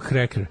izbacili iz tog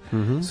Cracker.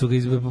 Su ga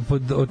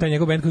taj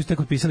njegov band koji su tek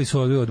otpisali su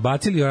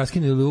odbacili,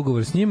 raskinuli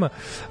ugovor s njima,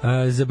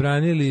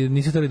 zabranili,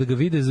 nisu hteli da ga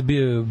vide,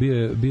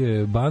 bio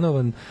je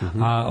banovan,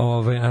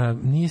 a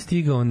nije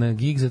stigao na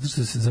gig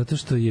zato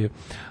što je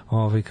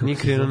nije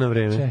krenuo na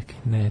vreme. Čekaj,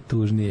 ne,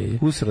 tužnije je.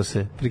 Usro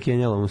se,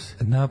 prikenjalo mu se.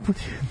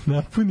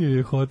 Napunio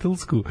je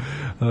hotelsku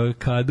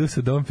kadu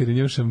sa Dom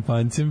Perignon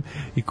šampanjcem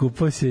i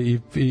kupao se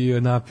i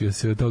napio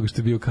se od toga što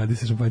je bio kadi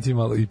sa šampanjcem,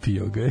 malo i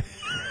pio ga je.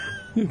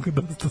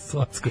 Dosta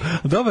slatsko.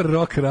 Dobar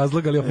rok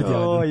razlog, ali opet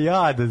jadan.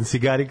 Jadan si,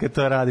 Gari, kad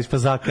to radiš, pa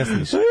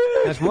zakasniš.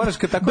 Znaš, moraš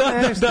kad tako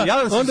nešto,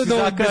 jadan si onda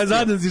zakasnio.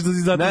 Zadan si što si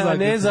zato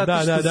zakasnio. Ne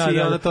zato što si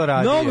onda to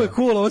radio. Mnogo je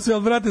cool, ovo se,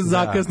 brate,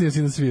 zakasnio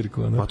si na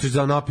svirku. Pa ti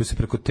napio se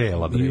preko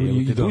tela, bre.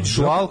 Ti uđeš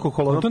u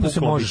alkohol, ono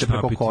puklo bi se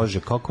preko kože,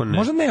 kako ne?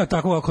 Možda ne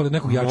tako ako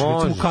nekog jača,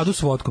 recimo kadu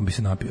s vodkom bi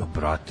se napio.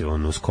 Brate,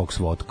 ono skok s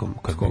vodkom,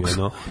 kako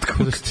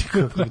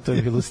to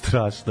je bilo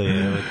strašno.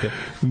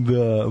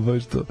 Da,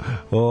 baš to.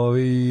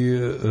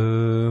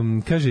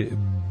 Kaže,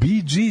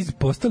 Bee Gees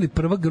postali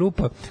prva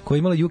grupa koja je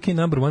imala UK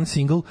number 1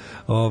 single u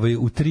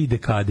 3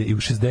 dekade, i u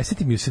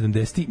 60-im, i u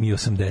 70-im, i u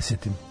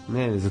 80-im.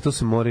 Ne, zato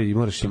se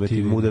moraš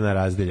imati muda na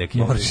razdeljak.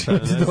 Moraš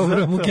imati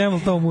dobro, mu Camel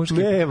to muški.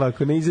 Ne,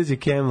 ako ne izađe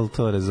Camel,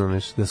 to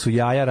razumeš. Da su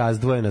jaja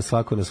razdvojena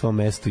svako na svom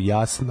mestu,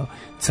 jasno,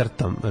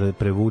 crtom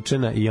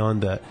prevučena, i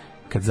onda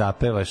kad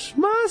zapevaš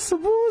masu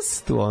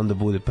bustu, onda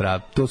bude prav.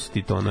 To su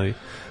ti tonovi.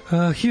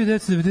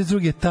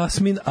 1992.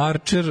 Tasmin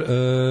Archer,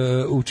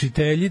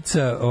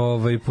 učiteljica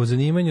po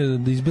zanimanju,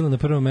 da izbila na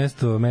prvo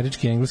mesto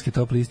američke i engleske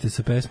top liste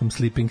sa pesmom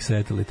Sleeping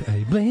Satellite.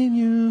 I blame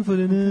you for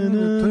the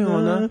to je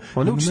ona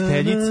je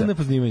učiteljica na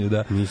zanimanju,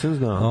 da. Nisam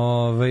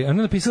znao. Ona je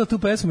napisala tu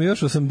pesmu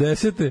još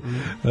 80.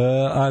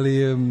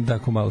 Ali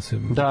tako malo se...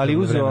 Da, ali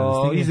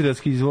uzeo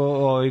izraelski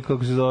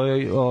kako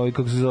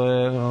se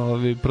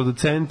zove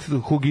producent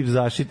Hugiv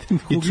Zašit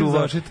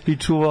i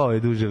čuvao je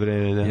duže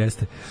vreme, da.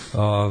 Jeste.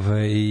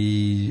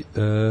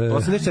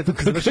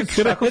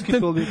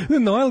 84.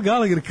 Noel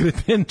Gallagher,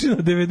 kretenčina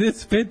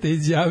 95.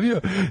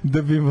 izjavio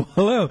da bi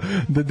voleo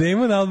da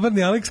Damon Albarn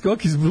i Alex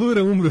Cook iz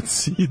Blura umru od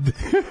side.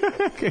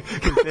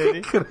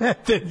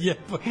 Kreten je.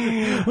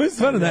 On je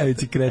stvarno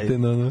najveći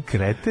kreten.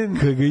 Kreten?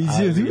 Kako ga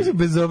izjavio,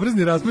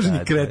 bezobrazni, razmaženi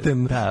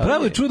kreten.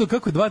 Pravo je čudo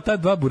kako ta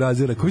dva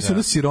burazira, koji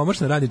su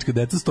siromašna radnička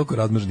deca s toliko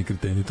razmaženi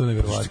kreteni. To je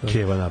nevjerovatno.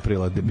 Keva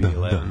napravila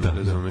debile.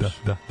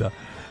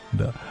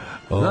 Da.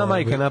 Zna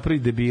majka napravi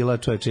debila,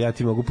 čoveče, ja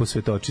ti mogu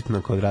posvetočiti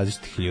kod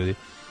različitih ljudi.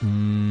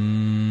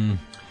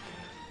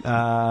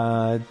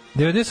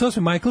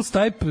 98. Michael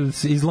Stipe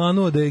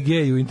izlanuo da je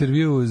gej u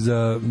intervju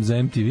za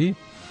MTV.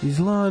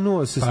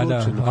 Izlanuo se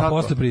slučajno. A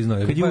posle priznao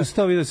je. Kad je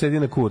ustao, vidio sedi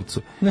na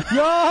kurcu.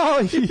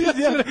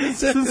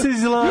 Sam se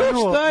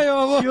izlanuo. Šta je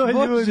ovo?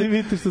 Ljudi,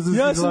 vidite što sam se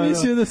izlanuo. Ja sam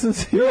mislio da sam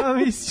se...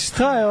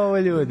 šta je ovo,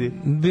 ljudi?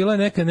 Bila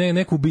je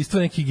neko ubistvo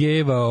nekih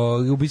gejeva,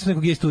 ubistvo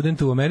nekog gej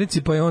studenta u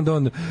Americi, pa je onda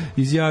on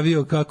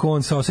izjavio kako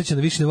on se osjeća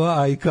na više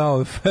nivoa, a i kao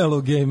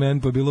fellow gay man,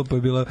 pa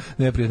je bila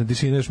neprijatna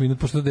tišina još minut,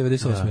 pošto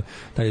 98.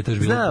 Taj je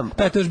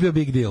to još bio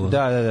big deal.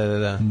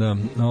 Da.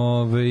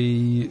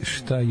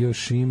 Šta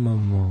još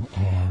imamo?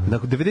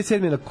 Nakon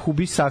 97. na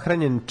Kubi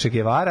sahranjen Che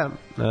Guevara,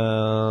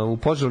 u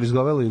požaru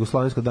izgovelo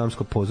Jugoslovensko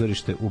damsko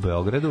pozorište u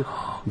Beogradu.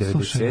 97.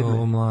 Slušaj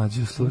ovo,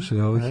 Mlađe,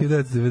 ovo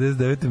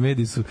 1999.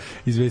 mediji su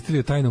izvestili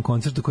o tajnom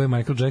koncertu koje je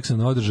Michael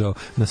Jackson održao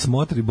na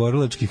smotri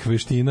borilačkih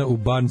veština u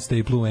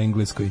Barnstapleu u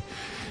Engleskoj.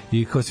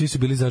 i kao svi su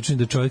bili začini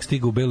da čovjek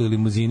stiga u beloj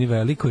limuzini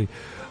velikoj,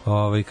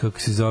 kako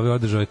se zove,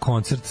 održao je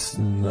koncert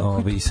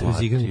iz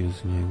igranja.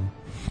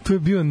 To je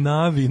bio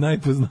Navi,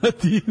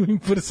 najpoznatiji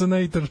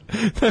impersonator,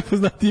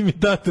 najpoznatiji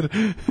imitator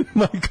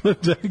Michaela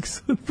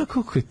Jacksona.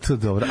 Kako je to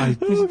dobro, ali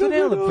to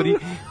realno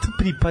to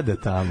pripada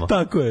tamo.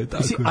 Tako je.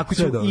 Ako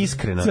ćemo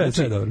iskreno.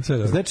 Sve dobro.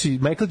 Znači,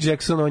 Michael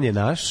Jackson, on je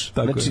naš.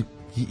 Znači,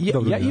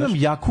 ja imam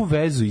jaku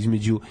vezu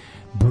između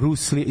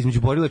Bruce Lee,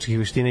 između borilačkih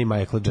veština i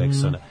Michaela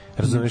Jacksona.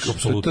 Razumeš?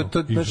 Apsolutno.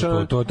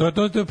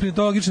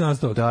 To logično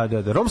nastao.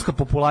 Da. Romska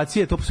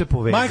populacija je to sve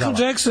povezala.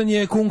 Michael Jackson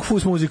je kung fu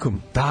s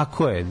muzikom.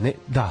 Tako je.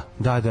 Da.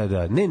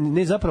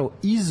 Ne, zapravo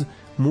iz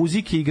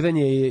muzike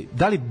igranje je,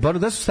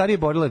 da su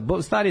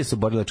starije su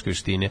borilačke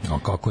veštine. A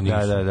kako nisu?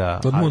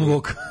 Da. Od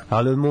Moonwalka.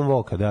 Ali od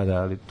Moonwalka, da,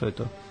 ali to je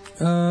to.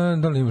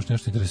 Da li imaš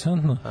nešto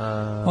interesantno?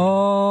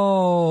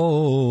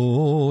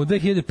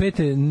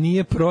 2005.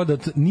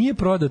 nije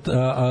prodat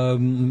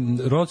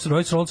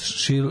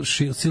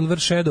Rolls-Royce Silver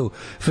Shadow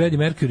Freddie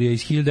Mercury je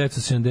iz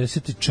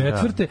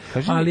 1974.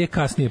 Ali je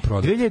kasnije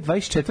prodat.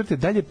 2024.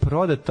 dalje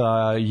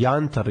prodata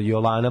Jantar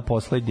Jolana,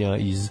 poslednja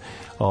iz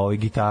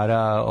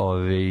gitara,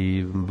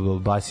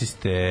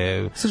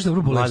 basiste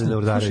Mladene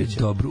Urdarevića.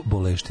 Dobru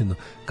boleštinu.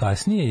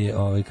 Kasnije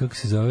je, kako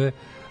se zove,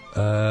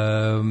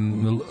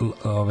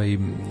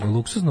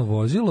 luksuzno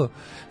vozilo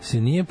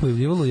se nije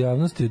pojavljivalo u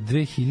javnosti od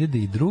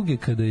 2002.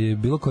 kada je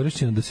bilo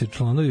korišćeno da se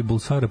članovi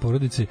Bulsara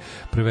porodice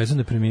prevezu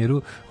na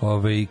premijeru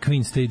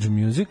Queen Stage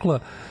musicala,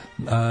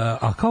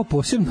 a kao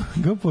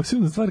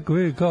posebna stvar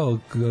koju je kao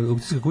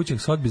aukcijska kuća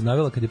Sotheby's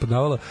navela kad je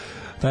prodavala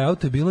taj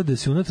auto je bilo da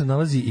se unutra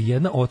nalazi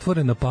jedna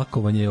otvorena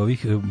pakovanje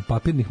ovih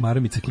papirnih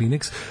maramica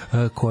Kleenex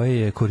koje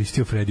je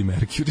koristio Freddie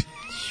Mercury.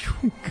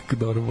 Kako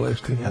dobro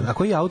bolešte. A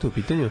koji je auto u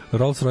pitanju?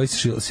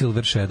 Rolls-Royce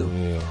Silver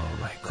Shadow.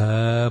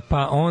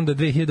 Pa onda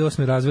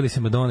 2008. razveli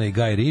se Madonna i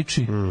Guy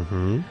Ritchie.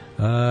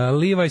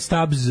 Levi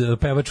Stubbs,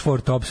 pevač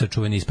Four Topsa,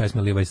 čuveni iz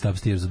pesme Levi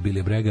Stubbs Tears od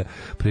Billy Bragga,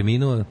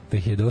 preminuo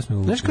 2008.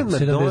 u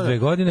 72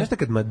 godine. Znaš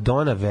kad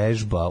Madonna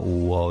vežba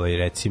u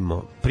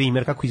recimo,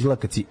 primjer kako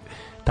izgleda kad si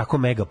tako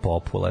mega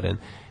popularen,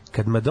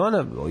 kad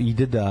Madonna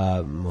ide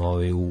da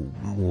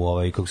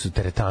kako su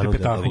teretanu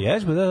da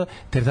vježba,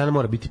 teretana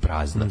mora biti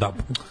prazna. Da.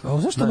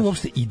 A zašto ona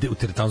uopšte ide u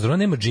teretanu? Zar ona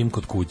nema džim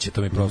kod kuće?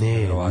 To mi je prosto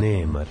nevjerovatno.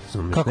 Nema.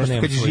 Kako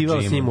nema? Kad je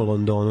živao s njim u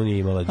Londonu nije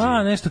imala džim.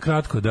 Nešto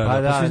kratko,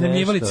 da. Pa su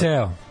iznajmljivali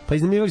ceo. Pa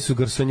iznajmljivali su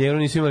garsonjeru,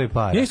 nisu imali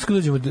para. Ja isto kad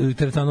dođemo u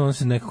teretanu, on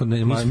se nekako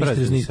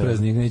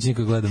isprazni, neće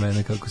niko gleda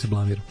mene kako se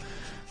blamiram.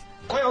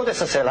 Ko je ovde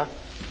sa sela?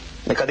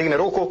 Neka digne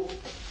ruku.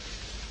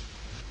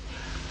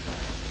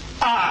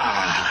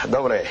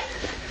 Dobro je.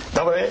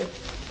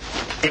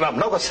 Ima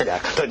mnogo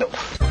seljaka, to je dobro.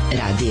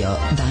 Radio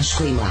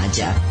Daško i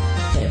Mlađa.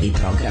 Prvi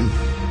program.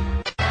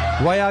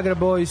 Viagra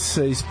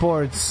Boys i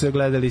Sports,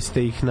 gledali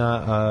ste ih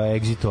na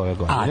Exitu ove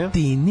godine. A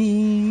ti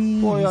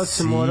nisi. Ja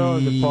sam morao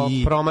da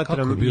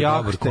promatram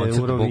jahte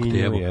u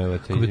Rovinju.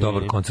 Kako bi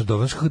dobar koncert,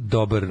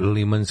 dobar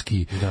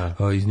limanski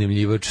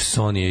iznajmljivač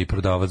Sonije i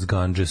prodavac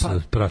ganđe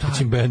sa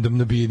pratećim bendom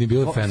na Bini,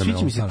 bilo je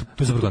fenomenalno.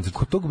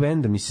 Kod tog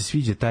benda mi se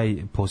sviđa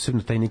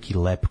posebno taj neki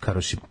lep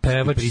karoši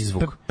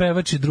prizvuk.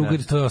 Pevač i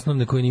drugar, to je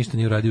osnovne koji ništa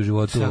nije uradio u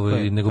životu,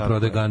 nego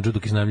prodaje ganđu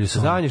dok iznajmljuje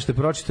Sonije. Zadnje što je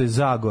pročito je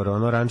Zagor,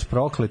 ranč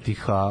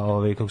prokletih,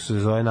 kako se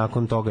zove,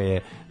 nakon toga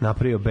je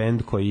napravio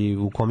bend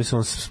u kome se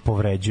on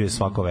povređuje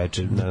svako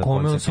večer na koncertima.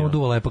 Kome on samo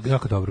duva lepo,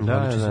 jako dobro.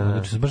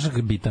 Znači, baš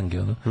kao bitange,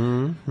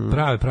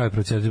 Prave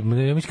procese.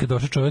 Ja mislim kad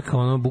došao čovjek,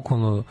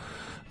 bukvalno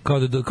kao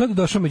da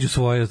došao među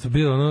svoje,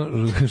 bilo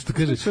što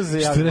kaže, što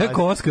je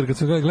rekao Oskar kad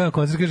sam gledao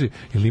koncert, kaže,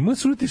 jel ima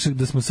utisak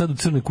da smo sad u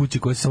crnoj kući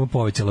koja se samo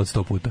povećala od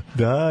 100 puta?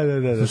 Da.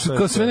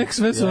 Kao sve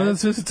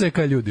su CK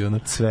ljudi,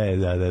 Sve,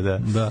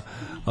 da.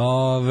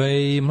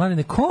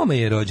 Mladene, kome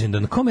je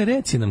rođendan?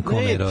 Reci nam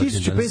kome je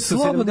rođendan.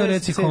 Slobodno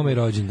reci kome je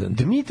rođendan.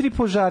 Dmitri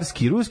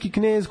Požarski, ruski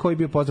knez koji je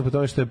bio poznat po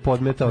tome što je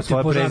podmetao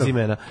svoje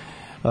prezimena.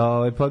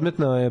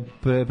 Podmetno je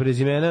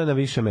prezimena na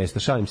više mesta.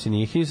 Šalim se,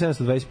 nije.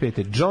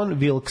 1725. John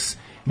Wilkes,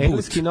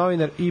 engleski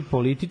novinar i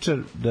političar.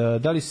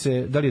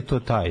 Da li je to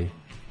taj?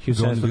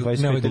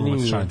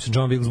 1725.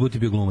 John Wilkes Booth je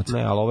bio glumac.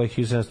 Ne, ali ovo je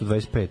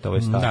 1725. Ovo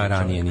je stari. Da,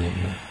 ranije nije.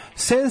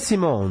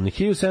 Saint-Simon,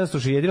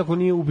 1760, jedino ko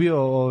nije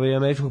ubio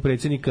američkog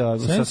predsjednika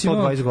sa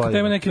 120 godina.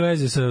 Ima neke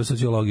veze sa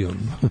sociologijom.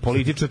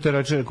 Političar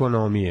teoretičar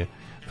ekonomije.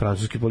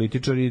 Francuski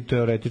političar i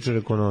teoretičar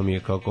ekonomije,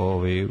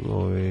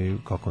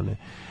 kako ne.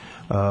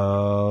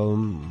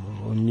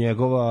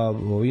 Njegova,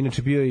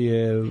 inače bio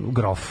je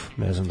grof,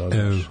 ne znam da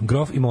odliš.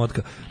 Grof i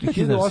motka.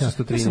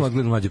 1813. Ja sam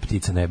odgledao Mlađe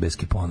ptice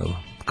nebeski ponovo.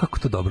 Kako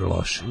to dobro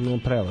loše?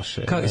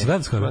 Preloše. Jesi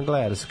gledao skoro?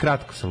 Gledao sam,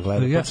 kratko sam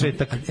gledao.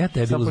 Ja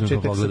tebi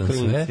uzmem pogledam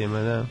sve.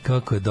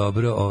 Kako je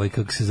dobro,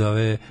 kako se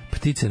zove,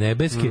 Ptice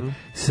nebeske,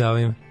 sa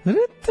ovim...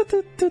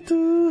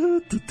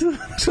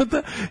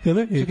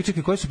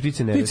 Čekaj, koje su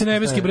Ptice nebeske? Ptice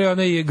nebeske, bre,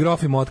 ona je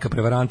grof i motka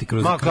prevaranti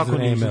kroz vreme. Kako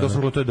nije,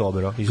 to je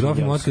dobro. Grof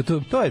i motka,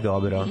 to je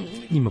dobro.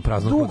 ima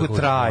prazno dugo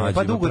traje,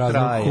 pa dugo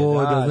traje.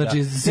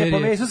 Znači, ne,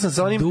 pomešao sam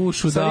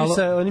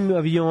sa onim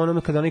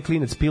avionom kada onaj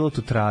klinac pilot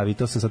u travi,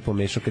 to sam sad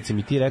pomešao kad si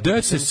mi ti rekao.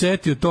 Da se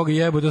setio toga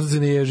jebo, da sam se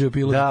ne ježio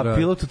pilot u travi. Da,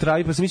 pilot u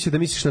travi, pa sam mislio da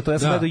misliš na to, ja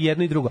sam gledao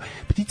jedno i drugo.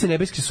 Ptice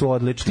nebeske su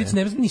odlične. Ptice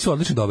nebeske nisu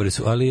odlične, dobre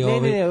su, ali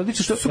ne,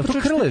 odlično, što to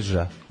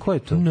Krleža. Ko je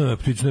to? Ne,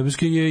 Ptice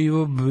nebeske je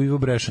Ivo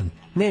Brešan.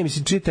 Ne,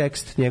 mislim, čiji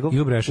tekst njegov?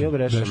 Ivo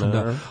Brešan,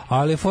 da.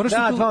 Ali fora što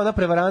da, dva ona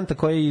prevaranta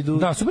koji idu.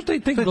 Da, super,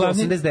 taj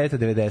glavni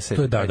 89-90.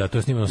 To je da, to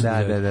je snimano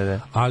 89. Da.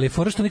 Ali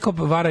fora što niko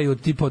varaju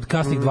tipa od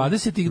kasnih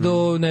 20-ih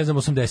do ne znam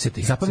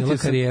 80-ih.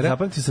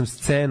 Zapamtio sam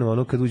scenu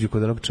ono kad uđu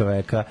kod onog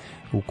čoveka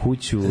u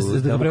kuću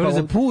da prevari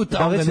za put,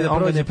 a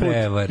onda ne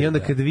prevari. I onda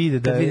kad vide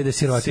da je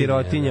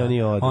sirotinja,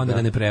 oni odu. Onda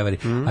ga ne prevari.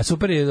 A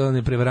super je on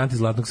ne prevaranti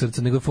Zlatnog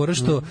srca, nego je fora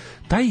što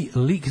taj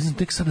lik, znam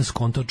tek sada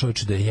skontao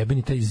čovječe da je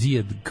jebeni taj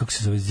Zijad, kako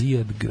se zove,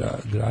 Zijad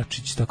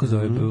Gračić, tako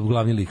zove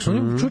glavni lik.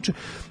 Čovječe,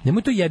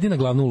 njemu to jedina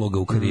glavna uloga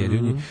u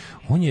karijeri.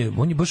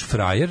 On je baš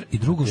frajer i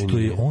drugo što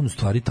je on u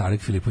stvari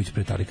Tarek Filipović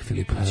pre Tareka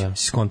Filipovića.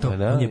 Skontao,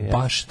 on je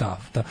baš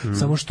tafta.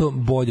 Samo što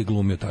bolje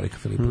glumio Tareka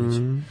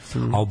Filipovića.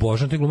 A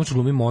obožavam taj glumac,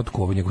 glumi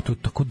Motko, ovo njegov, to je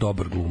tako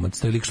dobar glumac.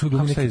 Taj lik što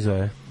glumi neki... Kako se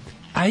zove?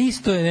 A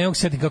isto je, ne mogu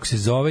setim kako se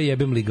zove,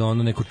 jebem li ga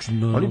ono neko...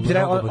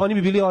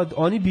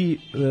 Oni bi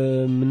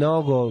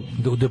mnogo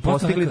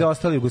postigli da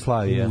ostali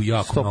Jugoslavije.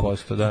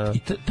 100%, da.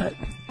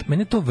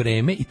 Mene to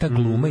vreme i ta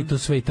gluma i to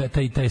sve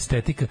i ta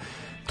estetika,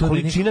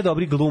 količina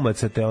dobrih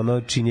glumaca te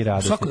ono čini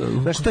radost.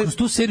 Kroz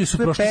tu seriju su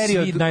prošli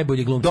svi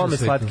najbolji glumci na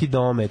svetu. Dome slatki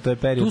dome, to je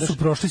period. Tu su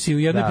prošli svi, u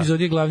jednoj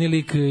epizodi je glavni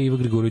lik Ivo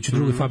Grigorović, u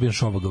drugoj Fabijan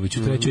Šovagović,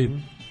 u trećoj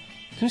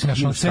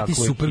sve ti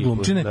super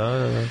glumčine.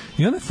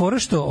 I onda je fora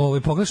što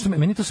pogledaš što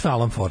meni to sve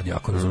Alan Ford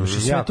jako, razumiješ,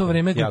 i sve to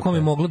vreme u kome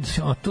je moglo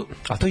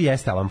a to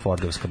jeste Alan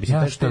Fordovska.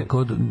 Ja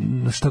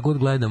šta god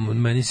gledam,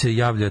 meni se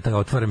javlja,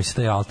 otvara mi se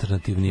taj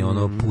alternativni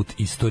put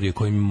istorije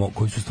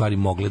koji su stvari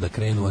mogle da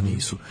krenu, a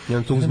nisu.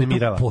 Ja to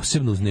uznemirava.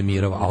 Posebno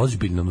uznemirava, a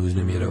ozbiljno me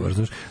uznemirava,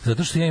 razumiješ,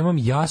 zato što ja imam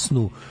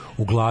jasnu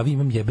u glavi,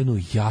 imam jebenu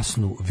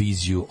jasnu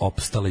viziju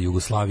opstale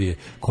Jugoslavije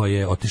koja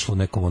je otišla u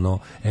nekom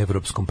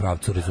evropskom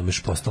pravcu,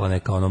 razumiješ, postala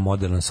neka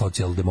moderna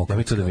socijaldemokratska. Da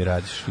mi to da mi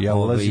radiš. Ja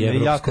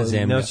ulazim jako,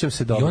 ne osjećam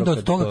se dobro. I onda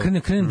od toga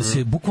krenem da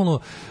se bukvalno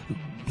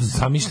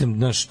zamišljam,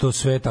 znaš, to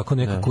sve tako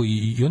nekako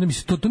i onda mi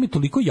se to mi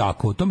toliko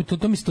jako, to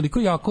mi se toliko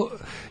jako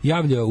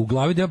javlja u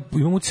glavi da ja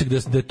imam utisak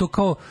da je to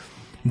kao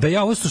da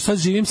ja ovo što sad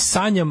živim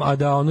sanjam, a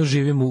da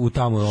živim u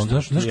tamo,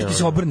 znaš kad ti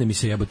se obrne mi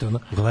se jebote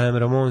Gledam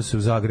Ramonse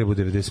u Zagrebu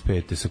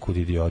 95. sa Kud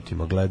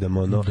idiotima, gledam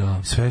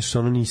sve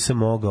što nisam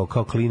mogao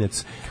kao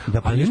klinac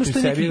da nešto iz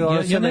sebi,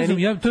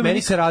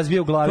 meni se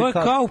razbije u glavi. To je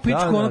kao u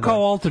pičku,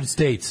 kao Altered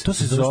States. To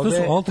se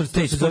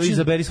zove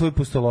izaberi svoju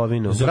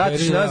pustolovinu,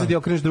 vratiš nazad i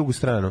okreneš drugu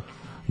stranu.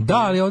 Da,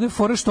 ali ovdje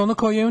fora što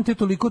kao ja imam te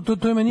toliko,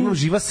 to je meni...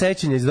 živa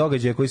sećanja iz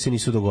događaja koji se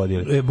nisu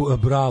dogodili.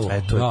 Bravo,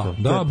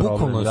 da,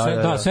 bukvalno.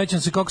 Da,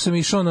 sećam se kako sam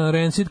išao na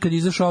Rancid kad je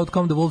izašao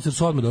Outcome the Wolves, jer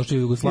su odmah došli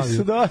u Jugoslaviju.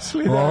 Su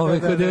došli,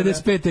 Kod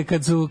 95.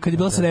 kad je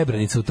bila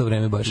Srebrenica u to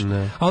vreme baš.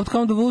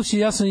 Outcome the Wolves,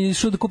 ja sam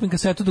išao da kupim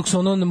kasetu dok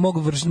su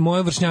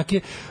moje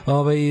vršnjake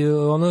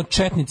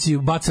četnici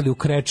bacali u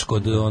kreč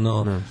kod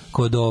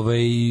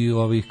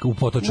u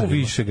Potočarima. U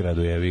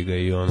Višegradu jevi ga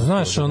i ono.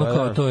 Znaš,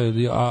 kao to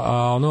je,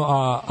 a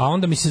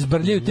onda mi se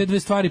zbrljaju te dve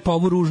stvari, pa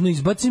ovu ružno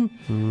izbacim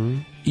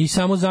i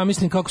samo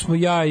zamislim kako smo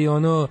ja i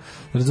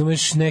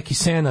razumeš, neki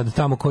Senad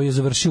tamo koji je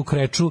završio u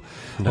Kreču,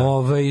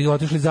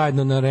 otišli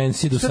zajedno na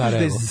Rancid u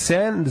Sarajevo.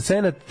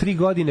 Senad 3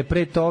 godine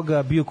pre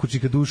toga bio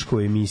Kučika Duško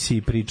u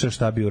emisiji, priča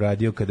šta bi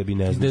uradio kada bi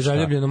ne znam šta. Da je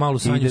zaljubljeno malo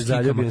Sanju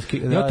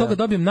Skikama. Ja od toga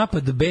dobijem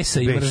napad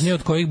besa i mržnje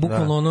od kojih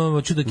bukvalno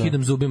hoću da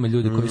kidam zubima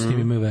ljudi koji s tim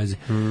imaju veze.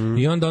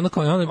 I onda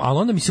ali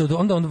onda mi se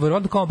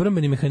verovatno kao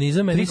obrambeni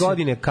mehanizam 3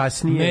 godine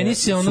kasnije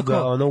su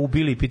ga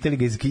ubili i pitali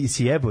ga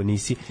si jebo,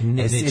 nisi,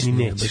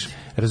 nećeš.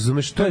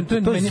 Razumeš, to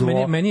je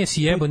zlo. Meni je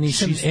sjebo,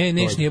 nisam,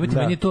 neš ni jebati,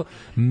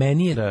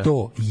 meni je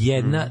to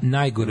jedna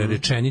najgore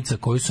rečenica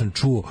koju sam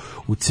čuo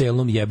u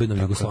celom jebenom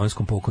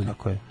jugoslovenskom pokolju.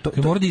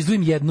 Moram da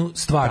izdvojim jednu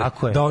stvar,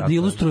 da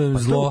ilustrujem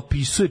zlo. To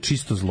opisuje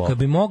čisto zlo. Kad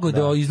bi mogao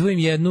da izdvojim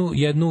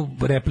jednu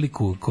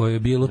repliku koja je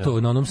bilo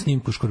to na onom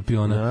snimku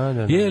Škorpiona.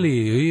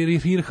 Jeli,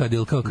 Irhad,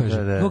 ili kao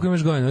kaže, koliko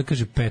imaš godina?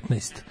 Kaže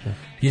 15.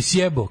 Je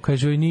sjebo?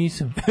 Kaže,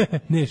 nisam.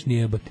 Neš ni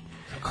jebati.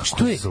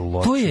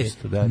 To je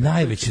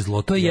najveće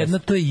zlo. To je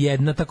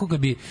jedna tako kad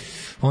bi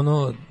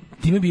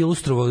time bi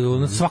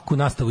ilustrovao svaku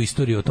nastavu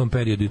istorije o tom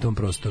periodu i tom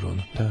prostoru.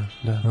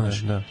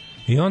 Da.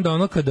 I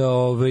onda kada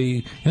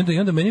i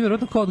onda meni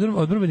verovatno kao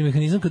odbrambeni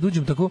mehanizam kad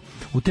uđem tako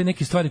u te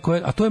neke stvari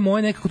koje, a to je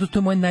moje nekako, to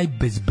je moje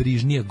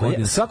najbezbrižnije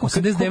godine. Svako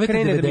 89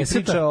 krene da mi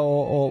priča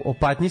o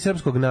patnji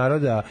srpskog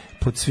naroda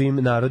pod svim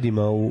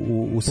narodima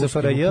u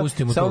SFRJ,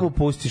 samo mu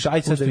pustiš,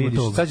 aj sad da vidiš,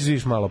 sad ćeš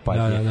vidiš malo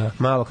patnje.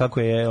 Malo kako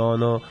je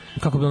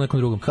kako bilo nekom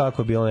drugom.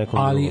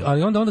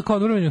 Ali onda kao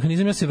odbrambeni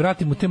mehanizam ja se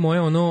vratim u te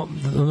moje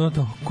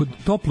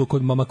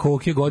kod mama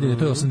Koke godine,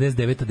 to je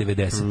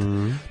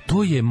 89-90.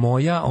 To je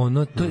moja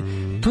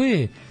to je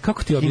je,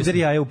 kako ti objasnim? Kinder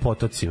jaje u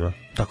potocima.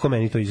 Tako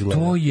meni to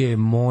izgleda. To je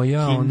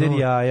moja... Kinder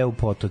jaje u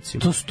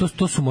potocima.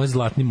 To su moji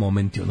zlatni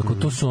momenti. Onako,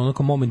 to su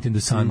onako moment in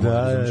the sun.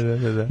 Da.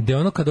 Gde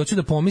ono kad hoću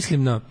da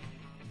pomislim na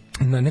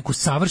neku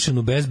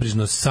savršenu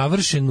bezbrižnost,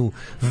 savršenu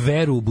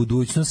veru u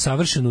budućnost,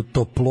 savršenu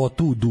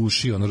toplotu u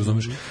duši, ono,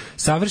 razumeš?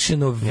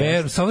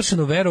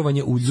 Savršeno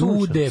verovanje u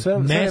ljude,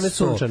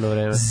 mesto,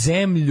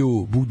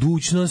 zemlju,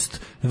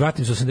 budućnost.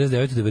 Vratim se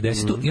 89.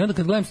 90. I onda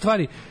kad gledam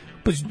stvari,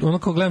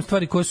 onako gledam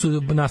stvari koje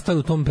su nastale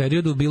u tom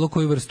periodu, bilo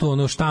koju vrstu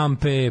ono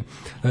štampe,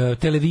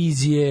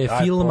 televizije,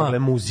 filma,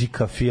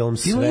 muzika, film,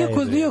 sve.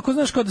 Iako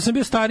znaš, kao da sam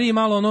bio stariji,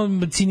 malo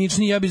ono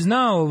ciničniji, ja bih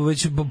znao,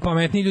 već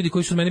pametniji ljudi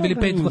koji su meni bili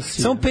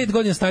samo 5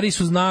 godina stariji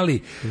su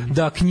znali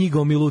da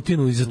knjiga o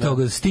Milutinu iza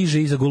toga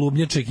stiže iza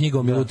Golubnjače, knjiga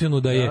o Milutinu,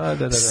 da je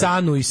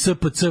Sanu i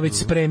SPC već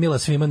spremila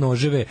svima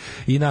noževe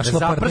i našla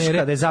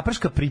partnere, da je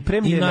zaprška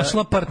pripremljena i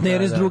našla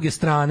partnere s druge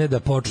strane da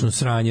počnu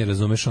sranje,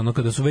 razumeš, ono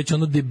kada su već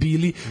ono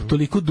debili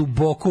toliko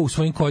duboko u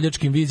svojim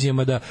koljačkim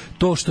vizijama da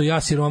to što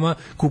ja siroma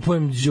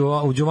kupujem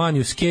u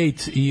Giovanniu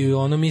skate i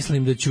ono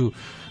mislim da ću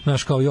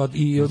znaš kao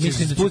i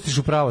mislim da spustiš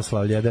u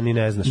pravoslavlje da ni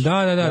ne znaš.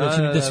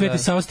 Da Sveti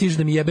Sava stiže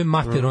da mi jebe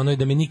mater, ono i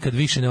da me nikad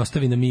više ne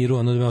ostavi na miru,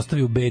 ono da me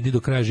ostavi u bedi do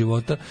kraja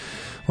života.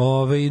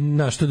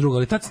 Na što drugo,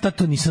 ali tad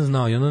to nisam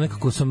znao i ono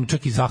nekako sam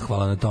čak i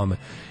zahvalan na tome.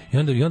 I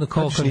onda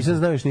kao nisam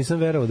znao, nisam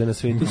verovao da na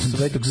svetu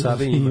Svetog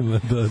Save ima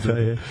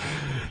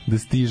da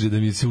stiže, da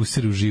mi se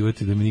usere u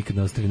život i da me nikad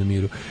ne ostavi na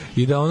miru.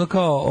 I da ono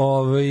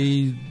kao,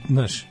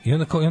 znaš, i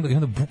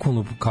onda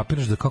bukvalno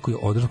kapiraš da kako je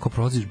održano, kao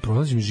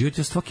prolazi mi život,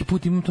 ja svaki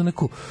put imam to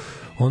neko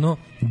ono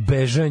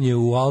bežanje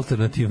u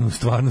alternativnu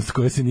stvarnost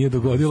koja se nije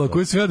dogodila,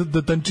 koja se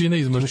do tančine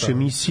izmaštava. Imaš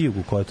emisiju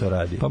koja to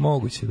radi. Pa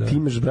moguće, da. Ti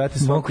imaš, brate,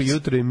 svako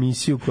jutro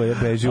emisiju koja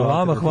beže u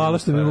alternativnu stvarnost. Hvala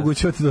što mi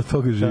omogućavate da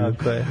toga živim.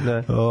 Tako je,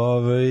 da.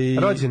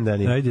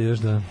 Rođendani. Ajde, još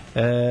da.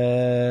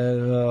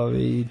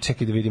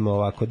 Čekaj da vidimo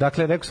ovako.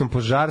 Dakle, rekao sam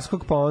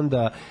Požarskog, pa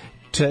onda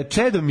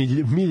Čedo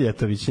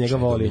Miljatović, njega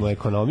volimo,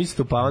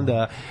 ekonomistu, pa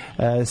onda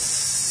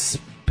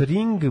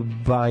Spring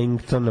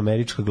Byington,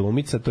 američka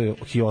glumica, to je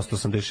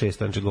 1886,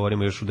 znači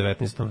govorimo još u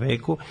 19.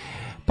 veku.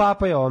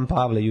 Papa Jovan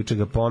Pavle, juče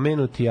ga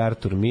pomenuti,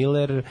 Arthur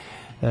Miller,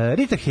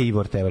 Rita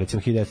Hayworth, evo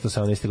recimo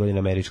 1918. godine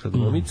američka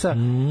glumica,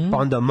 pa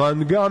onda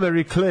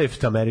Montgomery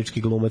Clift,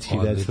 američki glumac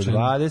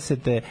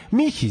 1920.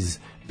 Mihiz,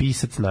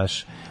 pisac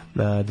naš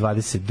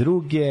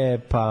 22.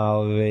 Pa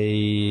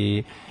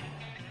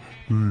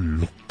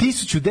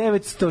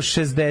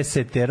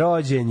 1960.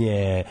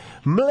 rođenje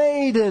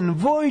Mladen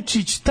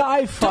Vojčić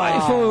Tajfo,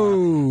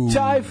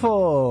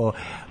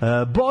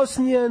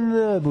 Bosnijan,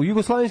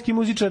 jugoslovenski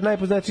muzičar,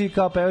 najpoznatiji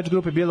kao pevač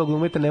grupe Bijelog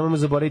glumeta. Nemojmo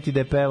zaboraviti da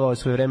je pevao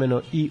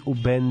svojevremeno i u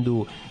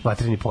bendu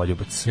Vatreni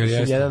poljubac.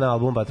 Jedan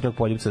album Vatrenog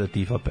poljubca da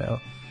Tifa peo.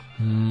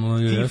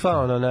 Tifa,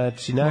 ono,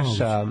 znači,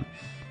 naša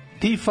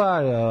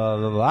Tifa,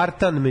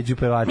 Artan među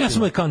pevačima. Ja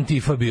sam kao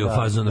Tifa bio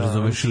fazon,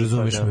 razumeš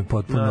me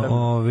potpuno.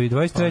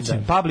 23.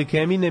 Public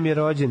Eminem je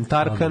rođen,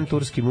 Tarkan,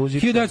 turski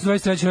muzičar.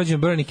 1923.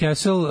 rođen Bernie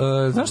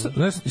Castle. Znaš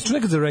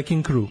nekad za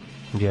Wrecking Crew?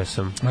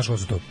 Jesam. Znaš ko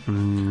su to?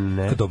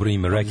 Ne. Kako dobro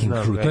ime,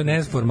 Wrecking Crew. To je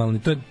neformalni,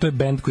 to je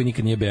band koji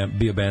nikad nije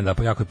bio band, a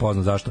jako je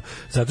poznat. Zašto?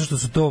 Zato što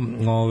su to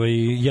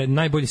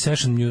najbolji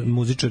session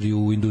muzičari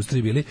u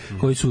industriji bili,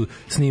 koji su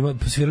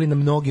svirali na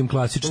mnogim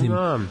klasičnim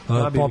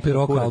pop i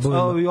rock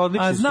albumima.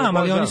 A znam,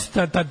 ali oni su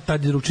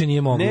tad ruče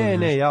nije moglo.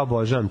 Ne, ja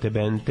obožavam te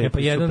band, te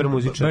super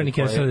muzičari. Bernie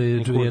Castle je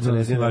jedan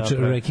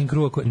Wrecking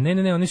Crew.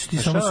 Ne, oni su ti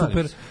samo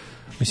super.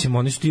 Mislim,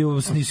 oni su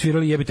ti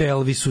svirali jebite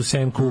Elvisu,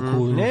 Sam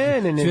Cooku,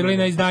 svirali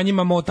na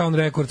izdanjima Motown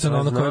Records,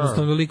 ono kao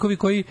jednostavno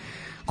likovi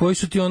koji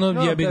su ti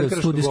ono jebiga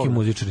studijski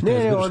muzičari.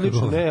 Ne,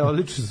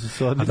 odlično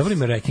su. A dobro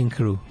ime Wrecking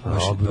Crew.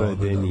 Dobro,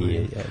 da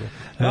nije.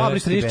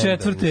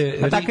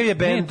 34. A takav je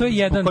band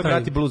koji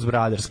prati Blues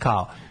Brothers,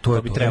 kao.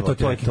 To bi trebalo,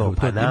 to je to.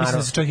 Pa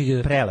naravno,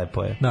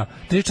 prelepo je. Da,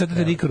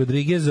 34. Rico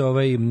Rodriguez,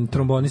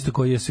 trombonista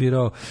koji je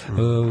svirao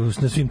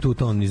na svim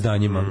two-tone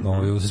izdanjima,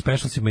 sa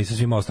specialsima i sa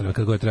svim ostalima,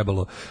 kad god je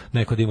trebalo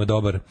neko da ima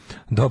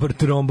dobar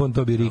trombon,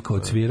 to bi Rico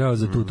odsvirao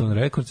za two-tone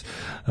Records.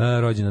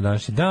 Rođen na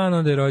današnji dan,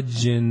 onda je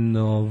rođen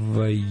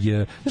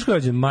znaš ko je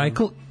rođen?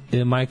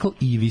 Michael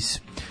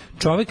Eavis.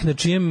 Čovjek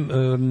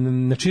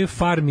na čijoj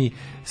farmi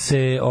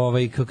se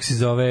kako se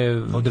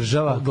zove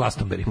održava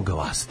Glastonbury,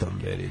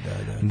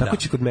 da. Tako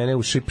će kod mene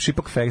u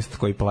Šipak Fest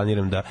koji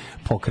planiram da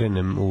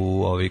pokrenem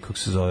u kako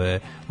se zove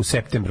u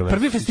septembru.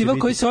 Prvi festival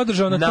koji se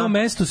održao na tom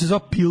mestu se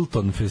zove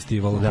Pilton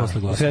festival posle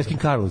Glastonbury. U Sremskim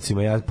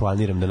Karlovcima ja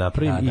planiram da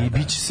napravim i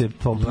biće se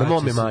na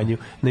mom imanju,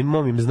 na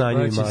mom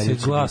znanju i imanju.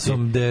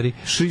 Glastonbury.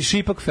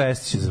 Šipak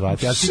Fest će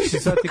zvati.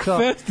 Šipak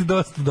Fest je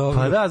dosta dobro.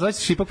 Pa da,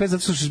 zvaće Šipak Fest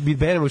zato što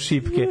beremo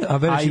šipke,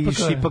 a i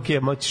Šipak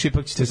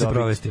ipak ćete se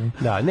provesti.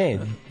 Da, ne,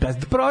 da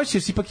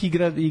provešćeš ipak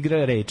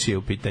igra reči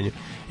u pitanju.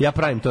 Ja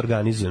pravim to,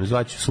 organizujem,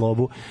 zvaću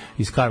Slobu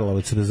iz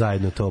Karlovaca da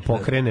zajedno to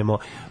pokrenemo,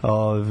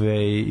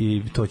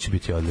 i to će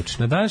biti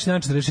odlično. Na današnji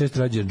način 46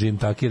 rođen Jim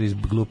Tucker iz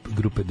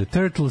grupe The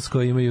Turtles,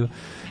 koji imaju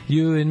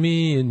You and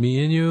me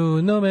and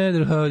you, no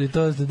matter how it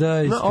toss the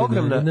dice,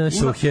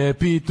 so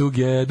happy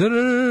together.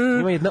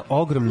 Ima jedna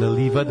ogromna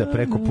livada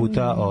preko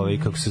puta,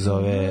 kako se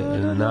zove,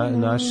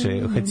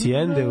 naše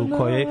hacijende, u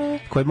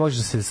koje može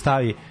da se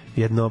stavi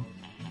jedno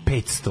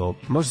 500,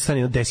 možda stane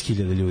jedno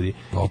 10.000 ljudi. I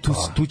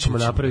tu ćemo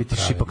napraviti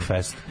Šipak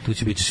Fest. Tu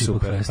će biti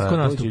Šipak Fest. Ko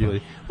nastupa?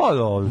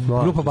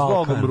 Grupa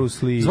Balkan.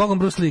 Zvogom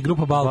Bruce Lee,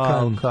 Grupa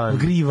Balkan.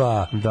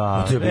 Griva.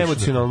 Da,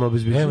 emocionalno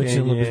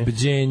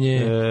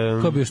obezbeđenje.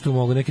 Ko bi još tu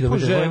mogu? Neki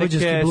dobri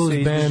vojvođanski blues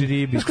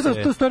band. Znaš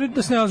kada to stvari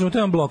da se ne nalazimo, to je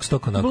jedan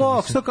Blockstock.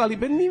 Blockstock, ali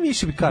ni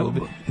više bi kao...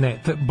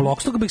 Ne,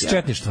 Blockstock bez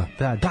četništva.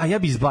 Da, ja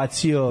bi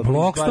izbacio...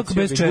 Blockstock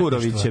bez četništva.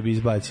 Gurovića bi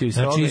izbacio.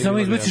 Znači, samo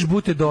izbaciš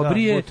Bute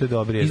Dobrije,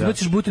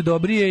 izbaciš Bute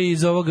Dobrije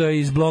iz ovoga,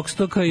 iz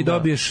Blockstocka i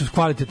dobiješ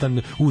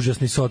kvalitetan,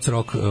 užasni soc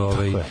rock.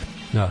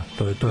 Da,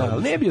 to je.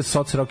 Ali ne bio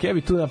soc rock, ja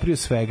bi tu napravio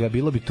svega,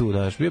 bilo bi tu,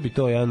 znaš, bio bi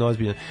to jedan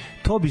ozbiljan.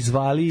 To bi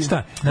zvali...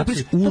 Šta?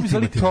 To bi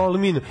zvali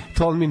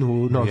Tolmin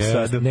u Novom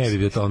Sadu. Ne bi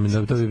bio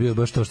Tolmin, to bi bio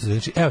baš to što se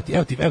reči. Evo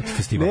ti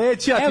festival.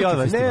 Neće ja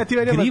ti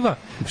odmah,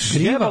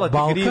 Griva,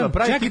 Balkan,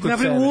 čekaj,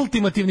 napravim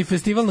ultimativni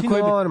festival na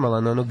koji bi...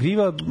 Normalan,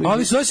 Griva...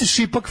 Ali zove se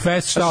Šipak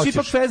Fest, šta hoćeš?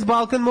 Šipak Fest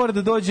Balkan mora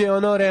da dođe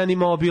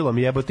reanimobilom,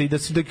 jebote, i da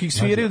ih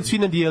sviraju svi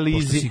na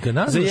dijalizi. Pošto si ga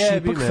nazvao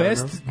Šipak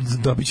Fest,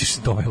 dobit ćeš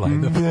ovaj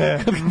line-up.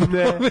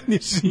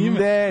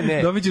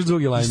 Ne. Dobit ćeš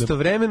drugi line-up.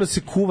 Istovremeno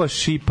se kuva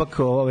šipak,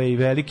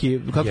 veliki,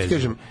 kako ti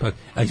kažem...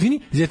 A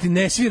izvini, zar ti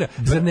ne svira?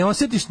 Zar ne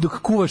osjetiš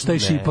dok kuvaš taj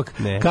šipak?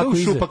 Kako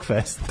ide? Šupak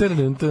Fest.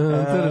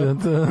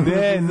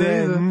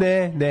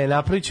 Ne,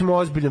 napravit ćemo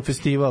ozbiljan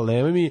festival.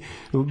 Nemoj mi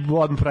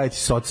odmah praviti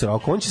soc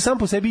rock. On će sam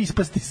po sebi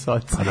ispasti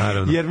soc.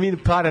 Jer mi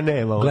para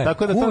nemamo.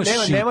 Tako da to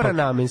ne mora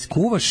namenski.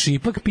 Kuvaš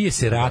šipak, pije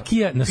se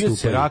rakija,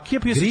 nastupaju.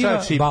 Pije se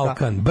čaj šipka.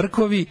 Balkan,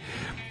 Brkovi,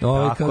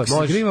 kako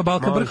se Griva,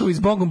 Balkan, Brkovi s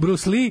Bogom,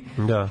 Bruce Lee.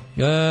 Da.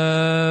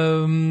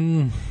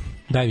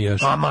 Daj mi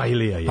još.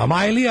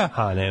 Amajlija.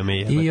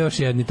 I još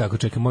jedni, tako,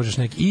 čekaj, možeš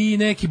neki. I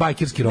neki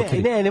bajkerski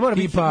rockeri. Ne mora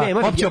biti.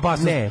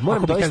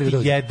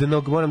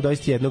 Moram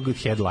dojesti jednog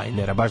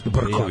headlinera, baš da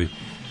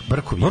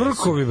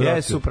Brkovi,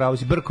 jesu, pravo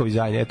si, Brkovi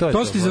zajedno.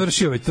 To si ti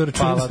završio već, to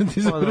računam sam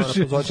ti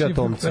završio.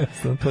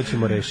 To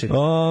ćemo rešiti.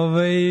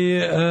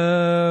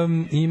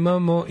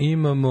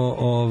 Imamo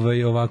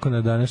ovako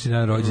na današnji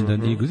dan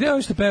rođendan Igu.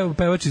 Evo što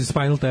pevač iz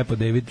Spinal Tapa,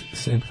 David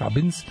St.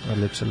 Hubbins.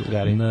 Odličan,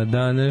 Gari. Na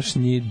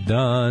današnji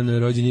dan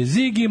rođen je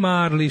Ziggy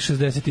Marley,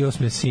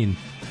 68. sin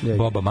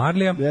Boba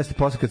Marleya. Jeste,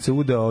 posle kad se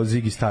udao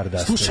Ziggy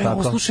Stardust. Slušaj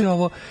ovo. Slušaj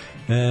ovo,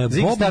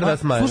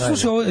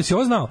 jesi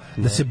ovo znao?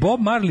 Da se Bob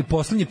Marley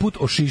poslednji put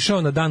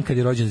ošišao na dan kad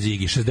je rođen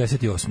Ziggy,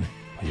 68.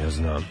 Ja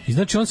znam. I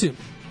znači on se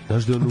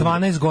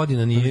 12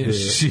 godina nije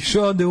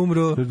šišao, da je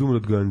umro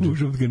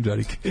od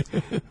ganđarike.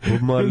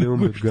 Bob Marley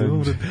umro od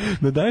ganđarike.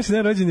 Na današnji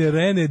dan rođen je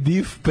Rene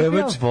Diff,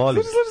 pevač.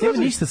 Nema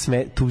ništa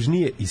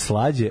tužnije i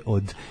slađe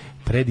od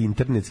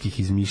predinternetskih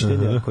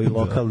izmišljenja koji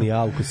lokalni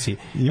alkosi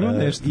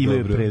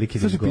imaju prilike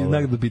da izgovore.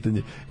 Nagradno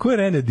pitanje. Ko je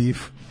Rene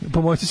Diff?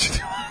 Pomoći ću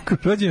ti.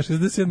 Rođen je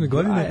 67.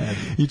 godine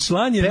i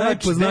član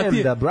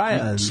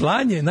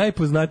je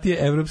najpoznatije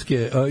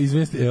evropske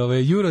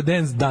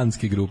Eurodance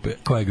danske grupe.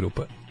 Koja je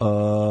grupa?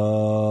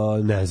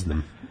 Ne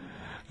znam.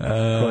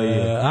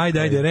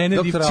 Ajde, Rene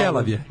Diff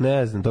Čelav je.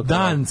 Ne znam.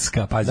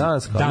 Danska, pazi.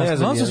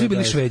 Znam su svi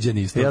bili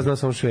Šveđani isto. Ja znam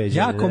sam Šveđani.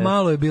 Jako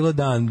malo je bilo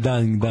dan.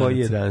 Koji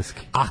je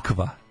danski?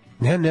 Aqua.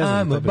 Ne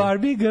znam. I'm a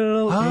Barbie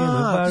girl.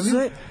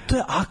 To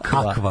je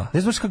Aqua.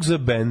 Ne znaš kako zove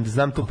band,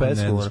 znam tu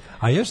pesmu.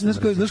 A još, znaš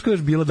ko je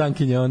još bila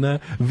dankinja, ona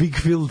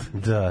Wigfield?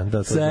 Da,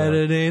 to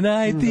Saturday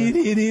night.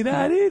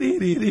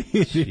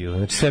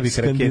 Znači sebi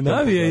kraketom.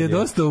 Skandinavija je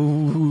dosta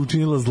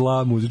učinila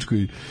zla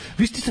muzičkoj.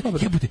 Viš ti sad,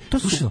 jebote,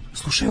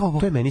 slušaj ovo.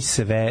 To je meni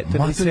sve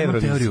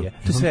Eurovizija.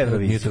 To je sve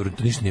Eurovizija.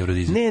 To ništa nije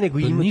Eurovizija. Ne, nego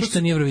ima.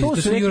 Ništa nije Eurovizija. To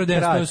je sve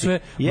Eurodance, to je sve.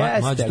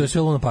 Mlađe, to je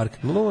sve Luna Park.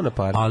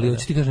 Ali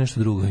hoće ti kaži nešto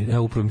drugo.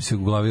 Evo, upravo mi se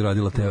u glavi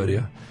radila teorija.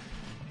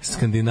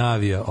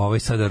 Skandinavija,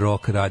 sada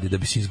rock radi da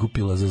bi se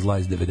izgupila za zla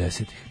iz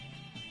 90-ih.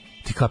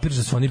 Ti kapiraš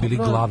da su oni bili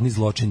glavni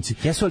zločinci.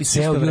 Jesu, ali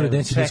Ceo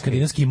Eurodance je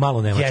skandinavski i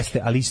malo nemački.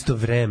 Jeste, ali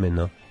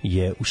istovremeno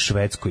je u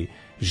Švedskoj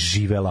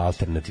živela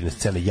alternativna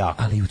scena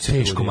jako. Ali u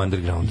teškom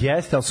undergroundu.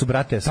 Jeste, ali su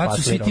brate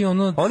spasili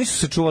rock. Oni su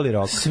se čuvali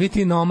rock. Svi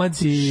ti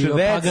nomadzi,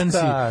 paganci,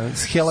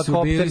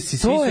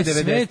 helikoptersi, to je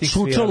sve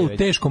čučalo u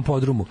teškom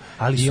podrumu.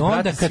 I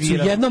onda kad su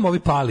jednom ovi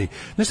pali,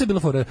 znaš šta je bilo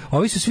fora?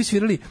 Ovi su svi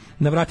svirali,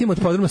 na vratima od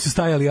podruma su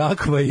stajali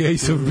Aqua i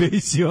Ace of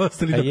Base i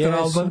ostali Dr.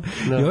 Alban.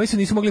 I ovi su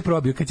nisu mogli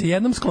probiju. Kad se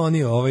jednom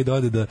sklonio ovaj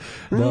dode da...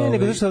 Ne,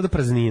 nego zašto je ovdje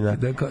praznina.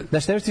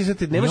 Znaš, nemaš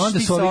ti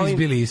sa ovim...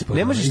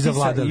 Ne možeš ti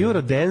sa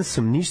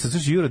Eurodanceom ništa,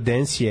 znači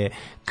Eurodance je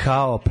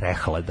kao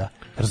prehlada.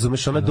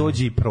 Razumeš, ona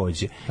dođe i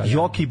prođe. I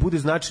okej, bude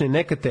značajno,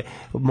 nekad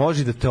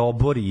može da te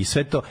obori i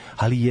sve to,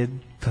 ali je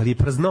ali je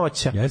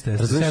praznoća. Jeste,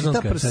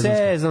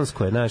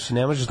 sezonsko je, znaš,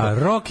 ne možeš da... A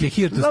rock je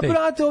here to stay.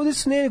 Brate, ovde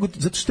su nego,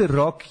 zato što je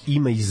rock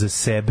ima iza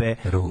sebe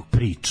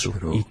priču.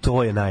 I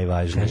to je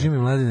najvažnije. Kaži mi,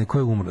 Mladine, ko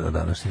je umro na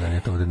današnji dan? Ja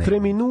to ovde ne.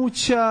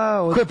 Preminuća.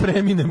 Ko je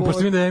preminem?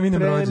 Pošto mi da je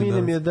Eminem rođen.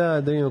 Preminem je,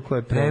 da imamo ko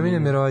je preminem.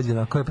 Preminem je rođen,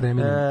 a ko je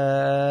preminem?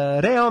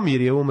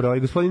 Reomir je umro, ali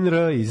gospodin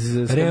R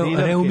iz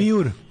Skandinavke.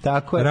 Reumir.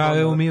 Tako je.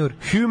 Reumir.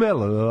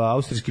 Hummel,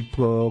 austrijski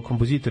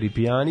kompozitor i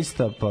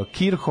pijanista, pa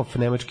Kirchhoff,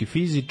 nemački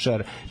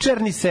fizičar,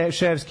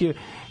 Černiševski,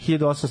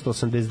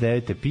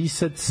 1889.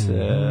 pisac,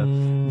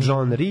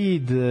 John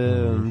Reed,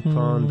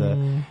 pa onda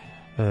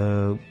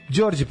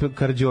Đorđe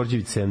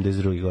Karađorđević,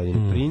 72.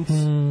 godine, princ.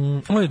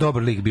 On je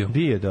dobar lik bio.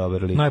 Bio je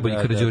dobar lik. Najbolji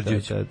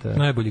Karađorđević.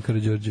 Najbolji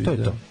Karađorđević. To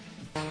je to.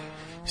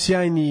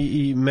 Sjajni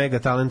i mega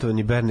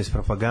talentovani Bernes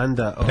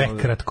propaganda.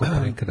 Prekratko.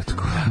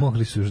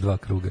 Mogli su još 2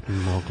 kruga.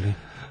 Mogli.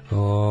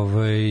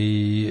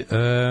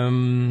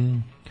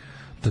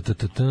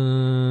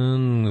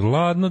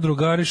 Ladno,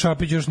 drugari,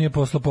 Šapić još nije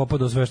poslao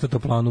popada osveštati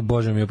planu,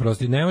 Bože mi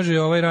oprosti. Ne može,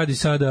 radi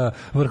sada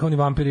vrhovni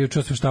vampir i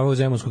osveštavao u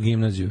Zemunsku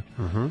gimnaziju.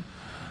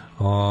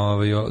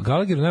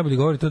 Gallagher najbolje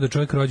govori to da je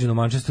čovjek rođen u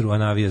Manchesteru, a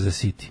navija za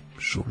City.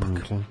 Šupak.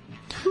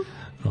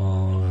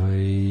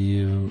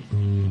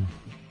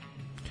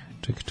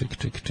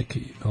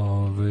 Čekaj.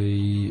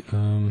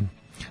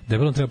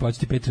 Debelom treba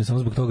plaćati Patreon samo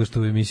zbog toga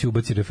što u emisiju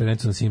ubaci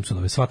referencu na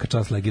Simpsonove. Svaka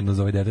čast legendno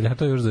za ovaj detalj. Ja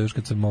to još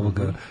kad sam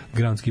ovoga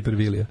Groundkeeper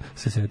Vilija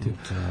se setio.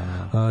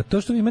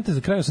 To što vi imate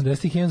za kraj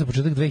 80-ih i za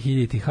početak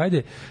 2000-ih,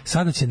 hajde,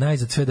 sada će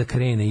najzad sve da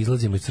krene,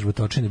 izlazimo iz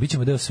crvotočine,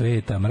 bićemo deo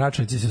sveta,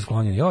 mračnici se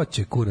sklonjeni,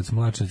 oće kurac,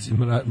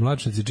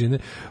 mlačnici čine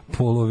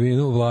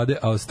polovinu vlade,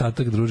 a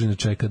ostatak družine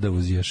čeka da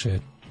uzjaše.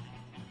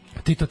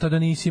 Ti to tada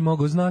nisi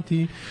mogao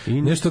znati,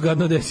 nešto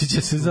gadno desit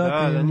će se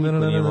zatim. Da, niko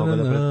nije mogao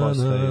da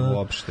pretpostavi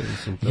uopšte.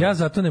 Ja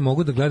zato ne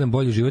mogu da gledam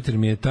Bolji život, jer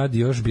mi je tad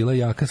još bila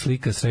jaka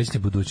slika srećne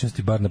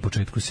budućnosti, bar na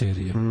početku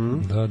serije.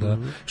 Da.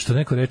 Što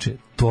neko reče,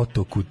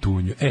 Toto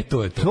Kutunju.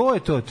 To je to. To je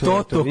to.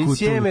 Toto Kutunju.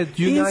 Insieme,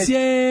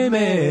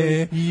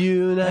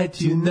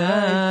 unite.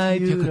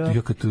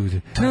 Jaka tu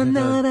ide.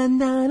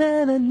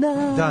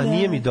 Da,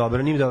 nije mi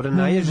dobro.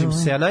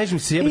 Naježim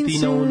se jebati i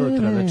na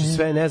unutra. Znači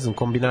sve, ne znam,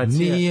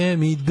 kombinacija. Nije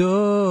mi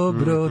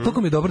dobro.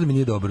 Toliko mi je dobro da mi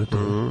nije dobro. To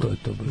je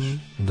to baš.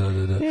 Da.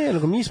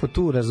 Mi smo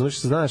tu,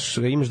 razumiješ, znaš,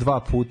 imaš 2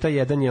 puta,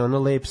 jedan je ono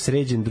lep,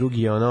 sređen,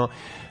 drugi je ono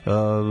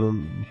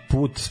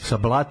put sa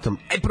blatom.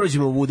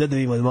 Prođemo u vuda da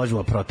vidimo da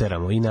možemo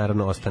proteramo i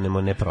naravno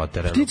ostanemo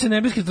neproterano. Ptice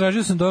nebeske,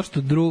 tražio sam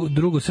došto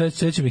drugo,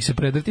 sećam ih se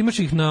predati. Imaš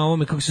ih na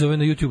ovome, kako se zove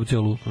na YouTube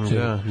celu.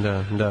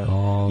 Da.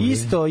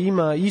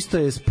 Isto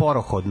je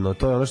sporohodno.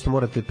 To je ono što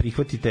morate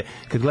prihvatite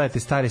kad gledate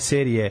stare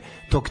serije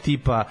tog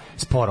tipa,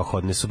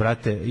 sporohodne su,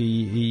 brate,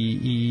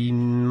 i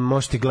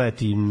možete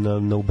gledati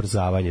na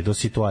ubrzavanje do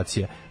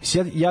situacija.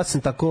 Ja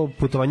sam tako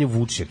putovanje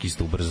vučjak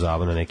isto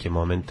ubrzavao na neke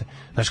momente.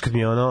 Znaš, kad mi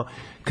je ono,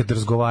 kad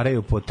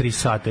razgovaraju po 3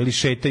 sata ili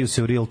šetaju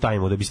se u real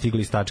time-u da bi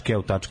stigli iz tačke A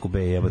u tačku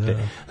B, jebote.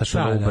 Znaš,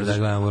 a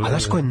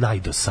znaš ko je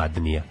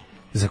najdosadnija?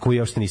 Za koju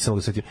ja uopšte nisam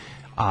mogu setiti.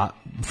 A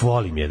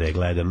volim je da je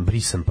gledam,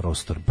 brisan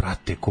prostor,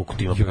 brate, koliko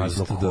ti ima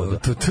praznog hoda.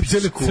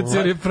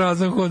 Cijeli je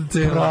prazan hod.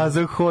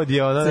 Prazan hod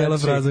je ona. Cijela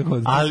prazan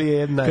hod. Ali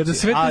je, kada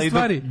sve te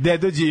stvari, ne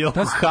dođe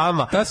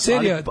Yokohama. Ta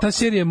serija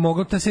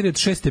je od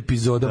 6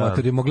 epizoda,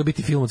 mater, je mogla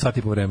biti film od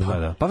sati po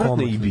vremena. Pa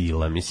vratno i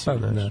bila, mislim.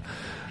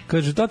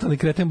 Kaže, totalni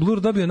kreten,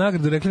 Blur dobio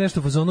nagradu, rekli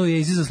nešto po zonu,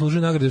 Oasis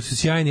zaslužuje nagradu, jer su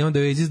sjajni, onda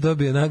Oasis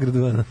dobio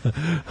nagradu,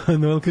 a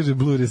Noel kaže,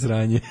 Blur je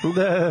sranje.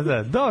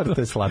 Da, dobro,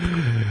 to je slatko.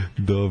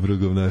 Dobro,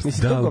 govnaštvo.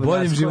 Da, u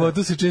boljem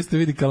životu se često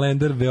vidi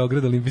kalendar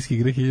Beograd, Olimpijske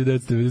igre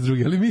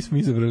 1992. Ali mi smo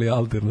izabrali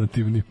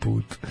alternativni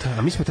put.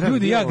 Da, mi smo trebali...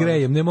 Ljudi, ja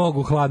grejem, ne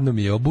mogu, hladno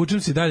mi je, obučem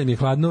se, dalje mi je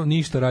hladno,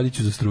 ništa, radit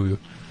ću za struju.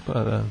 Pa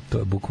da. To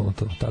je bukvalno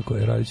to, tako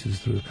je, radit ću za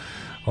struju.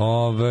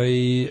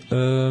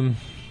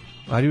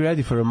 Are you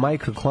ready for a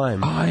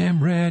microclimb? I am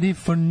ready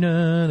for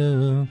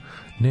no.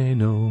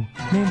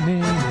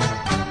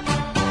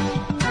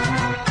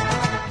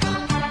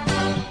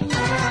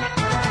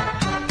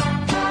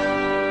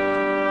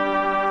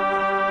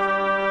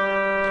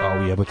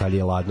 Jebote, ali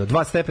je ladno.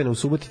 2 stepena u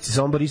Subotici,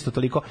 Sombor isto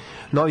toliko.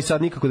 Novi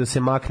Sad nikako da se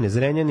makne.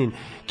 Zrenjanin,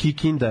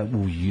 Kikinda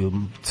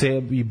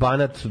i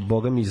Banat,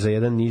 boga mi, za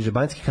 1 niže.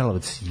 Banjski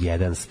Karlovac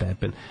 1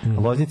 stepen.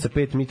 Loznica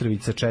 5,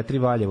 Mitrovica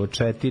 4, Valjevo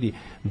 4,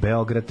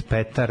 Beograd,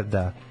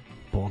 Petarda,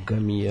 boga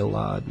mi je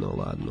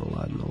ladno.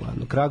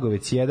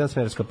 Kragovec 1,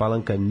 Smederevska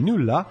Palanka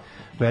 0,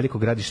 Veliko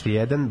Gradište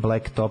 1,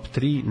 Blacktop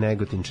 3,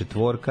 Negotin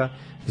 4,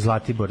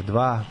 Zlatibor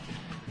 2.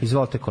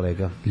 Izvolite,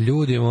 kolega.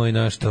 Ljudi moji,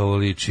 na šta ovo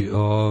liči?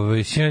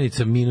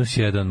 Sjenica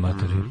 -1,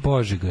 matori.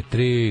 Požega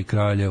 3,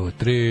 Kraljevo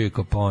 3,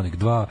 Kopaonik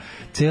 2.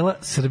 Cela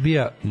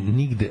Srbija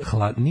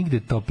nigde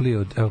toplije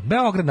od...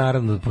 Beograd,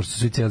 naravno, pošto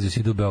svi Celzijus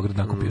idu u Beograd,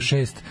 nakupio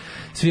 6.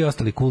 Svi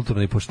ostali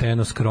kulturno i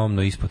pošteno,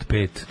 skromno, ispod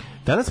 5.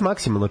 Danas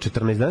maksimalno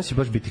 14, danas će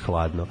baš biti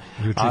hladno.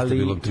 Ali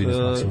bilo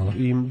 13 maksimalno.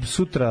 I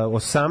sutra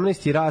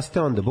 18 i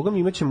raste onda. Boga mi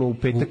imaćemo u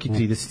petak i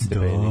 30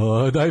 stepeni.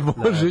 Daj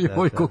Bože,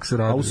 joj, koliko se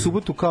radi. A u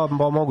subotu kao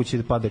moguće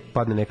da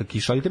padne neka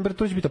kiša, ali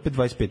temperatura će biti opet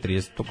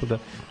 25-30, tako da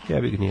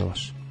ja bih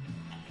gnilaš.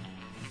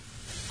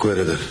 Ko je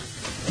redar?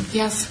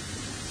 Ja sam.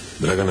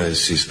 Dragana,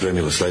 jesi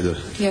spremila slajdove?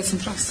 Ja sam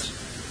profesor.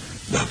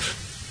 Dobro.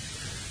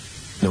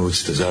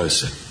 Navucite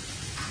zavese.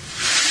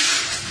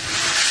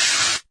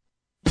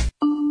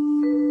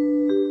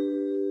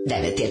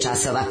 Devet je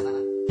časova.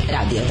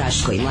 Radio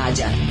Daško i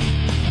Mlađa.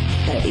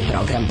 Prvi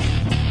program.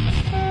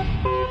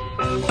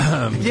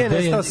 Gdje je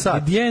nestao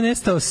sat? Gdje je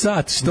nestao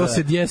sat? Što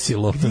se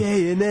desilo? Gdje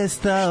je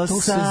nestao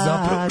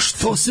sat?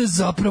 Što se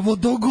zapravo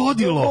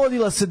dogodilo?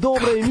 Dogodila se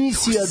dobra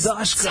emisija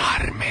Daška.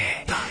 Car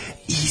me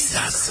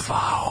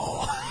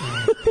izazvao.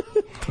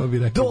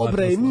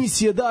 Dobra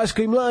emisija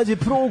Daška i Mlađe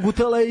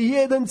progutala je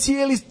jedan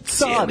cijeli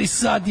sat. Cijeli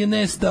sat je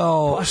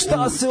nestao. Pa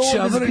šta se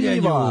ovdje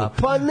zbiva?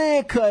 Pa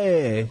neka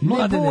je.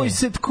 Mladene. Ne boj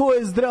se tko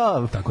je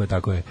zdrav.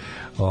 Tako je.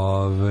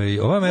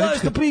 Ova američka... Znaš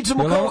što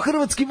pričamo kao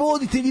hrvatski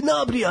voditelji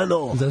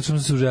nabrijano. Zato što smo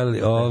se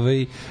uželili.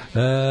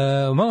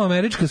 Malo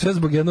američka, sve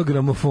zbog jednog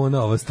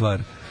gramofona ova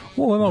stvar.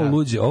 Ovo je malo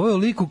luđe. Ovo je o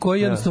liku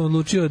koji jednostavno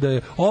odlučio da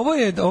je...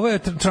 Ovo je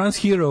trans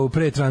hero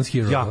pre trans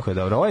hero. Jako je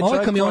dobro. Ovo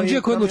je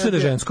kamionđija koji odlučio da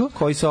je žensko.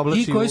 Koji se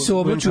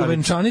oblači u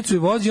venčanicu i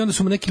vozi i onda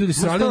su mu neki ljudi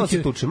srali.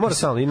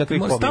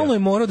 Stalno je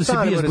morao da se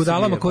bije s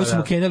budalama koji su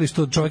mu kenjali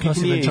što čovjek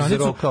nosi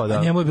venčanicu.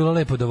 A njemu je bilo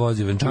lepo da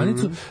vozi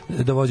venčanicu,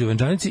 da vozi u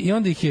venčanici i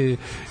onda ih je...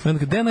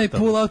 Then I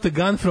pull out a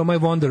gun from my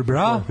Wonder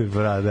bra.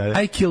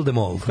 I killed them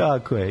all.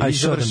 Tako je. I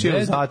završio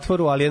u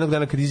zatvoru, ali jednog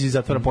dana kad izađe iz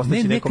zatvora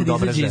postaće nekom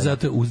dobra žena.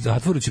 U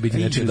zatvoru će biti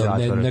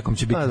nekom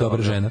će biti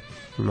dobra žena.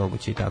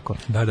 Moguće i tako.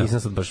 Da. Nisam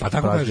sad baš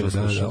tako kaže,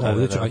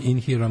 ovdje ću,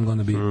 in here I'm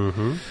gonna be.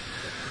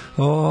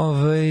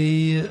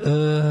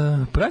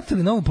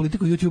 Pratili novu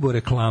politiku YouTube o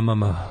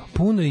reklamama.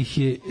 Puno ih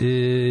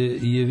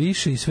je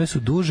više i sve su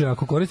duže.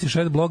 Ako koristiš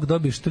adblock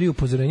dobiješ 3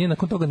 upozorenja,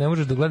 nakon toga ne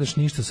možeš da gledaš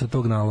ništa sa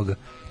tog naloga.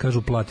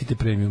 Kažu platite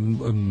premium.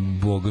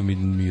 Boga mi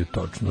nije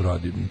tačno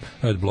radi.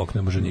 Adblock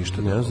ne može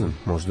ništa. Ne znam,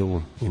 možda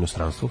u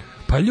inostranstvu.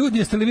 Pa ljudi,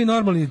 jeste li vi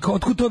normalni?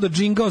 Otkud to da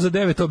džingao za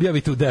 9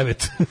 objavite u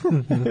 9?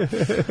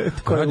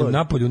 Ko radim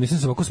napolju, nisam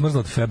se ovako smrzla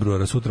od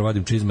februara, sutra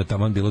vadim čizme,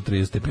 taman bilo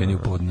 30 stepeni u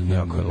podne.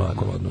 Jako je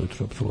ladno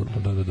jutro,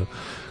 apsolutno, da.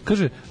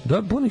 Kaže,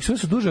 da, punih sve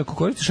su duže, ako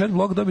koristiš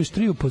adblock dobiješ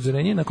 3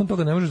 upozorenja i nakon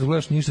toga ne možeš da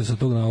gledaš ništa sa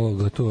tog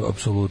naloga. To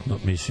apsolutno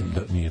mislim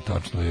da nije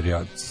tačno, jer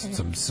ja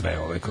sam sve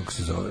kako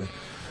se zove...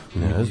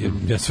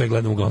 Ja sve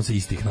gledam uglavnom sa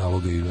istih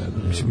naloga i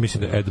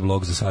mislim da je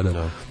adblock za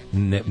sada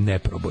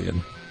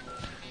neprobojan.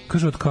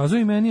 Kaže, otkazao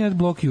i meni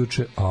adblock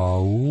juče.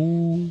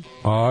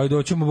 Ajde,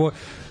 hoćemo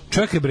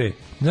čekaj bre,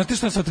 znate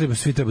šta sad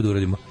svi treba da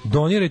uradimo?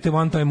 Donirajte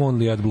one time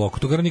only adblock,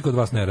 to gara niko od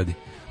vas ne radi,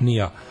 ni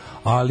ja.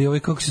 Ali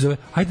kako se zove,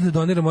 ajde da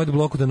doniramo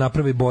adblocku da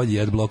napravi bolji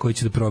adblock koji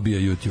će da probija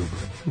YouTube.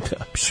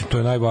 To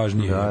je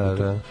najvažnije.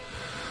 Da.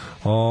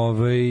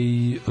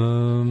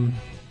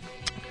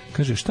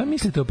 Kaže, šta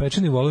mislite o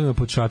pečenim volovima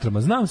pod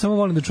šatrama? Znam, samo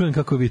volim da čujem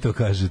kako vi to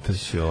kažete.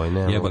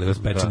 Jebali vas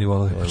pečeni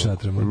volovi pod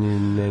šatrama.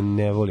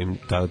 Ne volim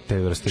te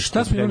vrste.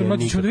 Šta smo imali,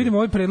 Mlađe, ćemo da vidimo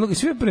ovaj predlog,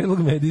 sve predlog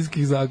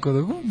medijskih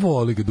zakona.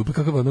 Voli ga dupe,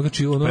 kakav ono.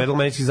 Predlog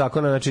medijskih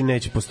zakona, znači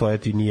neće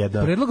postojati ni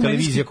jedna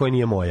televizija koja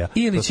nije moja.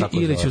 Ili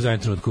će u zadnjem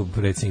trenutku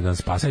predsjednik dan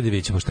spasa, ajde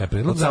vidjet ćemo šta je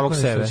predlog zakona.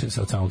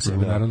 Od samog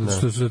sebe, naravno,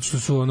 što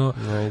su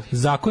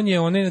zakon je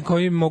one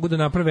koji mogu da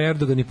naprave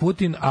Erdogan i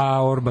Putin,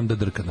 a Orban da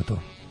drka na to.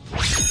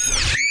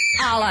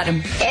 Alarm.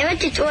 Evo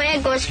ti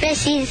tvoje gospe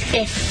sinske.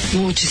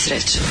 Muči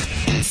sreću.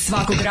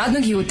 Svakog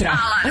radnog jutra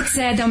od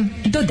 7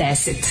 do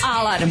 10.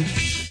 Alarm.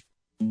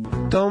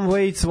 Tom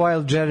Waits,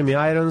 Wild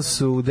Jeremy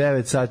Irons u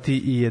 9 sati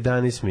i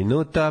 11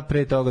 minuta.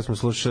 Pre toga smo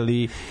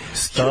slušali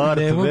Start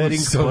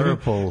Wearing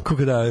Purple.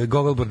 Kako da,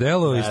 Gogol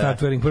Bordello i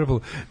Start Wearing Purple.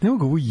 Ne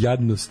mogu ovu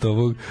jadnost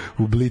ovog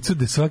u Blicu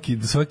da svaki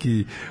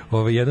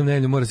jednom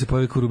nedelju mora se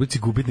pojaviti u rubrici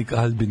gubitnik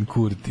Albin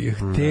Kurti.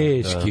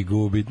 Teški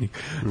gubitnik.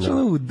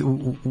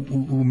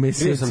 U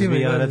mesecima... Bio sam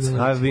zmijanac,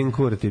 Albin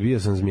Kurti, bio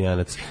sam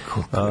zmijanac.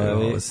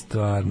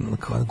 Stvarno,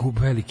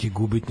 veliki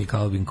gubitnik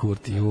Albin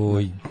Kurti.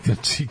 Oj,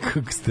 znači,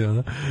 kako ste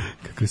ono...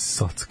 Kako je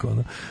socko,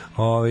 ono.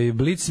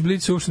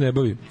 Blic se uopšte ne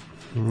bavi.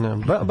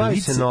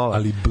 Bavi se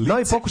Nova.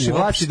 Novi pokušaj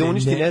vlasti da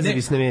uništi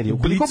nezavisne medije.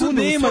 Blicu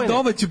nema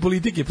domaće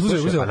politike.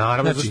 Pa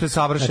naravno, zašto je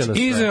savršeno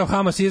sve. Izrael,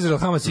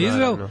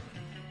 Izrael.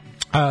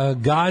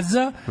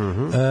 Gaza,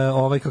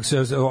 kako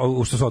se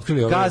što su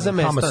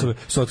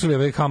otkrili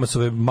ove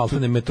Hamasove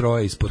maltene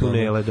metroe ispod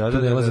tunele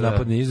za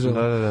napadni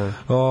Izrael.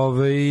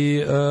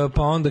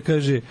 Pa onda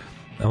kaže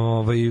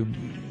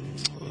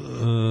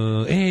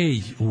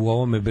u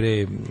ovome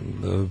bre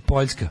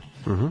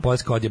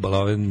Poljska odjebala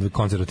ove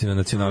konzervativne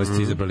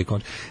nacionalisti izabrali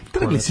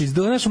trgli se iz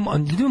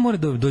ljudima mora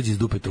da dođe iz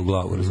dupeta u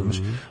glavu,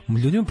 razumeš?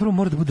 Ljudima prvo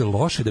mora da bude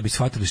loše da bi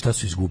shvatili šta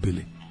su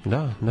izgubili.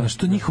 Da.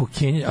 Što njihovo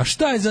kenjanje, a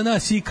šta je za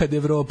nas ikad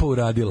Evropa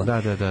uradila?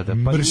 Da.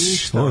 Pa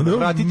ništa.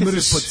 Vratite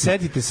se,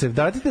 podsjetite se,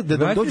 vratite da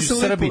nam dođu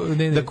Srbi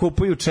da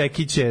kupuju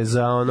čekiće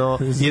za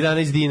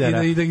 11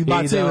 dinara i da ih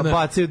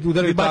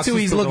bacaju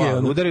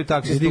izloge. Udaraju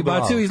taksistu da ih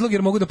bacaju izloge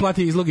jer mogu da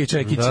plate izloge i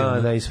čekiće.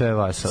 Da, i sve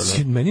vas.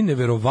 Meni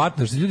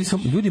neverovatno,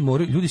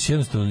 ljudi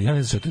jednostavno, ja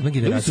ne znam što, jedna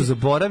generacija... Ljudi su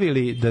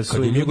zaboravili da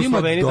su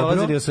Jugosloveni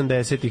dolazili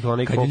 80-ih.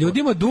 Kad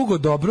ljudima dugo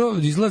dobro,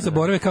 izgleda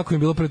zaborave kako im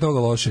bilo pre toga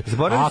loše.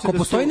 A ako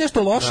postoji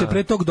nešto loše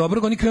pre tog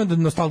dobrog, oni krenu da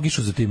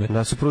nostalgišu za time.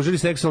 Da su pružili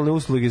seksualne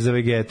usluge za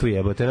vegetu,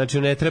 jebote.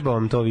 Znači, ne treba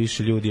vam to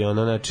više, ljudi.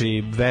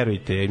 Znači,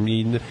 verujte.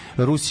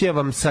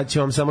 Rusija sad će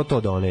vam samo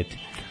to doneti.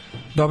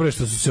 Dobro je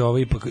što su se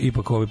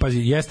ipak pazi,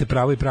 jeste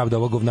pravo i pravda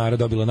ovog govnara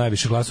dobilo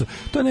najviše glasova.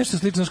 To je nešto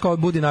slično kao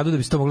budi nadu da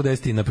bi se to moglo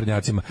desiti i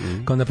naprednjacima.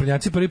 Kao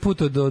naprednjaci prvi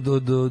put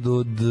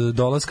do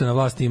dolaska na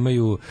vlast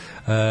imaju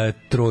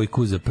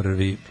trojku za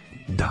prvi.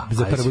 Da,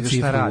 za prvu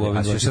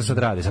cifru. Šta sad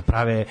rade? Sad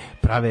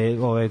prave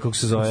ove, kako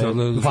se zove,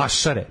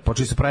 vašare.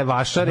 Počeli su prave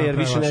vašare, jer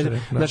više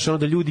ne... Znači, ono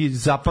da ljudi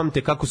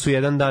zapamte kako su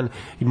jedan dan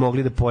i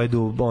mogli da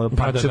pojedu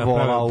parče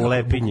vola u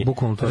Lepinji.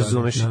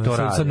 Razumeš, to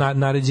rade. Sad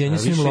naređenje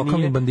svim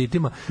lokalnim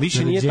banditima,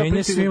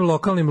 naređenje svim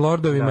lokalnim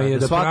lordovima je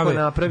da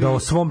prave da o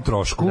svom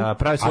trošku... Da,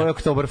 prave svoj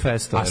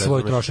Oktoberfest. A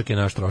svoj trošak je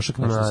naš trošak,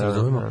 znači da se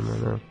razumemo.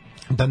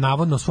 Da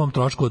navodno svom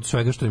trošku od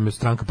svega što im je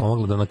stranka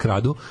pomogla da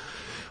nakradu,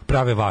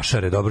 prave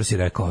vašare, dobro si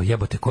rekao.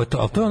 Jebote, ko je to?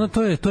 Al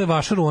to je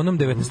vašar u onom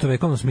 19.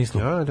 vekovnom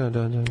smislu. Da.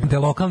 Da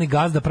lokalni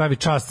gazda pravi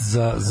čast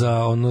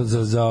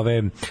za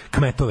ove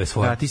kmetove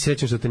svoje. Da, ti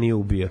sećaš da te nije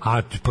ubio.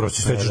 A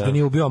prosto sećaš da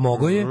nije ubio, a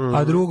mogo je.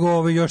 A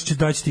drugo, još će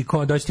daći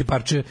ti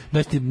parče,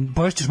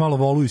 poješćeš malo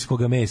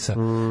volujskoga mesa,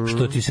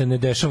 što ti se ne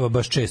dešava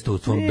baš često u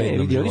tvom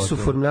bednom životu. Oni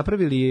su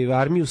napravili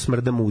armiju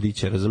Smrda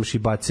Mudića, razumiješ, i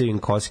bacaju im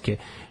koske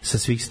sa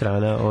svih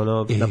strana,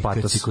 na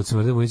patos. Kad si kod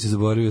Smrda Mudića,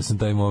 zaboravio sam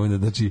taj moment,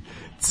 znači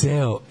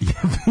ceo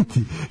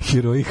jebiti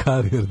heroji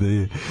Harvarda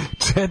je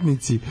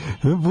četnici,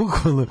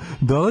 bukvalno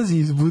dolazi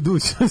iz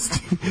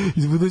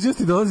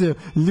budućnosti dolaze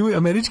ljudi,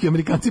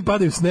 Amerikanci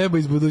padaju s neba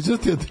iz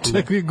budućnosti, a te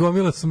čekuje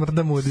gomila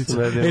Smrda Mudića.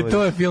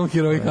 To je film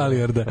heroji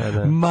Harvarda.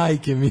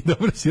 Majke mi,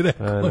 dobro si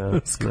rekao.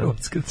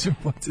 Skroz kad ću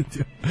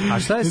podsjetio. A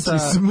šta je sa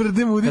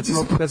Smrde Mudića?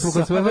 Kad smo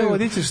kod Smrda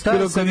Mudića, šta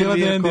je sa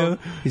Virvirkom?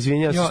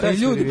 Izvinjam se, šta je sa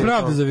Virvirkom? Ljudi,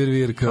 pravda za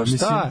Virvirka.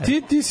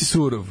 Ti si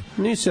surov.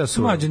 Nisi ja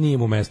surov. Mlađa nije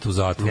mu mesto u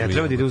zatvoru. Ne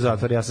treba da ide u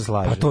zatvor, ja se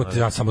slažem. Pa to,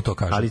 ja samo to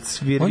kažem. Ali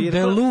on da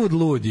je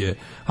lud je.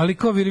 Ali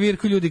ko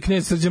Virvirko, ljudi,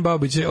 knez Srđan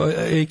Babić,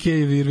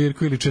 a.k.a.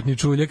 Virvirko ili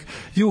Četničuljak,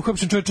 je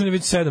uhapšen, čovjek je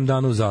već 7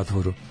 dana u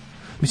zatvoru.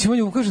 Mislim, on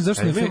je ukažen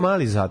zašto je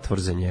mali zatvor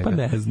za njega. Pa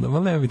ne znam,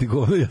 ali nema mi ti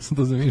govore, ja sam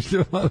to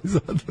zamišljao, mali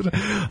zatvor.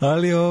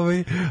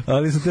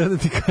 Ali sam treba da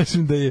ti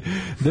kažem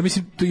da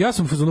mislim, ja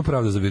sam u fazonu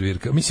pravda za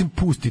Virvirka. Mislim,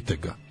 pustite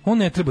ga. On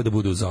ne treba da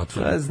bude u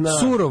zatvoru.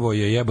 Surovo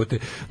je, jebote.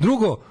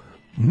 Drugo,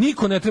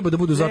 niko ne treba da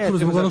bude u zatvoru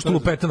zbog onog što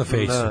lupeta na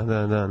fejsu.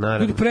 Da, naravno.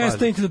 Ljudi,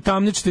 prestanite da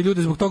tamničite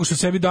ljude zbog toga što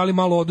sebi dali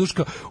malo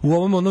oduška u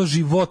ovom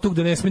životu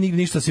gde ne sme nigde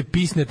ništa se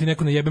pisneti,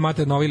 neko ne jebe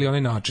mater na ovaj ili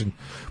onaj način.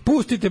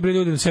 Pustite bre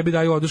ljudi da sebi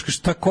daju oduška,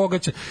 šta koga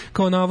će,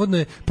 kao navodno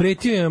je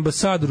pretio je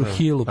ambasadoru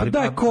Hillu. Pa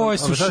daj, koje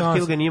su šanse? Ambasador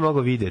Hill ga nije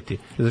mogao videti.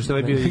 Zašto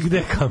je bio... Gde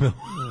je Kamel?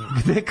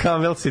 Gde je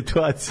Kamel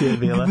situacija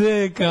bila? Gde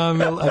je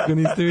Kamel? Ako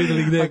niste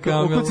videli gde je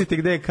Kamel. Ukucite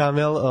gde je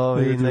Kamel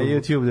na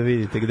YouTube da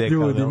vidite gde je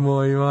Kamel. Ljudi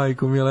moji,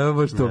 majko mila, evo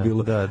baš to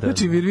bilo.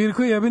 Znači,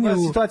 Virvirko je jebeni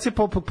u... Situacija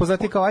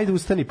poznati kao, ajde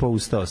ustani,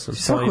 ustao sam.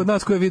 Svako od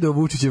nas ko je video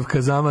Vučićev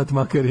kazamat,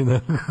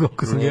 makarina,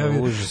 koliko sam ja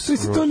vidio.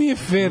 To nije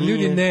fair,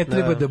 ljudi ne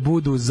treba da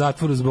budu u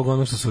zatvoru zbog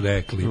ono što su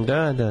rekli.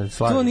 Da,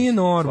 slažem. To nije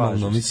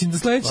normalno. Mislim da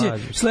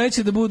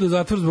sledeće da budu u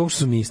zatvoru zbog što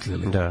su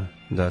mislili.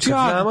 Da, kad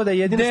znamo da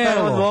jedino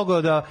što on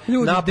mogao da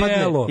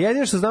napadne,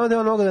 jedino što znamo da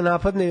on mogao da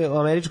napadne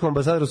američkom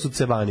ambasadoru su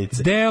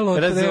cevanice.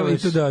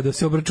 Da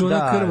se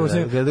obračuna krvo.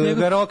 Da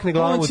ga rokne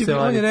glavu u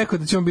cevanice. On je rekao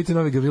da će on biti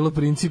novi Gavrilo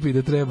Princip i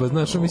da treba,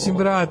 znaš, mislim,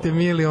 brate,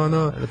 mili,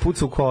 ono... Da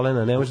puca u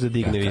kolena, ne može da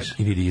digne više.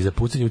 I vidi, za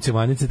pucanje u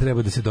cevanice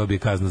treba da se dobije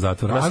kazna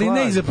zatvora, ali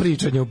ne i za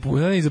pričanje o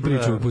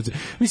pucanju.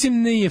 Mislim,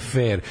 nije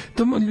fair.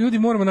 Ljudi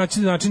moramo naći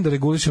način da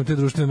regulišemo te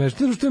društvene mreže.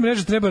 Te društvene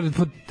mreže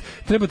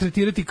treba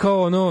tretirati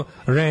kao ono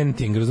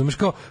renting, razumeš,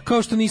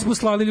 kao što nismo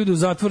slali ljude u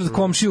zatvor za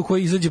komšiju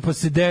koji izađe pa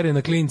se dere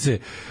na klince.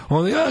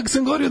 Ono, ja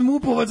sam gori od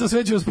mupovaca,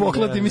 sve će vas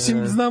poklati.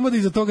 Mislim, znamo da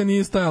iza toga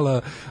nije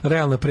stajala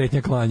realna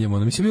pretnja klanjem.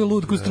 Ono. Mislim, bio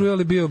lud ko struja,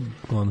 ali bio...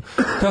 Ono.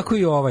 Tako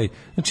i ovaj.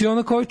 Znači,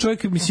 ono kao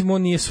čovjek, mislim,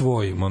 on nije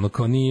svoj. Ono,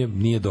 kao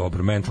nije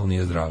dobro, mentalno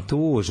nije zdrav.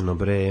 Tužno,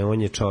 bre,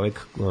 on je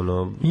čovjek,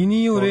 ono... I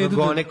nije u redu...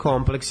 Gone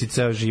kompleksi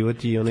ceo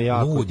život i ono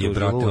jako... Lud je,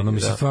 brate, ono,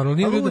 mislim, stvarno,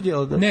 nije u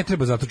redu. Ne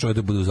treba zato čovjek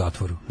da bude u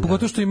zatvoru.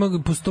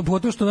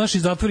 Pogotovo što naši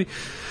zatvori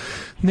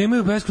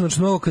nemaju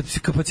beskonačno mnogo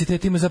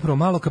kapaciteta, ima zapravo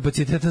malo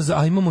kapaciteta,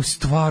 a imamo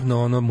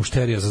stvarno ono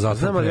mušterija za zatvor.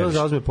 Znam, ali on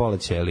zauzme pola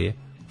ćelije.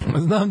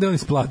 Znam da je on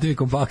isplativ i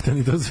kompaktan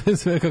i to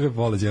sve kako je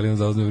pola ćelije, on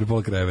zauzme pri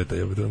pola kreveta.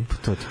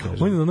 To ti kažem.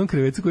 On je na onom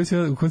krevecu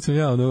u kojem sam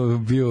ja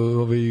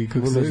bio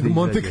kako se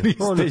Monte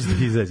Cristo. On neće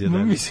da izađe.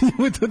 Mislim,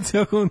 njemu je to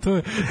cijelo kao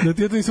tome, da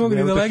ti ja to nisam mogu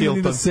ni da legnem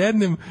ni da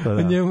sednem,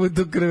 a njemu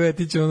to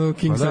krevetić, ono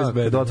king size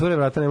bed. Kada otvore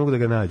vrata ne mogu da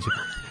ga nađu.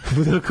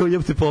 Bude kao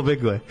jebate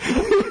pobegao je.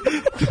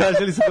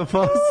 Tražili su ga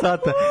pola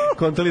sata,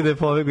 kontali da je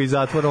pobegao iz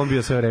zatvora, on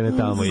bio sve vreme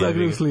tamo.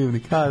 Zagrev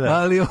slivnik.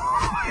 Ali...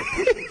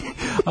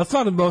 A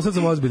stvarno, sad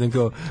sam ozbiljan,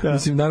 kao,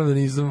 mislim, naravno da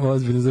nisam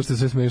ozbiljan, zašto je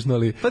sve smešno,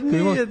 ali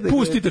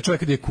pustite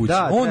čovjeka gdje je kući.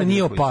 On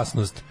nije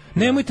opasnost.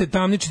 Nemojte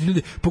tamničiti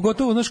ljudi,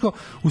 pogotovo, znaš kao,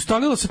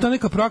 ustalila se ta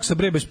neka praksa,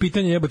 bre, bez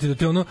pitanja jebati da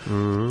te ono,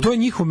 to je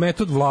njihov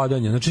metod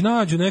vladanja, znači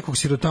nađu nekog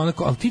sirotana,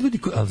 ali ti ljudi,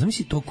 ali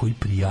zamisli to koji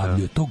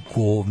prijavljuje, to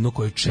govno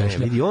koje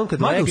češlja,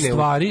 mada u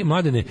stvari,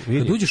 Mladene,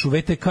 kad uđeš u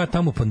VTK,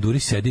 tamo panduri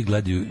sedi i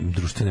gledaju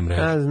društvene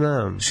mreže. Ja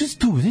znam. Što si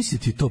tu, znaš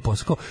ti to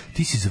posao,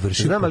 ti si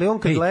završio. Znam, ali on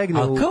kad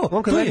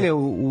legne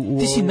u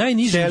ti si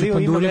najniži među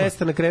pandurima,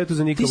 na krevetu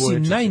za Nika Vuječića.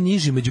 Ti si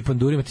najniži među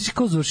pandurima, ti si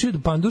kao završio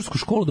pandursku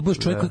školu da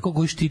budeš čovjek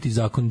koji štiti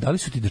zakon. Da li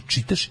su ti da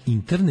čitaš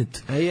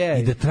internet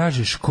i da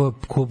tražiš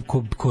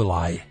ko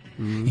laje.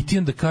 I ti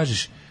onda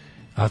kažeš,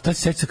 a ta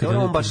seća kad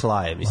on baš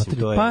laje, mislim,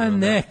 to je. Pa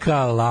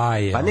neka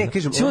laje. Pa ne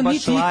kažem, on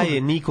baš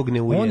laje, nikog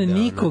ne ujede. On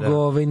nikog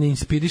ne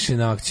inspiriše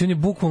na akciju, on je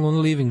bukvalno on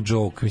living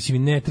joke.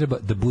 Mislim, ne treba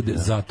da bude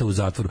zato u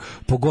zatvoru.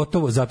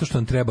 Pogotovo zato što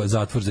nam treba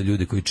zatvor za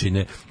ljude koji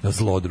čine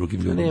zlo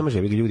drugim ljudima. Ne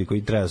može biti ljudi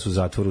koji treba su u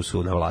zatvoru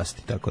su na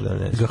vlasti, tako da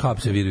ne. Ga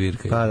hapse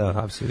virvirka. Pa da,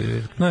 hapse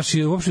virvirka.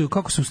 Znači, uopšte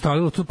kako se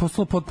ustalilo, to je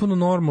postalo potpuno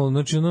normalno.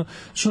 Znači, ono,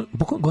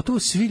 gotovo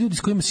svi ljudi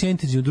s kojima se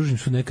intenzivno družim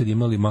su nekad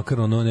imali makar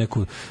ono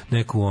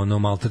neku ono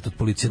maltret od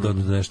policije da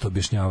nešto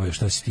objašnjavaju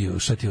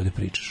šta ti ovde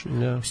pričaš.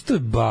 To je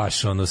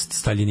baš ono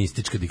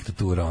staljinistička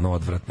diktatura, ono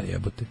odvratna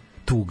jebote.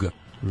 Tuga.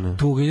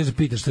 Tuga, ideš da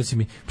pitaš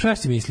šta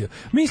si mislio.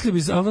 Mislio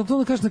bi, ali to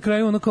onda kažeš na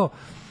kraju ono kao,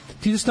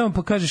 ti ideš tamo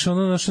pa kažeš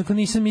ono,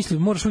 nisam mislio,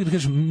 moraš uvijek da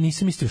kažeš,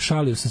 nisam mislio,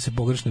 šalio sam se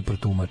pogrešno i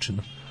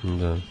protumačeno.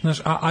 Da.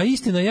 Znaš, a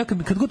istina, ja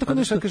kad god tako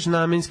nešto... kažeš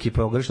namenski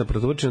pogrešno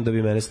protumačeno da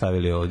bi mene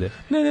stavili ovde.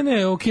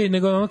 Ne, okej,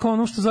 nego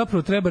ono što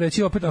zapravo treba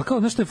reći opet, ali kao,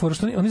 znaš što je fora,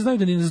 što oni znaju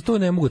da ni za to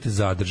ne mogu te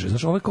zadržati.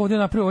 Znaš, ovaj kao ovdje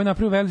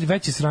napravio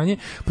veće sranje,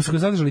 pa su ga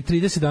zadržali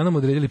 30 dana, mu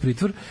odredili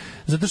pritvor,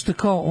 zato što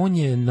kao on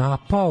je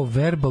napao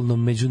verbalno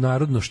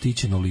međunarodno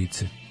štićeno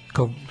lice.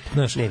 Kao,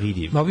 znaš, ne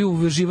vidim. Ovi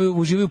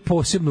uživaju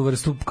posebnu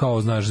vrstu,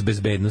 kao, znaš,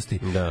 bezbednosti,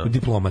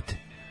 diplomate.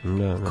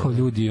 Kao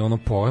ljudi, ono,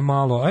 je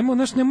malo, ajmo,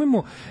 znaš,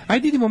 nemojmo,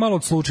 ajde idemo malo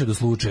od slučaja do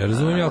slučaja,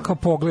 razumijem, ali kao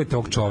pogledajte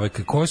ovog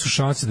čoveka, koje su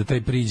šanse da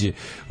taj priđe,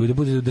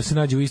 da se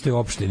nađe u istoj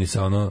opštini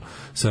sa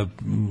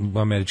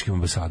američkim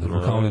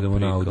ambasadorom, kao li da mu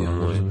naudi,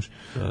 razumiješ,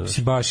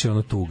 mislim, baš je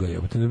ono tuga,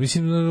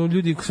 mislim,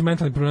 ljudi koji su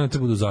mentalni problemi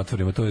treba da u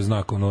zatvorima, to je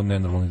znak, ono,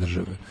 nenormalne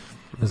države,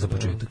 za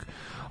početak.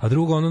 A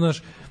drugo, ono,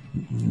 znaš,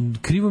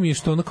 krivo mi je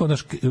što ono kao,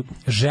 znaš,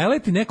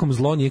 želeti nekom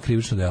zlo nije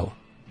krivično delo.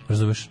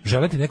 Razumeš?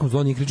 Želeti nekom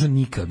zlo nije krivično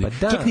nikad.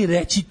 Pa čak ni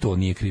reći to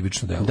nije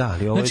krivično delo. Da,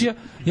 znači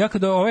ja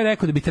kada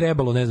rekao da bi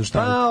trebalo, ne znam šta.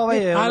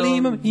 Ali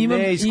imam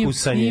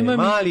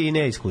mali i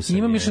neiskusan.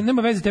 Imam još,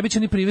 nema veze, tebe će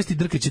oni privesti,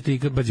 drkaćete i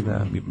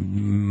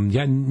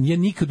ja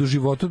nikad u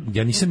životu,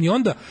 ja nisam ni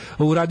onda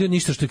uradio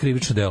ništa što je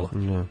krivično delo.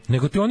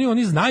 Nego ti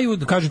oni znaju,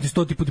 kažem ti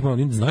 100 puta,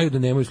 oni znaju da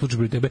nemaju slučaj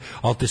protiv tebe,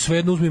 ali te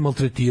svejedno uzmu i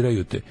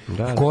maltretiraju te.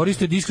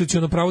 Koriste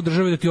diskreciono pravo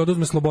države da ti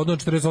oduzme slobodno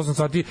 48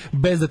 sati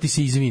bez da ti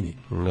se izvini.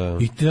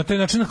 I na taj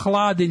način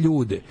hlade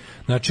ljude.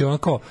 Znači, ono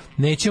kao,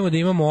 nećemo da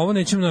imamo ovo,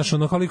 nećemo naš,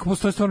 ono, ali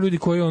postoje stvarno ljudi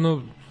koji,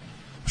 ono,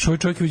 što ovaj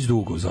čovjek je već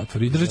dugo u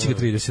zatvoru i držat će ga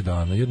 30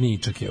 dana, jer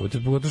ničak je,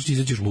 pogotovo što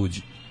izaćeš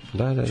luđi.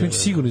 Što će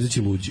sigurno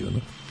izaći luđi, ono.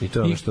 I to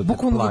je ono što te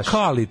bukvalno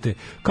plaši.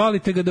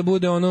 Kalite ga da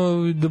bude,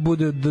 ono,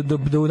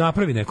 da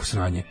napravi neko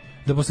sranje.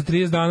 Da posle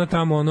 30 dana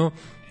tamo, ono,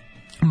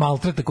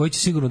 maltreta koji će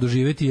sigurno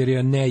doživjeti jer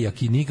je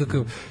nejak i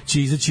nikakav,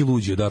 će izaći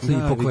luđi odatle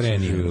i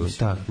pokvareniji.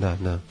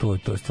 Da. To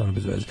je stvarno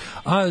bez veze.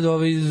 A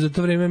za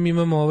to vreme mi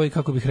imamo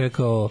kako bih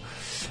rekao,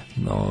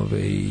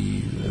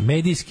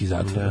 medijski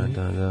zatvor.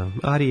 Da.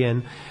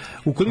 Arijen.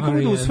 Ukoliko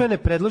budu usvojene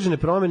predložene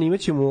promjene,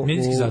 imaćemo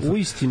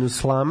uistinu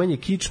slamanje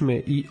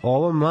kičme i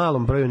ovom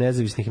malom broju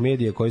nezavisnih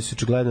medija koji su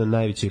očigledno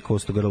najveće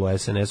kostogrlo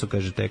SNS-u,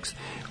 kaže tekst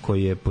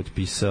koji je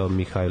potpisao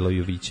Mihajlo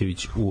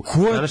Jovićević u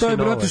Ko je taj,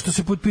 brate, što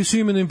se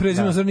potpisuje imenom i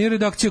prezimenom? Zar nije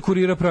redakcija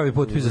Kurira pravi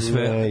potpis za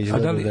sve?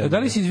 Da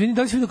li si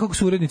vidio kako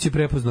su urednici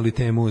prepoznali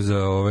temu za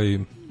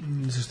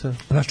za šta?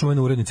 Znaš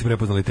čuveni urednici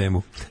prepoznali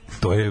temu?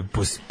 To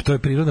je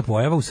prirodna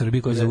pojava u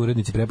Srbiji koji su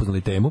urednici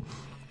prepoznali temu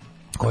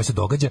koja se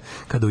događa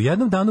kada u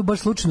jednom danu baš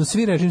slučajno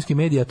svi režimski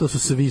mediji, a to su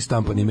svi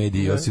štampani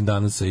mediji osim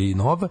Danasa i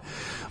Nova,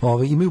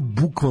 imaju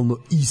bukvalno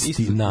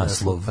isti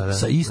naslov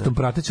sa istom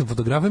pratećom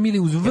fotografijom ili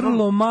uz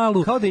vrlo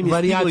malu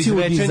varijaciju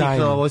u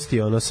dizajnu.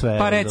 Novosti, ono sve.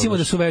 Pa recimo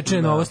da su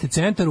večerne novosti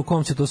centar u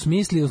kom se to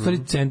smisli, u stvari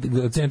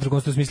centar u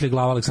kom se to smisli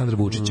glava Aleksandra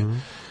Vučića.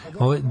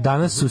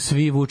 Danas su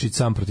svi Vučić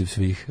sam protiv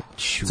svih.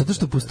 Zato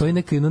što postoji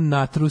neki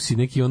natrusi,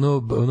 neki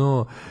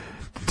ono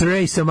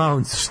trace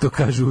amounts, što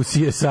kažu u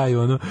CSI,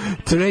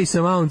 trace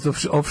amounts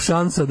of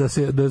šansa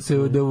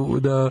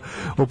da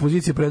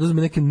opozicija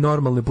preduzme neke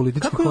normalne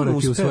političke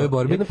korake u svojoj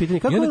borbi. Jedno pitanje,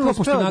 kako je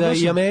uspeo da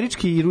i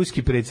američki i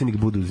ruski predsjednik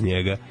budu uz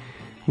njega?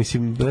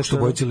 Mislim, što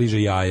bojice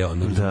liže jaja, on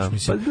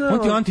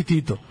ti je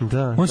anti-Tito.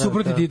 On se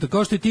uproti Tito.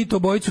 Kao što je Tito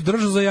bojicu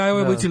držao za jaja,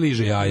 ovaj bojice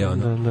liže jaja.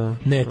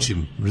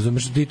 Nečim.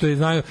 Razumeš, Tito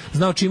je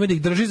znao čime da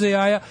ih drži za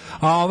jaja,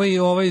 a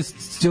ovaj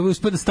će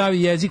uspio da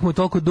stavi jezik mu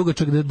toliko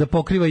dugačak da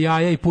pokriva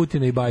jaja i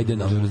Putina i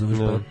Bajdena.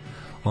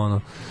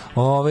 ono.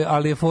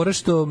 Ali je fora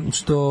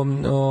što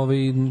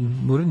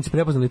urednici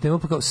prepoznali temu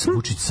pa kao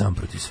Vučić sam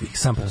protiv svih,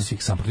 sam protiv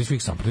svih, sam protiv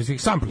svih, sam protiv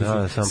svih, sam protiv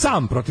svih,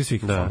 sam protiv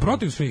svih, sam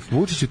protiv svih.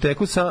 Vučić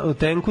u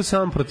tenku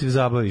sam protiv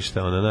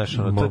zabavišta, ono, znaš,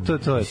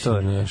 to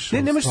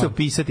je. Ne možeš se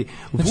opisati.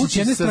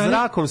 Vučić sa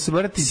zrakom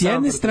smrti. S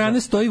jedne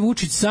strane stoji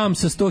Vučić sam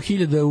sa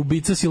 100.000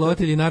 ubica,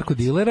 silovatelja i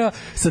narkodilera,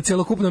 sa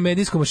celokupnom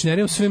medijskom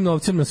mašinerijom, svim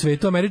novcem na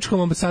svetu,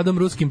 američkom ambasadom,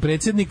 ruskim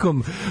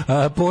predsjednikom,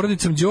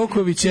 porodicom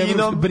Đokovićem,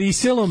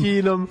 Briselom,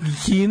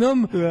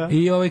 Kinom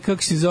i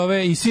kako se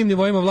zove, i svim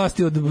nivoima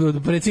vlasti od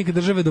predsjednika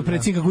države do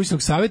predsjednika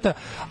kućnog saveta,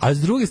 a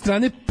s druge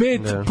strane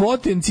 5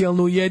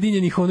 potencijalno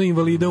ujedinjenih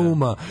invalida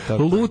uma,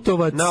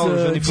 Lutovac,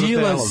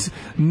 Đilas,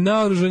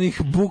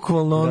 naoružanih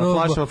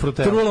bukvalno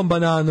trulom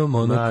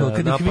bananom,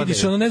 kada ih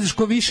vidiš, ne znaš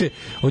ko više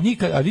od njih,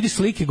 a vidiš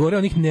slike gore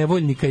onih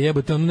nevoljnika,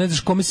 jebote, ne znaš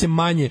kome se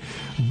manje,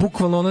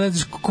 bukvalno ne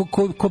znaš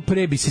ko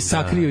pre bi se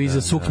sakrio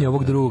iza suknje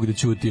ovog drugog da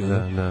ćuti.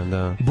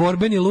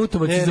 Borbeni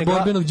Lutovac iza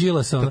borbenog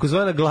Đilasa.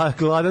 Takozvana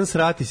gladan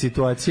srati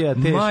situacija,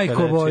 teška.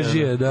 Majko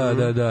Božije,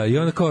 da. I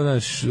onda kao,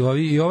 znaš,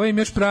 i ovaj im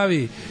još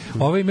pravi,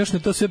 na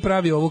to sve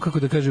pravi ovo, kako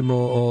da kažemo,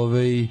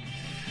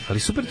 ali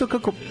super to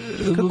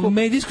kako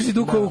medijsku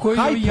situaciju u kojoj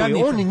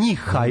on njih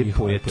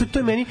hajpuje. To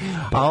je meni,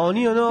 a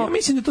oni ja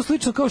mislim da je to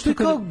slično kao što je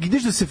kao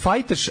ideš da se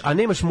fajtaš, a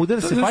nemaš muda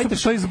da se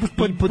fajtaš i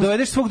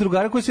dovedeš svog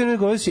drugara koji se ne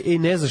govori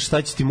ne znaš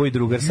šta će ti moj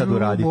drugar sad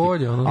uraditi.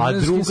 A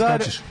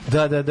drugar,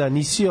 da,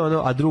 nisi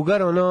a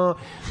drugar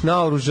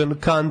naoružan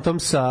kantom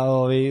sa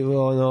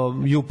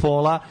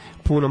Jupola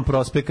punom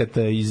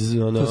prospekata iz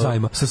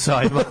sa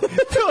sajma.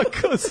 To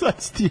kao sad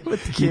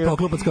stimati. I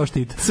poklopac kao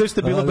štit. Sve što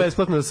je bilo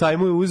besplatno na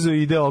sajmu je uzeo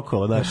i ide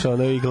okolo, znaš,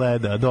 i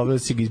gleda, dobio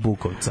si ga iz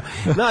Bukovca.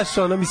 Znaš,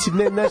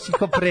 mislim, znaš,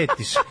 kao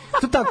pretiš.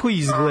 To tako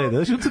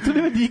izgleda, znaš, to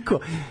nema niko.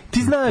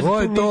 Ti znaš,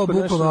 to je to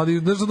bukvalno, ali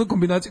znaš,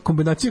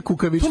 kombinacija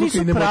kukavičluka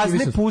i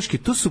nemotivisnosti.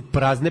 To nisu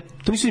prazne puške,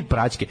 to nisu ni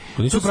praćke.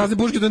 To nisu prazne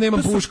puške, to nema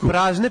pušku. To su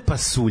prazne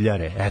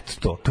pasuljare, eto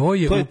to. To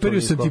je,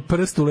 uperio sam ti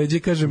prst u leđe,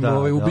 kažem,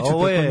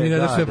 ubiću te, mi ne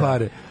daš sve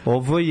pare.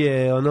 Ovo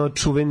je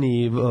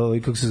čuveni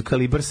kako se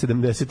kalibar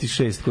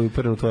 76 koji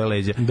upernu tvoje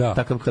leđe.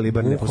 Takav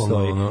kalibar ne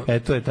postoji.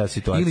 To je ta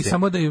situacija. Ili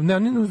samo da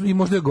i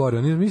možda je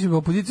gore. Mislim,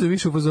 opozicija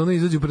više u fazonu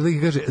izađu pred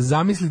i kaže,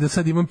 zamisli da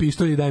sad imam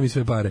pištolj i daj mi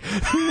sve pare.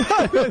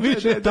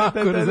 Više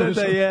tako, razumiješ.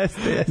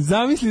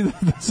 Zamisli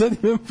da sad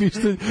imam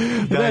pištolj.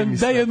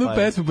 Daj jednu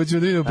pesmu pa ćemo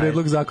da vidimo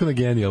predlog zakona,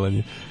 genijalan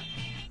je.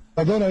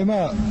 Maradona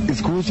ima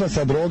iskustva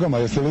sa drogama.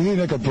 Jeste li vi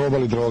nekad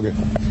probali droge?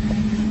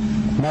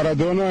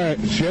 Maradona je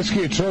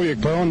svjetski čovjek,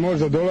 pa on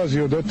možda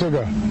dolazio do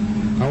toga,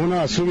 a u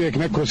nas uvijek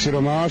neko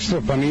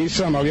siromaštvo, pa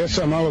nisam, ali ja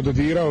sam malo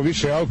dodirao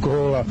više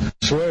alkohola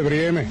svoje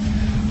vrijeme,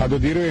 a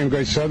dodirujem ga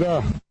i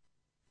sada.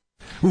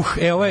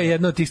 Ovo je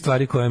jedna od tih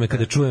stvari koje me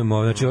kada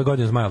čujemo, znači ovo je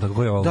Godina zmaja,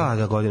 tako je ovo?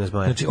 Da, Godina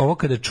zmaja. Znači ovo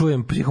kada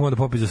čujem Psihomoda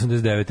popis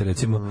 89.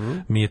 recimo,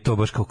 mi je to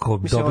baš kao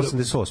dobro.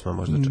 88.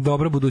 možda čak.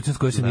 Dobra budućnost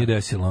koja se nije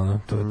desila,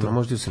 To je to.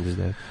 Možda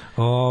 89.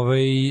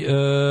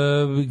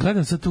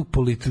 Gledam sad tu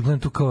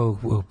kao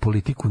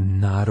politiku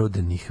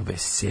narodnih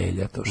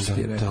veselja, to što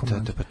ti rekao.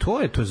 Pa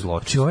to je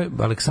zločin. Znači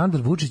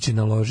Aleksandar Vučić je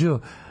naložio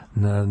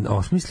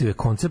osmislio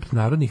koncept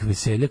narodnih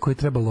veselja koje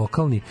treba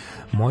lokalni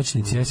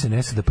moćnici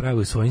SNS-a da prave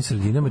u svojim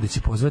sredinama, da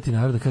će pozvati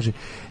narod da kaže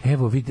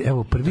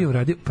evo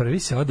prvi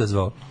se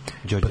odazvao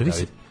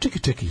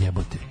čekaj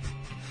jebote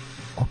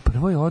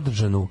prvo je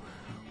održano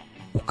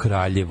u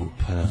Kraljevu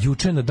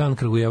juče na dan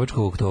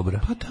Kragujevačkog oktobra.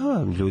 Pa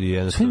da, ljudi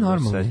jednostavno sve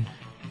normalno.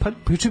 Pa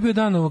juče je bio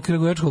dan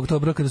Kragujevačkog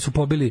oktobra kada su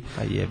pobili.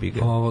 A jebi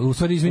ga. U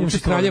stvari izvinjavam se,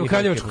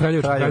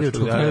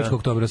 Kraljevačkog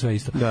oktobra, sve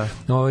isto.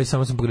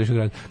 Samo sam pogrešio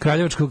grad.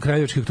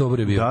 Kraljevački oktobar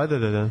je bio.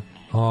 Da.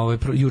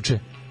 Juče.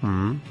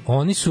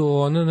 Oni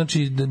su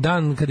znači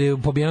dan kada je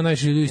pobijeno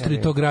najviše ljudi u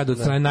istoriji tog grada od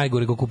strane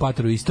najgoreg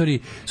okupatora u istoriji,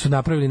 su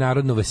napravili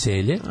narodno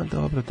veselje. A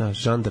dobro, da,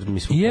 žandarmi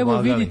smo i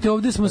evo vidite,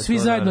 ovde smo svi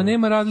zajedno,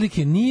 nema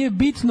razlike, nije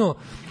bitno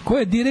ko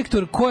je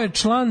direktor, ko je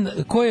član,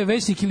 ko je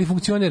većnik ili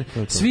funkcioner,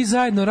 svi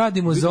zajedno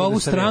radimo za ovu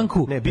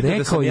stranku,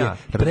 rekao je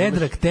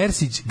Predrag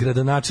Terzić,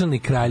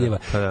 gradonačelnik Kraljeva.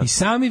 I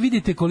sami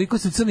vidite koliko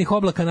se crnih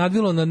oblaka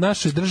nadvilo na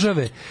naše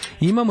države.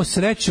 Imamo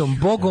srećom,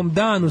 Bogom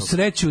danu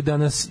sreću da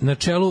nas na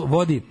čelu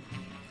vodi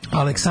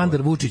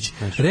Aleksandar Vučić,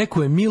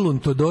 rekao je Milun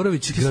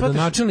Todorović,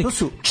 gradonačelnik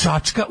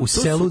Čačka u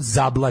selu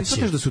Zablaće.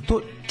 Ti da su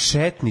to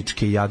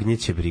četničke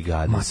jagnjeće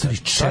brigade. Matori,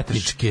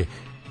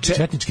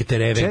 četničke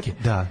terevenke.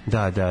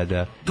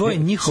 Da. To je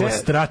njihova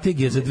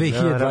strategija za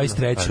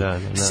 2023.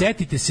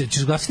 Setite se,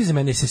 ćeš glasiti za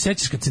mene, se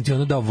sećaš kad sam ti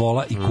ono dao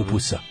vola i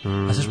kupusa.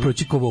 A znaš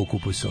proći ko vo u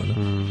kupusu, ono?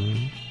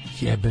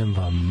 Jebem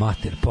vam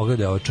mater,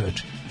 pogledaj ovo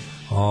čoveče.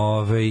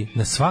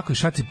 Na svakoj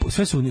šatri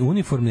sve su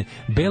uniformne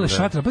bele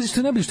šatre. Pazi što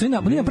je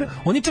najbolje,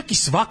 oni čak i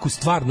svaku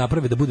stvar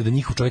naprave da bude da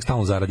njihov čovjek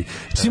stalno zaradi.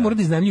 Svi moraju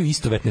da iznajmljuju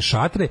istovetne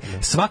šatre,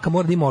 svaka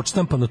mora da ima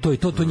odštampano to i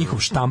to njihov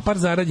štampar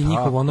zaradi,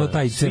 njihov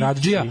taj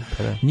ceradžija,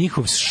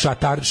 njihov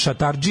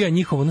šatardžija,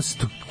 njihov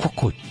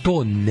kako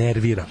to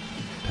nervira.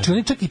 Znači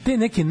oni čak i te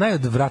neke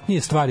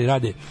najodvratnije stvari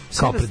rade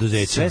kao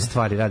preduzeće. Sve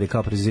stvari rade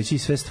kao preduzeće i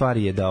sve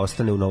stvari je da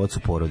ostane u novac u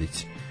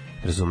porodici.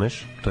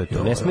 Razumeš? To je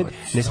to.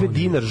 Ne sme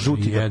dinar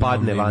žuti da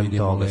padne van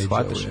toga,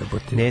 shvataš?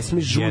 Ne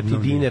sme žuti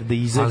dinar da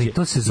izađe iz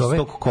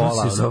tog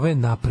kola. To se zove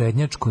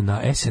naprednjačko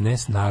na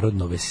SNS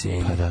narodno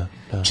veselje. Pa da.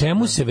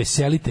 Čemu se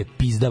veselite,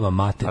 pizdava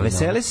materina? A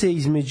vesele se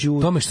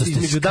između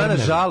dana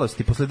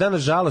žalosti, posle dana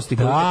žalosti.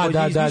 Da.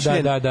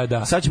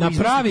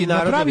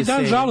 Napravi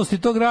dan žalosti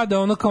tog grada,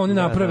 ono kao oni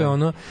naprave,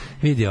 ono,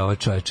 vidi ovo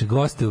čoveče,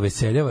 goste u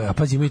veseljava, a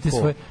pazi, imajte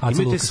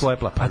svoje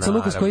Aca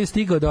Lukas koji je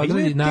stigao da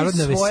odradi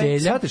narodna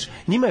veselja.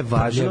 Njima je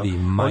važno,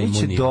 oni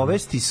će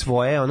dovesti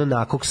svoje ono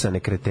nakoksane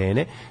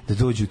kretene, da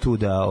dođu tu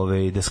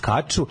da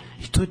skaču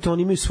i to je to,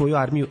 oni imaju svoju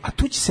armiju, a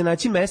tu će se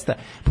naći mesta,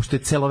 pošto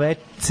je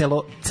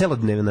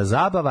celodnevna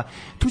zabava,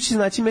 tu će se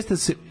naći mesta da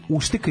se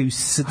uštekaju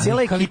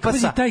cijela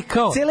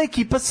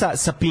ekipa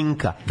sa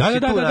Pinka.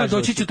 Da,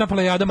 doći će ta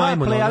plejada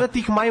majmuna. Plejada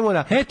tih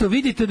majmuna. Eto,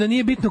 vidite da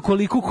nije bitno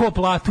koliko ko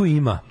platu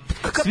ima.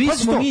 Svi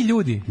smo mi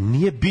ljudi.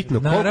 Nije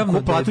bitno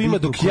koliko platu ima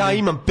dok ja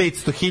imam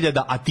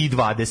 500.000, a ti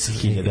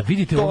 20.000.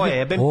 Vidite,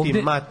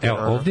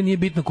 ovde nije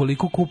bitno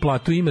koliko ko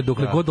platu ima,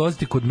 dokle god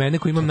dolazite kod mene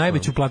koji imam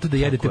najveću platu da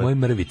jedete moje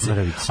mrvice.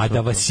 A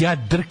da vas ja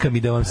drkam i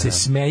da vam se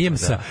smejem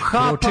sa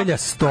pročelja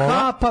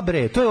stola.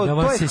 Da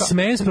vam se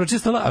smejem sa pročelja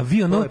stola, a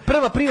vi ono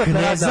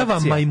krezava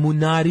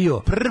majmunario.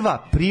 Prva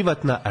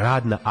privatna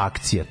radna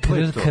akcija.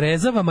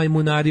 Krezava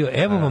majmunario.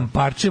 Evo vam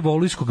parče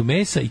volujskog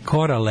mesa i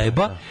kora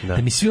leba, da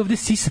mi svi ovde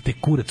sisate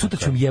kurac. Sutra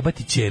ću vam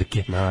jebati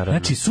ćerke.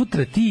 Znači,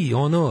 sutra ti,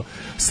 ono,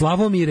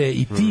 Slavomire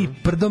i ti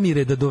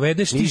Prdomire, da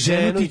dovedeš ti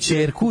ženu, ti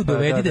ćerku,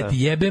 dovedi da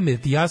ti jebem,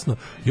 jer ti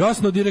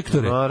jasno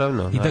direktore.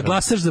 I da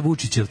glasaš za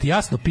Vučića, jer ti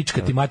jasno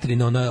pička ti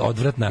materina, ona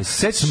odvratna,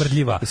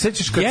 smrdljiva.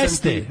 Sećaš kad sam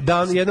ti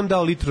jednom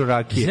dao litru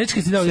rakije? Sećaš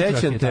kad si dao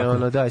litru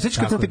rakije? Sećaš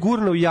kad sam te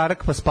gurnuo u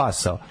jarak pa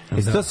spasao?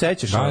 Jesi to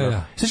sećaš?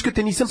 Sećaš kad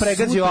te nisam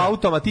pregazio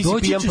autom, a ti si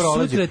pijan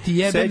prolađe? Sutra ti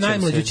jebem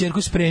najmlađu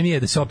ćerku spremije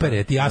da se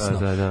opere, ti jasno.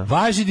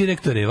 Važi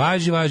direktore,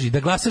 važi, da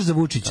glasaš za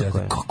Vučića.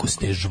 Kako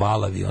ste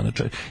žvalavi, ono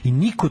čovjek. I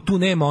niko tu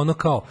nema ono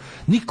kao,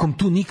 nikom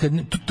tu nikad,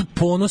 tu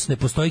ponos ne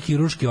postoji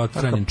hirurški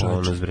otkranjen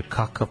čovjek.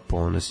 Kakav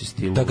ponos iz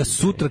stilu. Da ga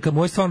sutra, kad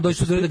moj stvarno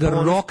dođe da ga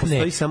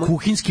rokne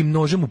kuhinskim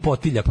nožem u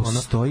potiljak.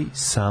 Postoji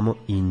samo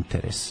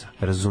interes.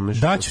 Razumeš?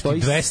 Daću ti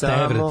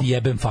 200 evra ti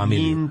jebem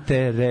familiju.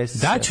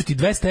 Daću ti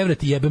 200 evra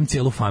ti jebem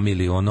cijelu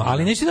familiju, ono.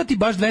 Ali neću da ti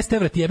baš 200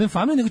 evra ti jebem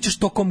familiju, nego ćeš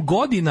tokom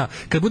godina,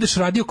 kad budeš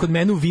radio kod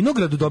mene u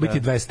Vinogradu,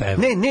 dobiti 200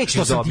 evra.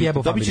 Nećeš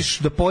dobiti ćeš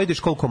da pojedeš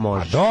koliko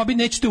možeš.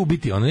 Nećete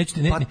ubiti, ono,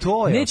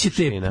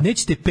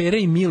 nećete Pere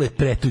i Mile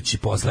pretući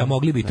posle, a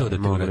mogli bi to da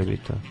te uradi.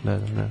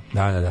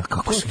 Da.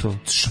 Kako su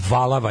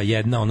švalava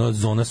jedna, ono,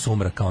 zona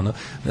sumraka, ono,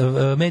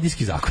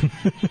 medijski zakon.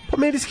 Pa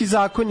medijski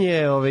zakon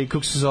je,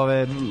 kako se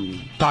zove,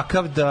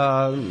 takav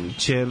da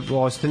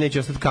neće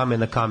ostati kamen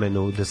na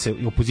kamenu, da se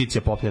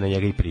opozicija popne na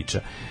njega i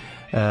priča.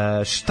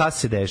 Šta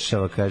se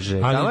dešava,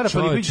 kaže Tamara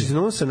Palipić iz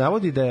NUNS-a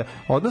navodi da je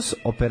odnos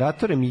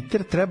operator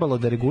emiter trebalo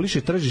da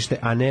reguliše tržište,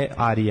 a ne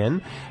Arijen.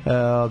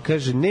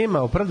 Kaže,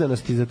 nema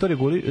opravdanosti za to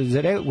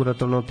za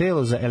regulatorno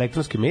telo za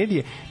elektronske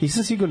medije.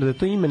 Nisam siguran da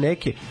to ima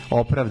neke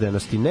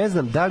opravdanosti. Ne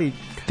znam da li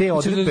te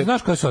odredbe...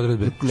 Znaš koje su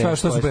odredbe?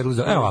 Šta su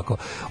predložili? Evo ovako,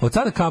 od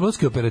sada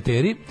kablovski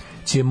operateri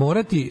će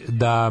morati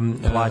da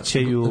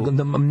plaćaju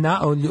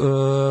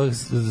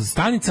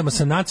stanicama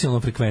sa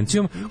nacionalnom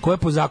frekvencijom, koje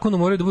po zakonu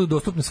moraju da budu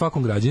dostupne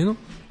svakom građaninu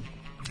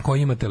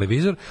koji ima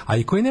televizor, a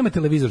i koji nema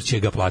televizor će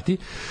ga plati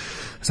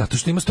zato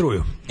što ima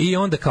struju. I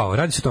onda kao,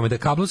 radi se o tome da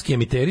kablovski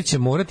emiteri će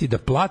morati da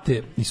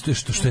plate,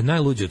 što je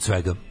najluđe od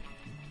svega,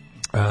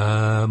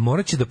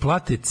 morat će da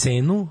plate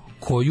cenu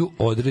koju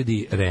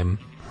odredi REM.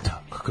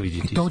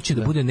 I to će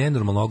da bude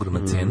nenormalno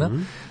ogromna cena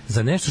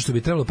za nešto što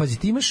bi trebalo, pazi,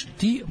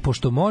 ti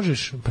pošto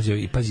možeš,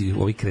 pazi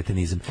ovi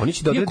kretenizam. Oni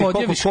će da odredi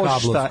koliko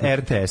košta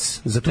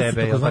RTS za tebe.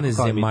 To su takozvane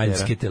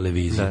zemaljske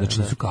televizije,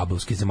 znači nisu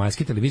kablovske,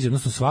 zemaljske televizije,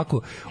 odnosno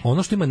svako,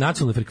 ono što ima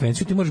nacionalnu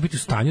frekvenciju, ti možeš biti u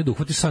stanju da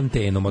uhvatiš sa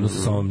antenom,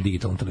 odnosno sa ovom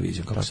digitalnom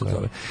televizijom, kako se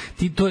zove.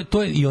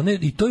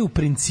 I to je u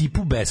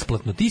principu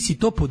besplatno. Ti si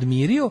to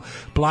podmirio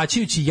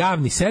plaćajući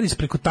javni servis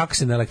preko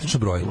takse na električno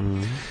brojilo.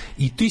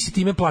 I ti si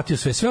time platio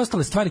sve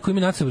ostale stvari koje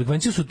imaju nacionalnu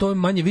frekvenciju su to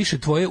manje više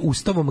tvoje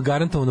ustavom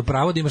garantovano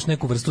pravo da imaš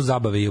neku vrstu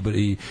zabave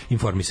i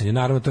informisanja.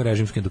 Naravno, to je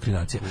režimska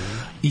indoktrinacija.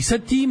 I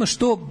sad ti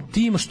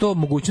imaš to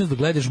mogućnost da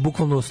gledaš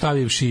bukvalno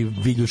stavivši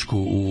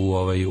viljušku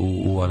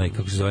u onaj,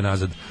 kako se zove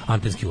nazad,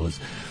 antenski ulaz.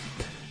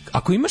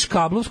 Ako imaš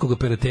kablovskog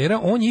operatera,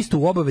 on je isto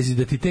u obavezi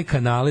da ti te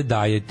kanale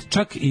daje,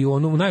 čak i u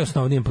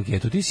najosnovnijem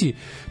paketu. Ti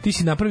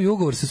si napravio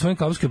ugovor sa svojim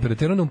kablovskim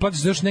operaterom, da mu plaćaš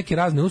za još neke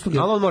razne usluge.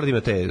 Ali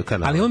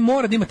on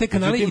mora da ima te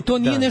kanale. I to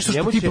nije nešto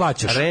što ti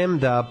plaćaš. REM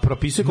da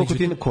propisuje koliko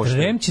ti košta.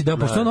 REM će da,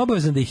 pošto on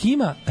obavezan da ih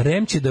ima,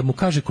 REM će da mu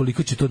kaže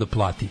koliko će to da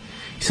plati.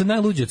 I sad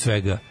najluđe od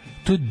svega,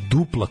 to je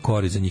dupla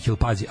korist za njih. Jer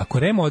pazi, ako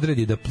REM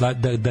odredi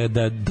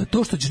da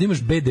to što ćeš da imaš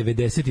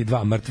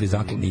B92 mrtvi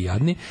zakloni i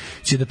jadni,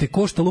 će da te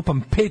košta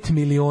lupam 5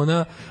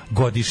 miliona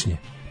godišnje.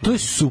 To je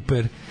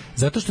super.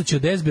 Zato što će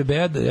od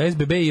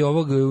SBB i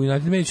ovog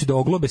United Media će da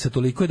oglobe sa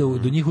toliko da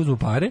do njih uzmu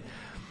pare.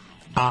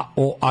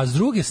 A s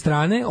druge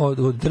strane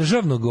od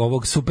državnog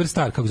ovog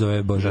Superstar, kako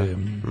zove Bože,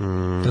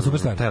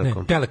 Superstar,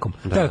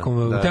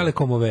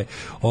 Telekomove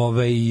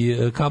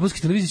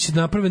kabelske televizije će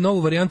naprave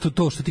novu varijantu,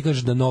 to što ti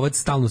kažeš da novac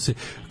stalno se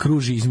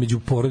kruži između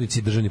porodice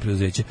i državnih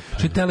preduzeća.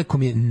 Što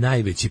Telekom je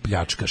najveći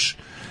pljačkaš.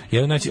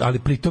 Ali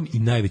pritom i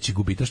najveći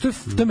gubitaš. To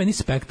je meni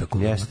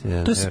spektakularno.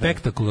 To je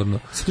spektakularno.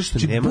 Zato što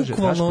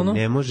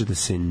ne može da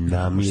se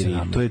namiri.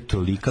 To je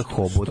tolika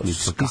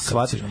hobotnica. Ti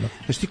shvatiš,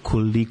 znaš ti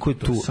koliko je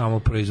tu... Samo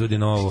proizvodi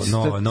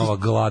nova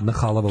gladna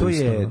halava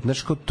ustanova.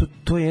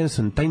 To je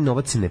jednostavno, taj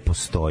novac ne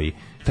postoji.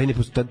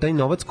 Taj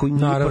novac koji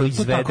nije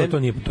proizveden,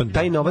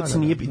 taj novac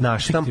nije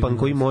naštampan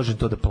koji može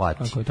to da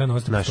plati.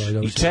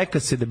 I čeka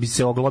se da bi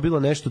se oglobilo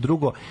nešto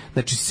drugo,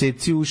 znači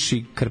seci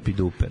uši, krpi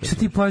dupe. Sad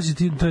ti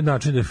pazi, to je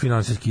način da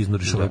finansijski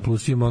iznoriš ovaj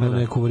plus, ima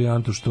neku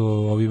varijantu što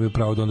ovi imaju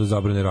pravo da onda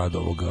zabrane rad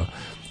ovoga.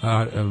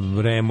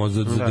 Remo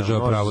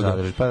zadržava pravo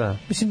da...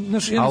 Mislim,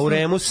 a u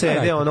Remu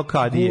sede ono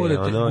kadije.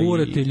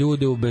 Gurate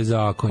ljude u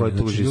bezakonje.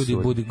 Znači,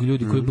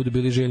 ljudi koji budu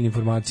bili željni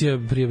informacija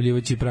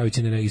prijavljivaći i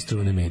pravići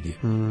neregistrovane medije.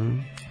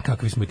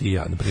 Kakvi smo ti i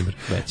ja, na primjer.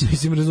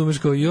 Mislim, razumeš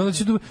kao i onda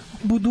će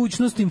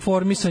budućnost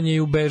informisanja i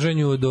u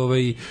bežanju od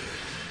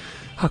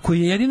ako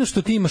je jedino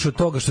što ti imaš od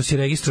toga što si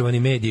registrovani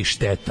mediji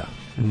šteta,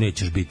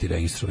 nećeš biti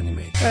registrovani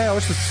mediji. Ovo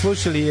što ste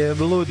slušali je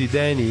Bloody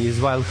Danny iz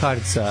Wild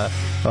Heartsa.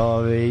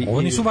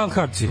 Ovo nisu Wild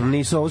Heartsi.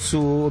 Nisu, ovo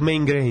su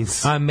Main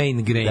Grains.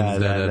 Main Grains,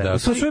 da.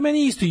 To su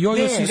meni isto.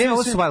 Ne,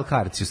 ovo su Wild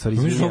Heartsi, u stvari.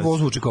 Ovo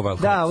zvuči kao Wild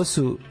Hearts. Da, ovo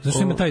su...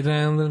 Zašto ima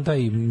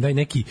taj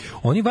neki...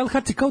 Oni Wild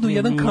Heartsi kao da u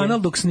jedan kanal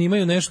dok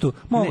snimaju nešto,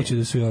 moguće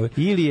da su i ove.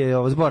 Ili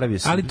je, zaboravio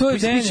sam. Ali to je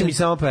Danny... mi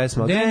samo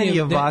pesma.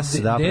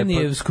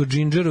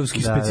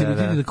 Danijevsko-džinđerovski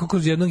specijalitet, da kako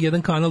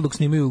jedan kanal dok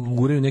snimaju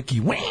guraju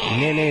neki...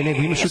 Ne, nego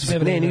imaš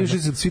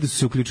svi da su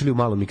se uključili u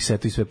malo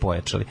miksetu i sve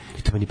pojačali.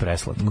 I to meni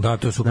preslatko. Da,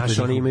 to je super. Znaš,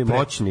 oni imaju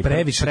moćni,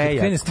 previše,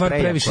 krene stvar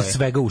previše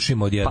svega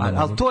ušima odjednom.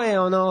 Ali to je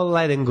ono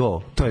let and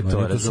go. To je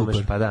to, razumeš,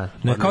 pa da.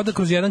 Ne, kao da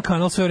kroz jedan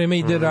kanal sve vreme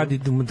ide radi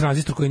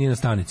tranzistor koji nije na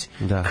stanici.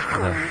 Da.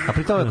 A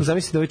pri tome, ako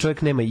zamislite da ovaj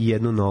čovjek nema i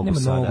jednu nogu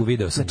sada. Nema nogu,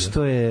 video sam. Znači,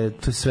 to je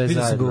sve zajedno.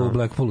 Vidio sam ga u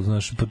Blackpoolu,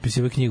 znaš,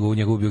 potpisivao knjigu u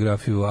njegovu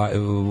biografiju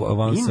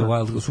Once a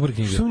Wild, super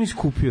knjiga. Što on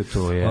iskupio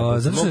to je?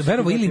 Zato što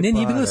verovo ili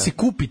nije bilo da se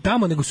kupi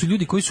tamo, nego su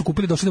ljudi koji su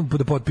kupili došli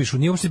da potpišu.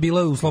 Nije uopšte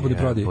bila u slobodnoj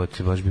prodaji.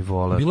 Baš bi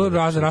voleo. Bilo je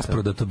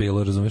rasprodato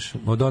bilo, razumeš?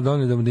 Da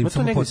im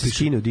samo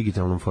potpišu. U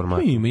digitalnom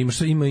formatu. Imaš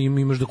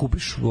da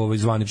kupiš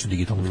zvaničnu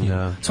digitalnu knjigu.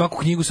 Svaku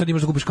knjigu sad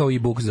imaš da kupiš kao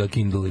e-book za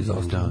Kindle i za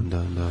ostalo.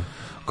 Da.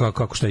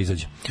 Kako šta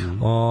izađe.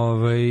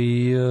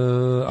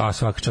 A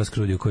svaka čast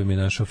Krudiju koji mi je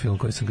našao film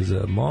koji sam ga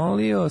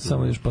zamolio,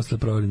 samo još posle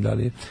proverim da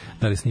li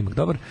je snimak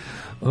dobar.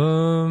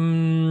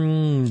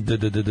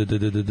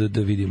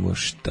 Da vidimo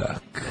šta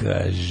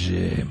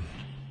kaže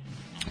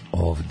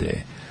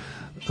ovde.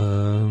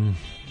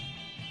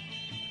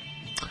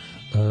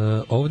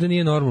 Ovde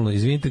nije normalno,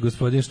 izvinite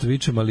gospodin što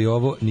vičem, ali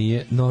ovo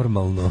nije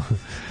normalno.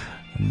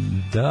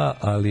 Da,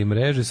 ali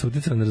mreže su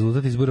uticale na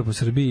rezultat izbora po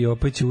Srbiji i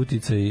opet će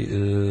uticati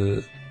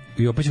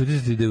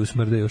da je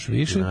usmrde još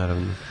više.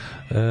 Naravno.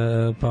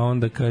 Pa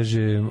onda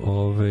kaže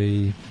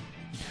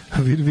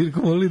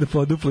Virko molili da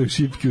poduplaju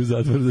šipke u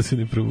zatvoru da se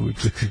ne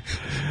provuče.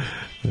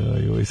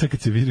 Sad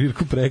kad se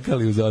Virko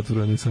prekali u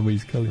zatvoru, a ne samo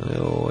iskali.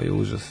 Ovo je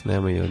užas,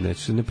 nemoj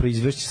ne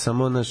proizvešći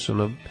samo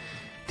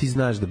ti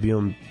znaš da bi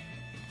on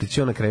da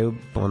će on na kraju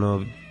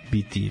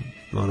biti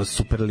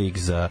super lik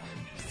za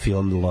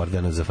film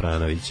Lordana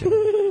Zafranovića.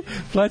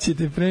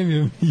 Plaćajte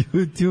premium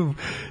YouTube,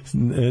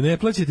 ne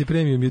plaćajte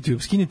premium YouTube,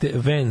 skinite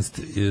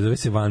Vanced, zove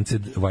se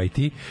Vanced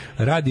YT,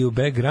 radi u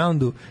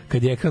backgroundu,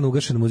 kad je ekran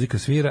ugašen, muzika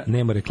svira,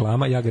 nema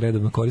reklama, ja ga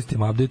redovno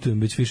koristim,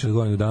 updateujem već više od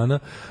godinu dana,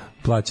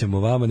 plaćamo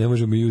vama, ne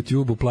možemo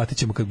YouTube-u, platit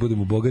ćemo kad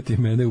budemo bogati,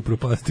 mene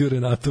upropastio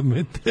Renato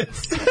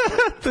Metes.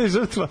 To je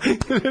žrtva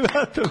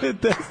Renato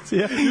Metes.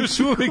 Još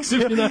uvek se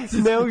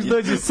finansijski. Ne mogu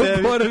dođe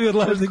sebi. Popravi od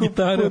lažne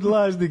gitare. Od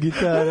lažne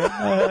gitare.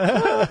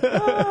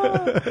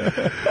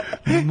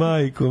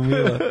 Majko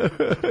mila.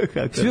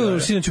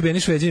 Svi sinoć ubijeni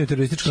Šveđani u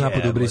terorističkom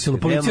napadu u Briselu.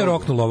 Policija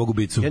roknula ovog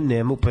ubicu. Ja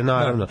ne mogu, pa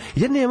naravno.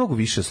 Ja ne mogu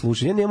više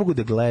slušati. Ja ne mogu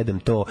da gledam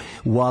to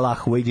u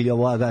Allahu ili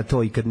ovoga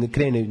to i kad ne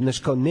krene, znaš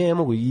kao ne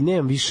mogu i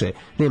nemam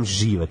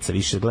živaca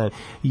više gledam.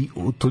 I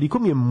toliko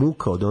mi je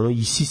muka od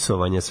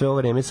isisovanja sve ovo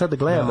vreme. Sad da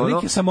gledam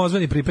lik je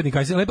samozvani pripadnik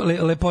ISIS.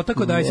 Lepota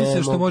kod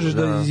ISIS što možeš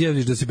da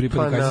izjaviš da si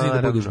pripadnik ISIS i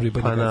da budeš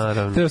pripadnik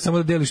ISIS. Treba samo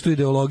da deliš tu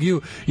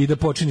ideologiju i da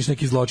počiniš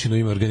neki zločin u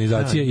ime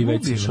organizacije i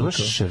već si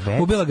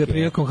ubila ga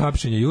prilikom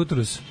hapšenja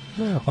jutros.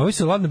 Ovi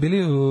su ladno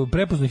bili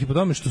prepoznati po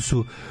tome što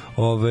su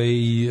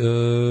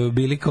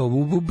bili kao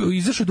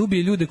izašli da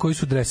ubije ljude koji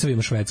su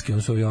dresovima Švedske.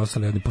 Oni su ovi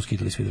ostali jedni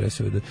poskitali svi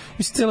dresove.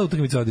 Mislim, cela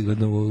utakmica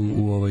odigledna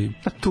u ovoj...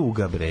 Pa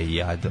tuga bre,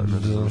 jad.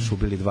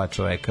 Ubili dva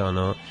čoveka,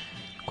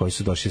 koji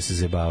su došli da se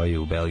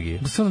zabavaju u Belgiji.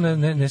 Stvarno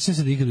ne sjećam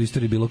se da ikad u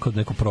istoriji bilo kao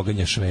neko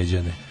proganja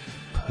Šveđane.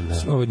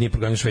 Ovo nije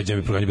proganjao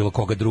Šveđana, bi proganjao bilo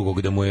koga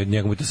drugog, da mu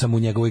je to samo u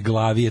njegovoj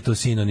glavi je to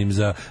sinonim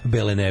za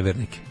bele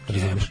nevernike.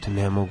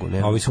 Ne mogu.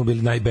 Ovi smo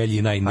bili najbelji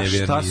i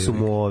najneverniji. A šta su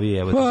mu ovi,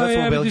 evo, šta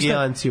su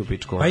Belgijanci u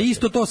pičku? A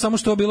isto to, samo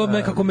što je bilo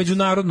nekako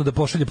međunarodno da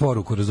pošalje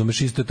poruku,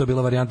 razumeš, isto je to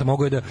bila varijanta,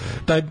 mogo je da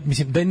taj,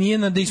 mislim, da nije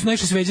da su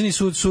najviše Šveđani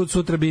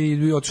sutra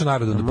bi otišao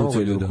narodno da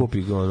pucaju ljude.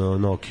 Kupi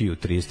Nokia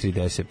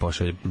 3310,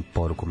 pošalje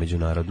poruku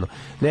međunarodno.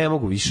 Ne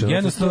mogu više.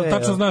 Jednostavno,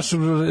 tačno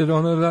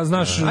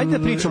znaš. Ajde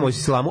da pričamo o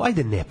islamu,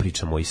 ajde ne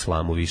pričamo o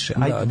islamu više.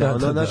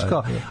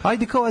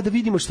 Ajde kao da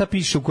vidimo šta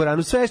piše u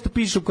Koranu. Sve što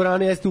piše u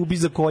Koranu jeste ubi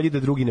za kolje da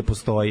drugi ne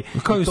postoji.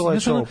 To je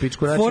to,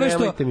 pičku,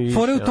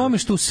 fore u tome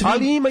što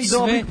ali ima i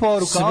dobrih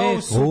poruka.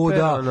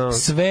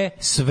 Sve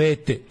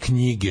svete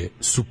knjige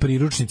su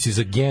priručnici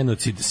za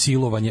genocid,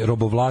 silovanje,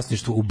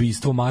 robovlasništvo,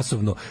 ubistvo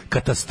masovno,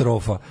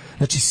 katastrofa.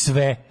 Znači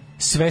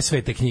sve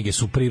svete knjige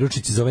su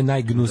priručnici za ove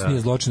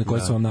najgnusnije zločine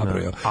koje sam vam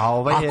nabrojao.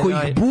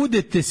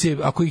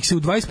 Ako ih se u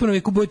 21.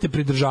 veku budete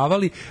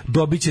pridržavali,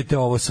 dobićete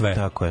ovo sve.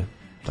 Tako je.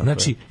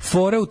 Znači,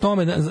 fora u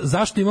tome,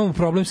 zašto imamo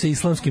problem sa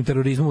islamskim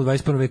terorizmom u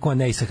 21. veku, a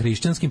ne i sa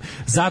hrišćanskim?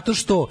 Zato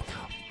što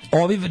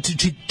ovi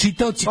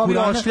čitaoci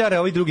Kurana, ovi ošljare,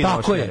 ovi drugi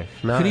tako je.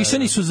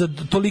 Hrišćani su za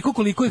toliko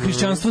koliko je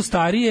hrišćanstvo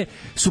starije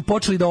su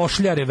počeli da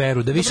ošljare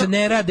veru, da više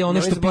ne rade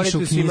ono što piše u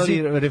knjizi.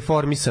 Imali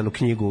reformisanu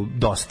knjigu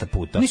dosta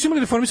puta. Nisu imali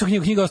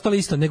reformisanu knjiga ostala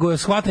isto, nego je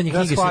shvatanje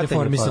knjige se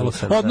reformisalo.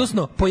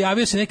 Odnosno,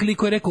 pojavio se neki lik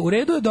koji je rekao, u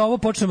redu je da ovo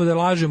počnemo da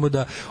lažemo,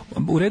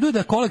 u redu je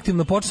da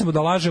kolektivno počnemo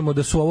da lažemo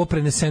da su ovo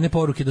prenesene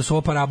poruke, da su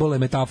ovo parabole,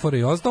 metafore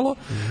i ostalo,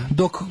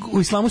 dok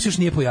u islamu se još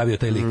nije pojavio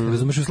taj lik.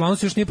 Razumeš, u islamu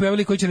se još nije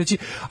pojavili koji će reći,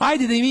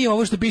 ajde da i mi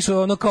ovo što piše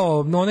ono kao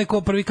onaj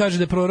ko prvi kaže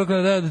da je prorok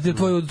da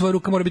tvoja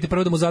ruka mora biti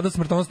prvo da mu zada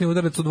smrtonosni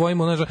udarac,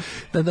 odvojimo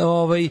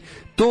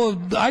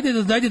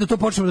ajde da to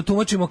počnemo da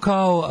tumačimo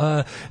kao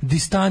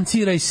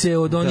distanciraj se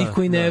od onih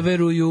koji ne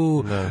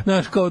veruju,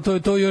 znaš, kao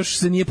to još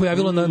se nije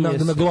pojavilo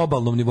na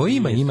globalnom nivou.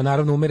 Ima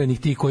naravno umerenih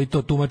tih koji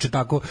to tumače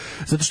tako,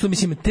 zato što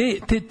mislim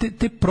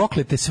te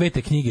proklete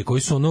svete knjige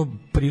koji su ono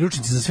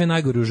priručnici za sve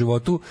najgore u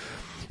životu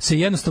se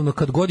jednostavno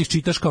kad god ih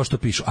čitaš kao što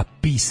pišu, a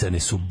pisane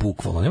su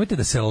bukvalno. Nemojte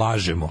da se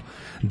lažemo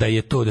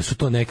da su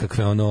to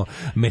nekakve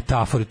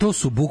metafore, to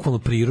su bukvalno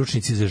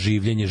priručnici za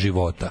življenje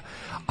života.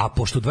 A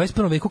pošto u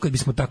 21. veku kad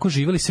bismo tako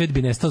živjeli, svet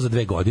bi nestao za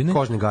 2 godine.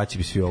 Kožne gaće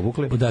bi svi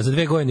obukli. Da, za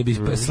 2 godine bi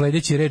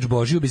sledeći reč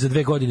Božiju bi za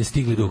 2 godine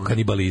stigli do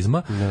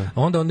kanibalizma.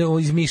 Onda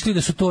izmišljaju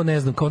da su to, ne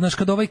znam, kao znaš,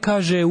 kad ovaj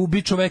kaže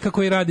ubi čoveka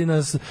koji radi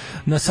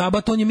na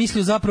sabat, on je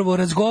mislio zapravo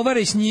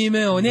razgovaraj s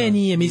njime,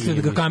 nije mislio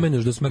da ga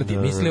kamenuješ do smrti,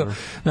 mislio.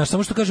 Znaš,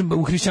 samo što kažem,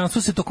 u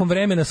hrišćanstvu se tokom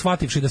vremena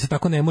shvativši da se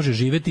tako ne može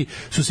živeti,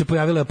 su se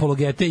pojavile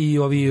apologete i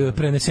ovi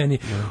preneseni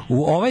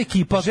u ova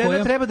ekipa žena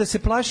koja treba da se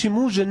plaši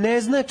muža,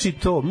 ne znači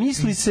to.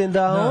 Misli se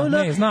da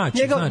ona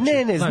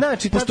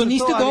znači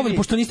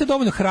pošto niste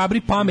dovoljno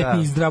hrabri,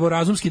 pametni i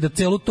zdravorazumski da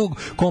celo tog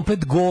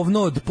komplet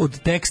govno od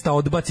teksta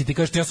odbacite i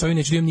kažete ja sa ovim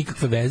neću da imam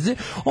nikakve veze,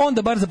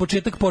 onda bar za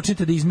početak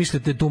počnite da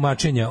izmišljate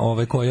tumačenja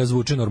koja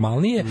zvuče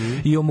normalnije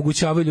i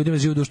omogućavaju ljudima da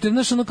žive u dušu.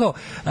 Znaš,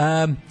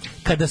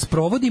 kada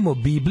sprovodimo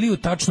Bibliju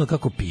tačno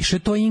kako piše,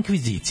 to je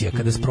inkvizicija.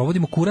 Kada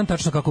sprovodimo Kuran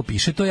tačno kako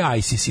piše, to je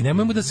ISIS. I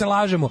nemojmo da se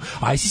lažemo,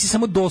 ISIS je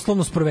samo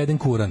doslovno sproveden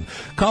Kuran.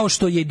 Kao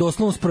što je i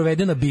doslovno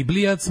sprovedena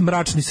Biblija,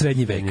 mračni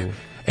srednji vek.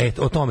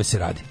 O tome se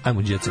radi.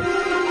 Ajmo, djeca.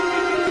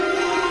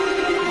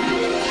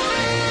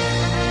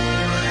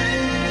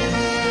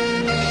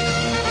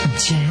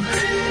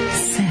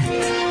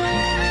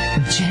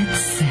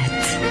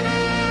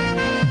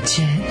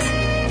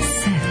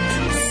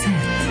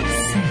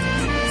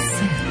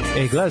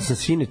 Gledao sam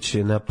sinoć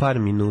na par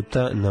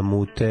minuta na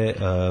mute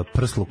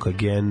Prsluka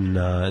Gen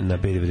na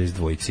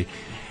B92.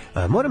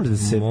 Moram da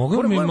se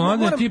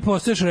ti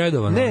postaješ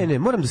redovan. Ne,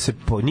 moram da se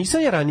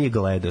nisam ja ranije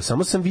gledao,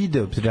 samo sam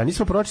video, ranije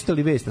smo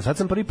pročitali vest, a sad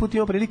sam prvi put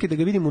imao prilike da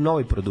ga vidim u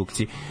novoj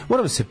produkciji.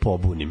 Moram da se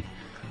pobunim.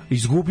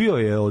 Izgubio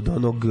je od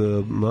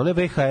one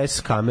VHS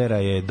kamera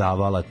je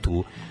davala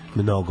tu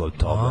mnogo od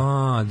toga.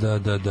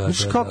 Da.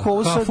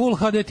 Full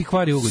HD ti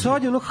kvari ugođaj.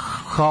 Sad je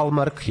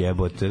Hallmark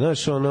jebote. Znaš,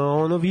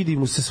 vidi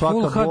mu se svaka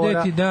bora. Full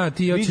HD ti da,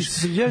 ti hoćeš.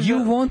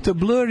 You want a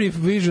blurry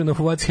vision of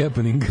what's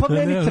happening. Pa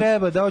meni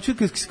treba, da hoću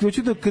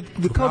da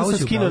kao da sam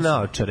skinuo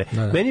naočare.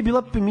 Meni je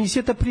bila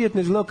emisija ta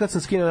prijatna izgledala kad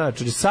sam skinuo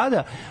naočare.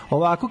 Sada,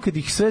 ovako,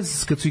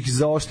 kad su ih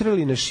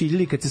zaoštrili,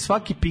 našiljili, kad se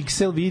svaki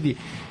piksel vidi,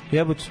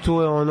 jebote,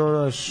 to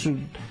je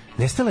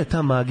nestala je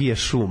ta magija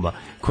šuma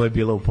koja je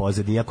bila u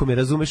pozadini. Ako me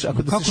razumeš,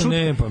 ako da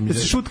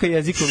se šutka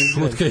jezikom.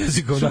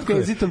 Šutka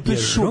jezikom, to je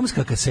šum.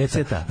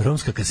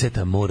 Romska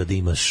kaseta mora da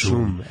ima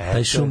šum.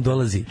 Taj šum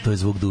dolazi, to je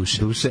zvuk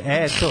duše.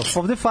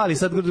 Ovde fali,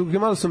 sad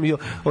malo su mi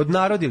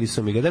odnarodili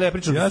su mi ga, da ne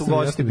pričam da su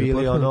gosti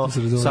bili,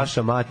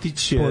 Saša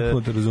Matić,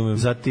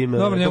 zatim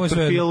Dr.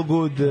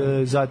 Feelgood,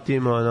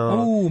 zatim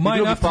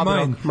Mine After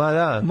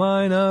Mine.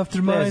 Mine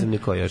After Mine. Ne znam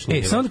niko još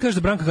nije. Samo da kažeš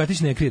da Branka Katić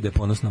ne krije da je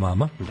ponosna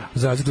mama.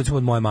 Za razliku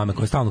od moje mame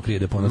koja stalno stalno krije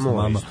da je ponosna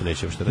mama.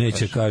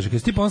 Neće kaže. Kad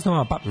si ti ponosna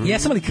mama, pa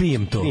jesam ali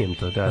krijem to. Krijem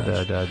to,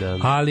 da.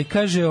 Ali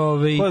kaže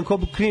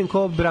krijem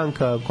ko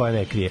Branka koja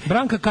ne krije.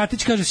 Branka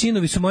Katić kaže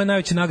sinovi su moje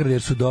najveće nagrade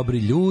jer su dobri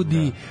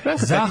ljudi.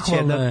 Branka Katić je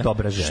jedna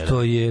dobra žena.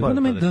 Što je,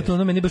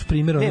 ona meni baš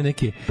primjer one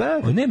neke.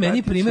 Ne,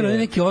 meni primjer one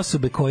neke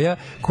osobe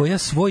koja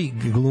svoj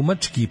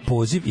glumački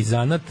poziv i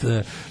zanat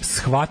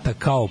shvata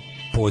kao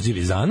poziv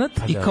i zanat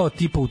i kao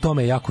tipa u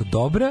tome je jako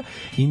dobra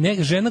i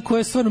žena koja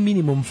je stvarno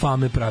minimum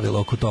fame pravila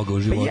oko toga u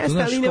životu. Pa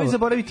jeste, ali nemoj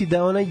zaboraviti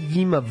da ona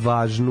ima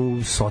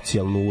važnu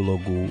socijalnu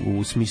ulogu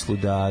u smislu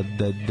da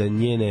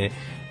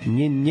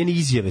njene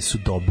izjave su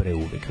dobre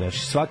uvek. Znači,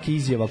 svaka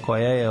izjava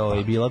koja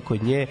je bila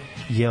kod nje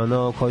je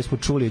ono koju smo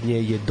čuli od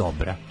nje je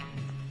dobra.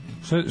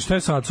 Šta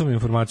je sa acom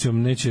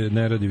informacijom?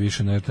 Ne radi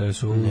više na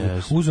RTS-u.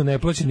 Uzo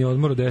neplaćeni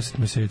odmor od 10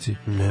 meseci.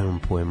 Nemam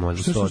pojma,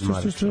 možda se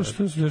odmara. Što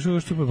se dešava?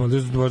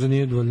 Možda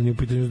nije u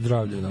pitanju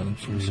zdravlja, nadam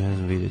se. Ne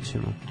znam, vidjet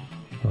ćemo.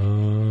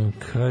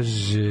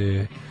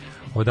 Kaže,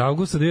 od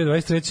avgusta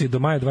 2023. do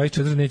maja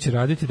 24. neće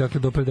raditi, dakle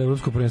dopred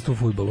evropsko prvenstvo u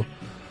fudbalu.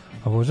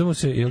 A možemo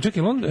se, jel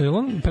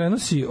on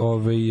prenosi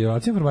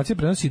relacije informacije,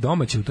 prenosi i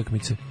domaće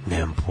utakmice?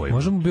 Nemam pojma.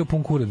 Možemo bio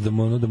pun kurac da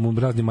mu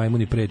razni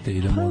majmuni prete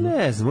i da mu... Pa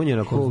ne znam, on je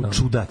onako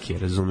čudak je,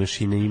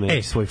 razumeš, i ne ima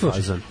svoj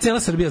fazan. Cela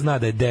Srbija zna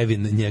da je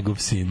Devin njegov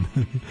sin.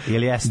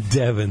 Jel jest?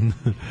 Devin.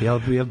 Jel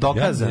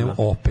dokazano? Ja,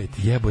 opet,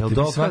 jebote,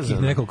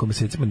 svakih nekoliko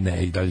meseci,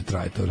 ne, i dalje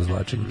traje to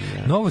razvlačenje.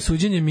 Novo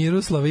suđenje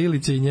Miroslava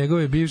Ilića i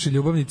njegove bivše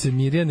ljubavnice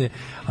Mirjane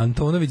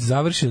Antonović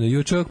završeno.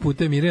 Juče ovog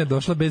puta je Mirjana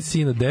došla bez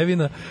sina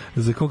Devina,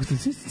 za koga ste...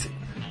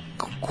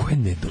 Koje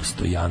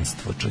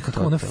nedostojanstvo, čovjek,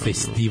 kako ona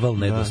festival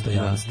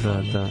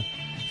nedostojanstva. Da.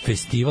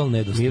 Festival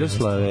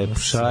nedostojanstva. Miroslave,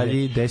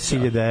 šalji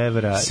 10.000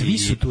 evra. Svi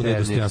su tu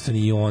nedostojanstveni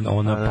i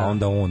ona, pa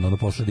onda on, ono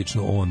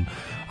posledično on.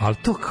 Ali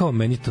to kao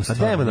meni to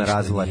stvarno... A Devana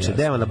razvlače,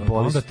 Devana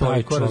polis. Onda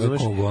taj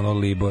čovjek ono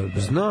Libor.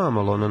 Znam,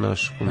 ali ono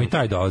naš... A i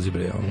taj dolazi,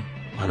 bre, ono.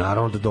 A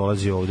naravno da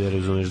dolazi ovdje,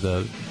 razumiješ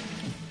da...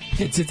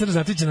 Cecar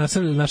Znatić je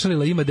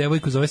našalila ima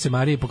devojku, zove se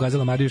Marija i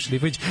pokazala Mariju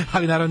Šrifović,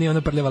 ali naravno nije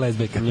ona prljava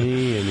lezbeka.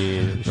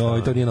 Nije.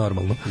 To nije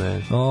normalno.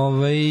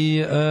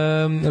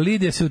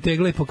 Lidija se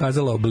utegla i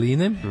pokazala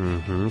obline.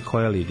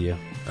 Koja Lidija?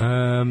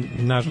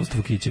 Nažalost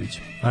Vukićević,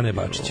 a ne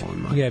Bačić.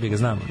 Jebi ga,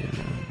 znam.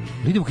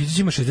 Lidija Vukićić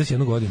ima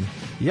 61 godinu.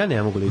 Ja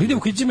ne mogu Lidija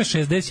Vukićić ima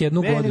 61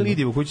 godinu. Ne,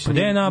 Lidija Vukićić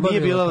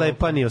nije bila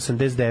lepa ni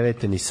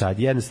 89. ni sad.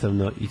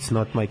 Jednostavno, it's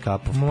not my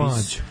cup of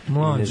peace.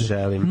 Ne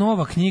želim.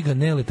 Nova knjiga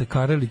Neleta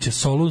Karelića,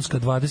 Solunska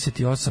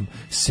 28,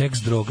 seks,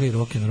 droga i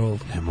rock'n'roll.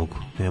 Ne mogu.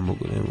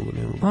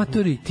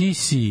 Matori, ti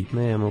si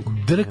ne mogu.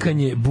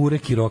 Drkanje,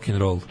 burek i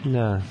rock'n'roll.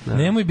 Da.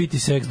 Nemoj biti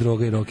seks,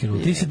 droga i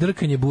rock'n'roll. Ti si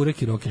drkanje,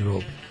 burek i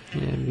rock'n'roll.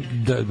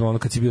 Da, ono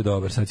kad si bio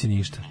dobar, sad si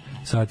ništa.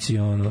 Sad si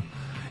ono...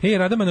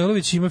 Rada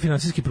Manojlović ima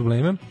finansijske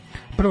probleme.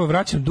 Prvo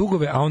vraćam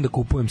dugove, a onda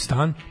kupujem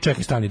stan.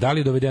 Čekaj, stani, da li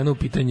je dovedeno u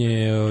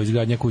pitanje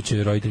izgradnja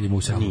kuće roditeljima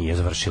u selu? Nije,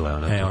 završila je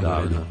ona to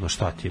davno. No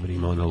šta ti je,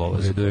 brima, ona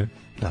lovazi.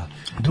 Da.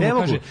 Ne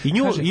mogu. I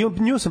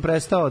nju sam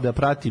prestao da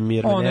pratim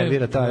jer me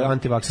nervira ta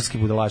antivaksarski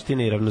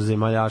budalaština i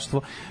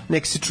ravnozemaljaštvo.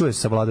 Nek se čuje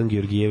sa Vladom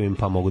Georgijevim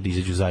pa mogu da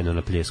izađu zajedno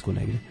na pljesku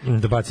negdje.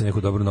 Da baci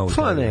neku dobru novu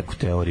teoriju. Pa neku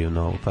teoriju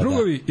novu. Pa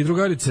drugovi i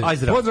drugarice,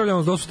 pozdravljam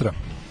vas do sutra.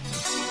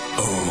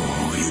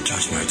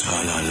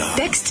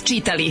 Tekst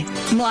čitali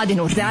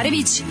Mladin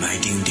Urdarević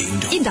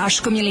i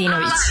Daško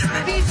Milinović.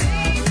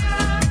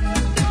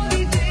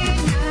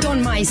 Ton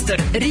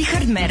majstor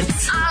Richard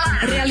Merc.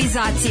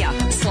 Realizacija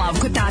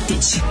Slavko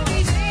Tatić.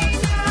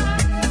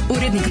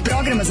 Urednik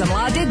programa za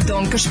mlade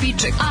Donka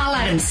Špiček.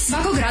 Alarms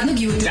svakog radnog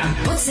jutra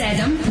od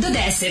 7 do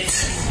 10.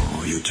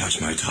 You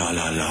touch my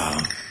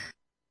tra-la-la.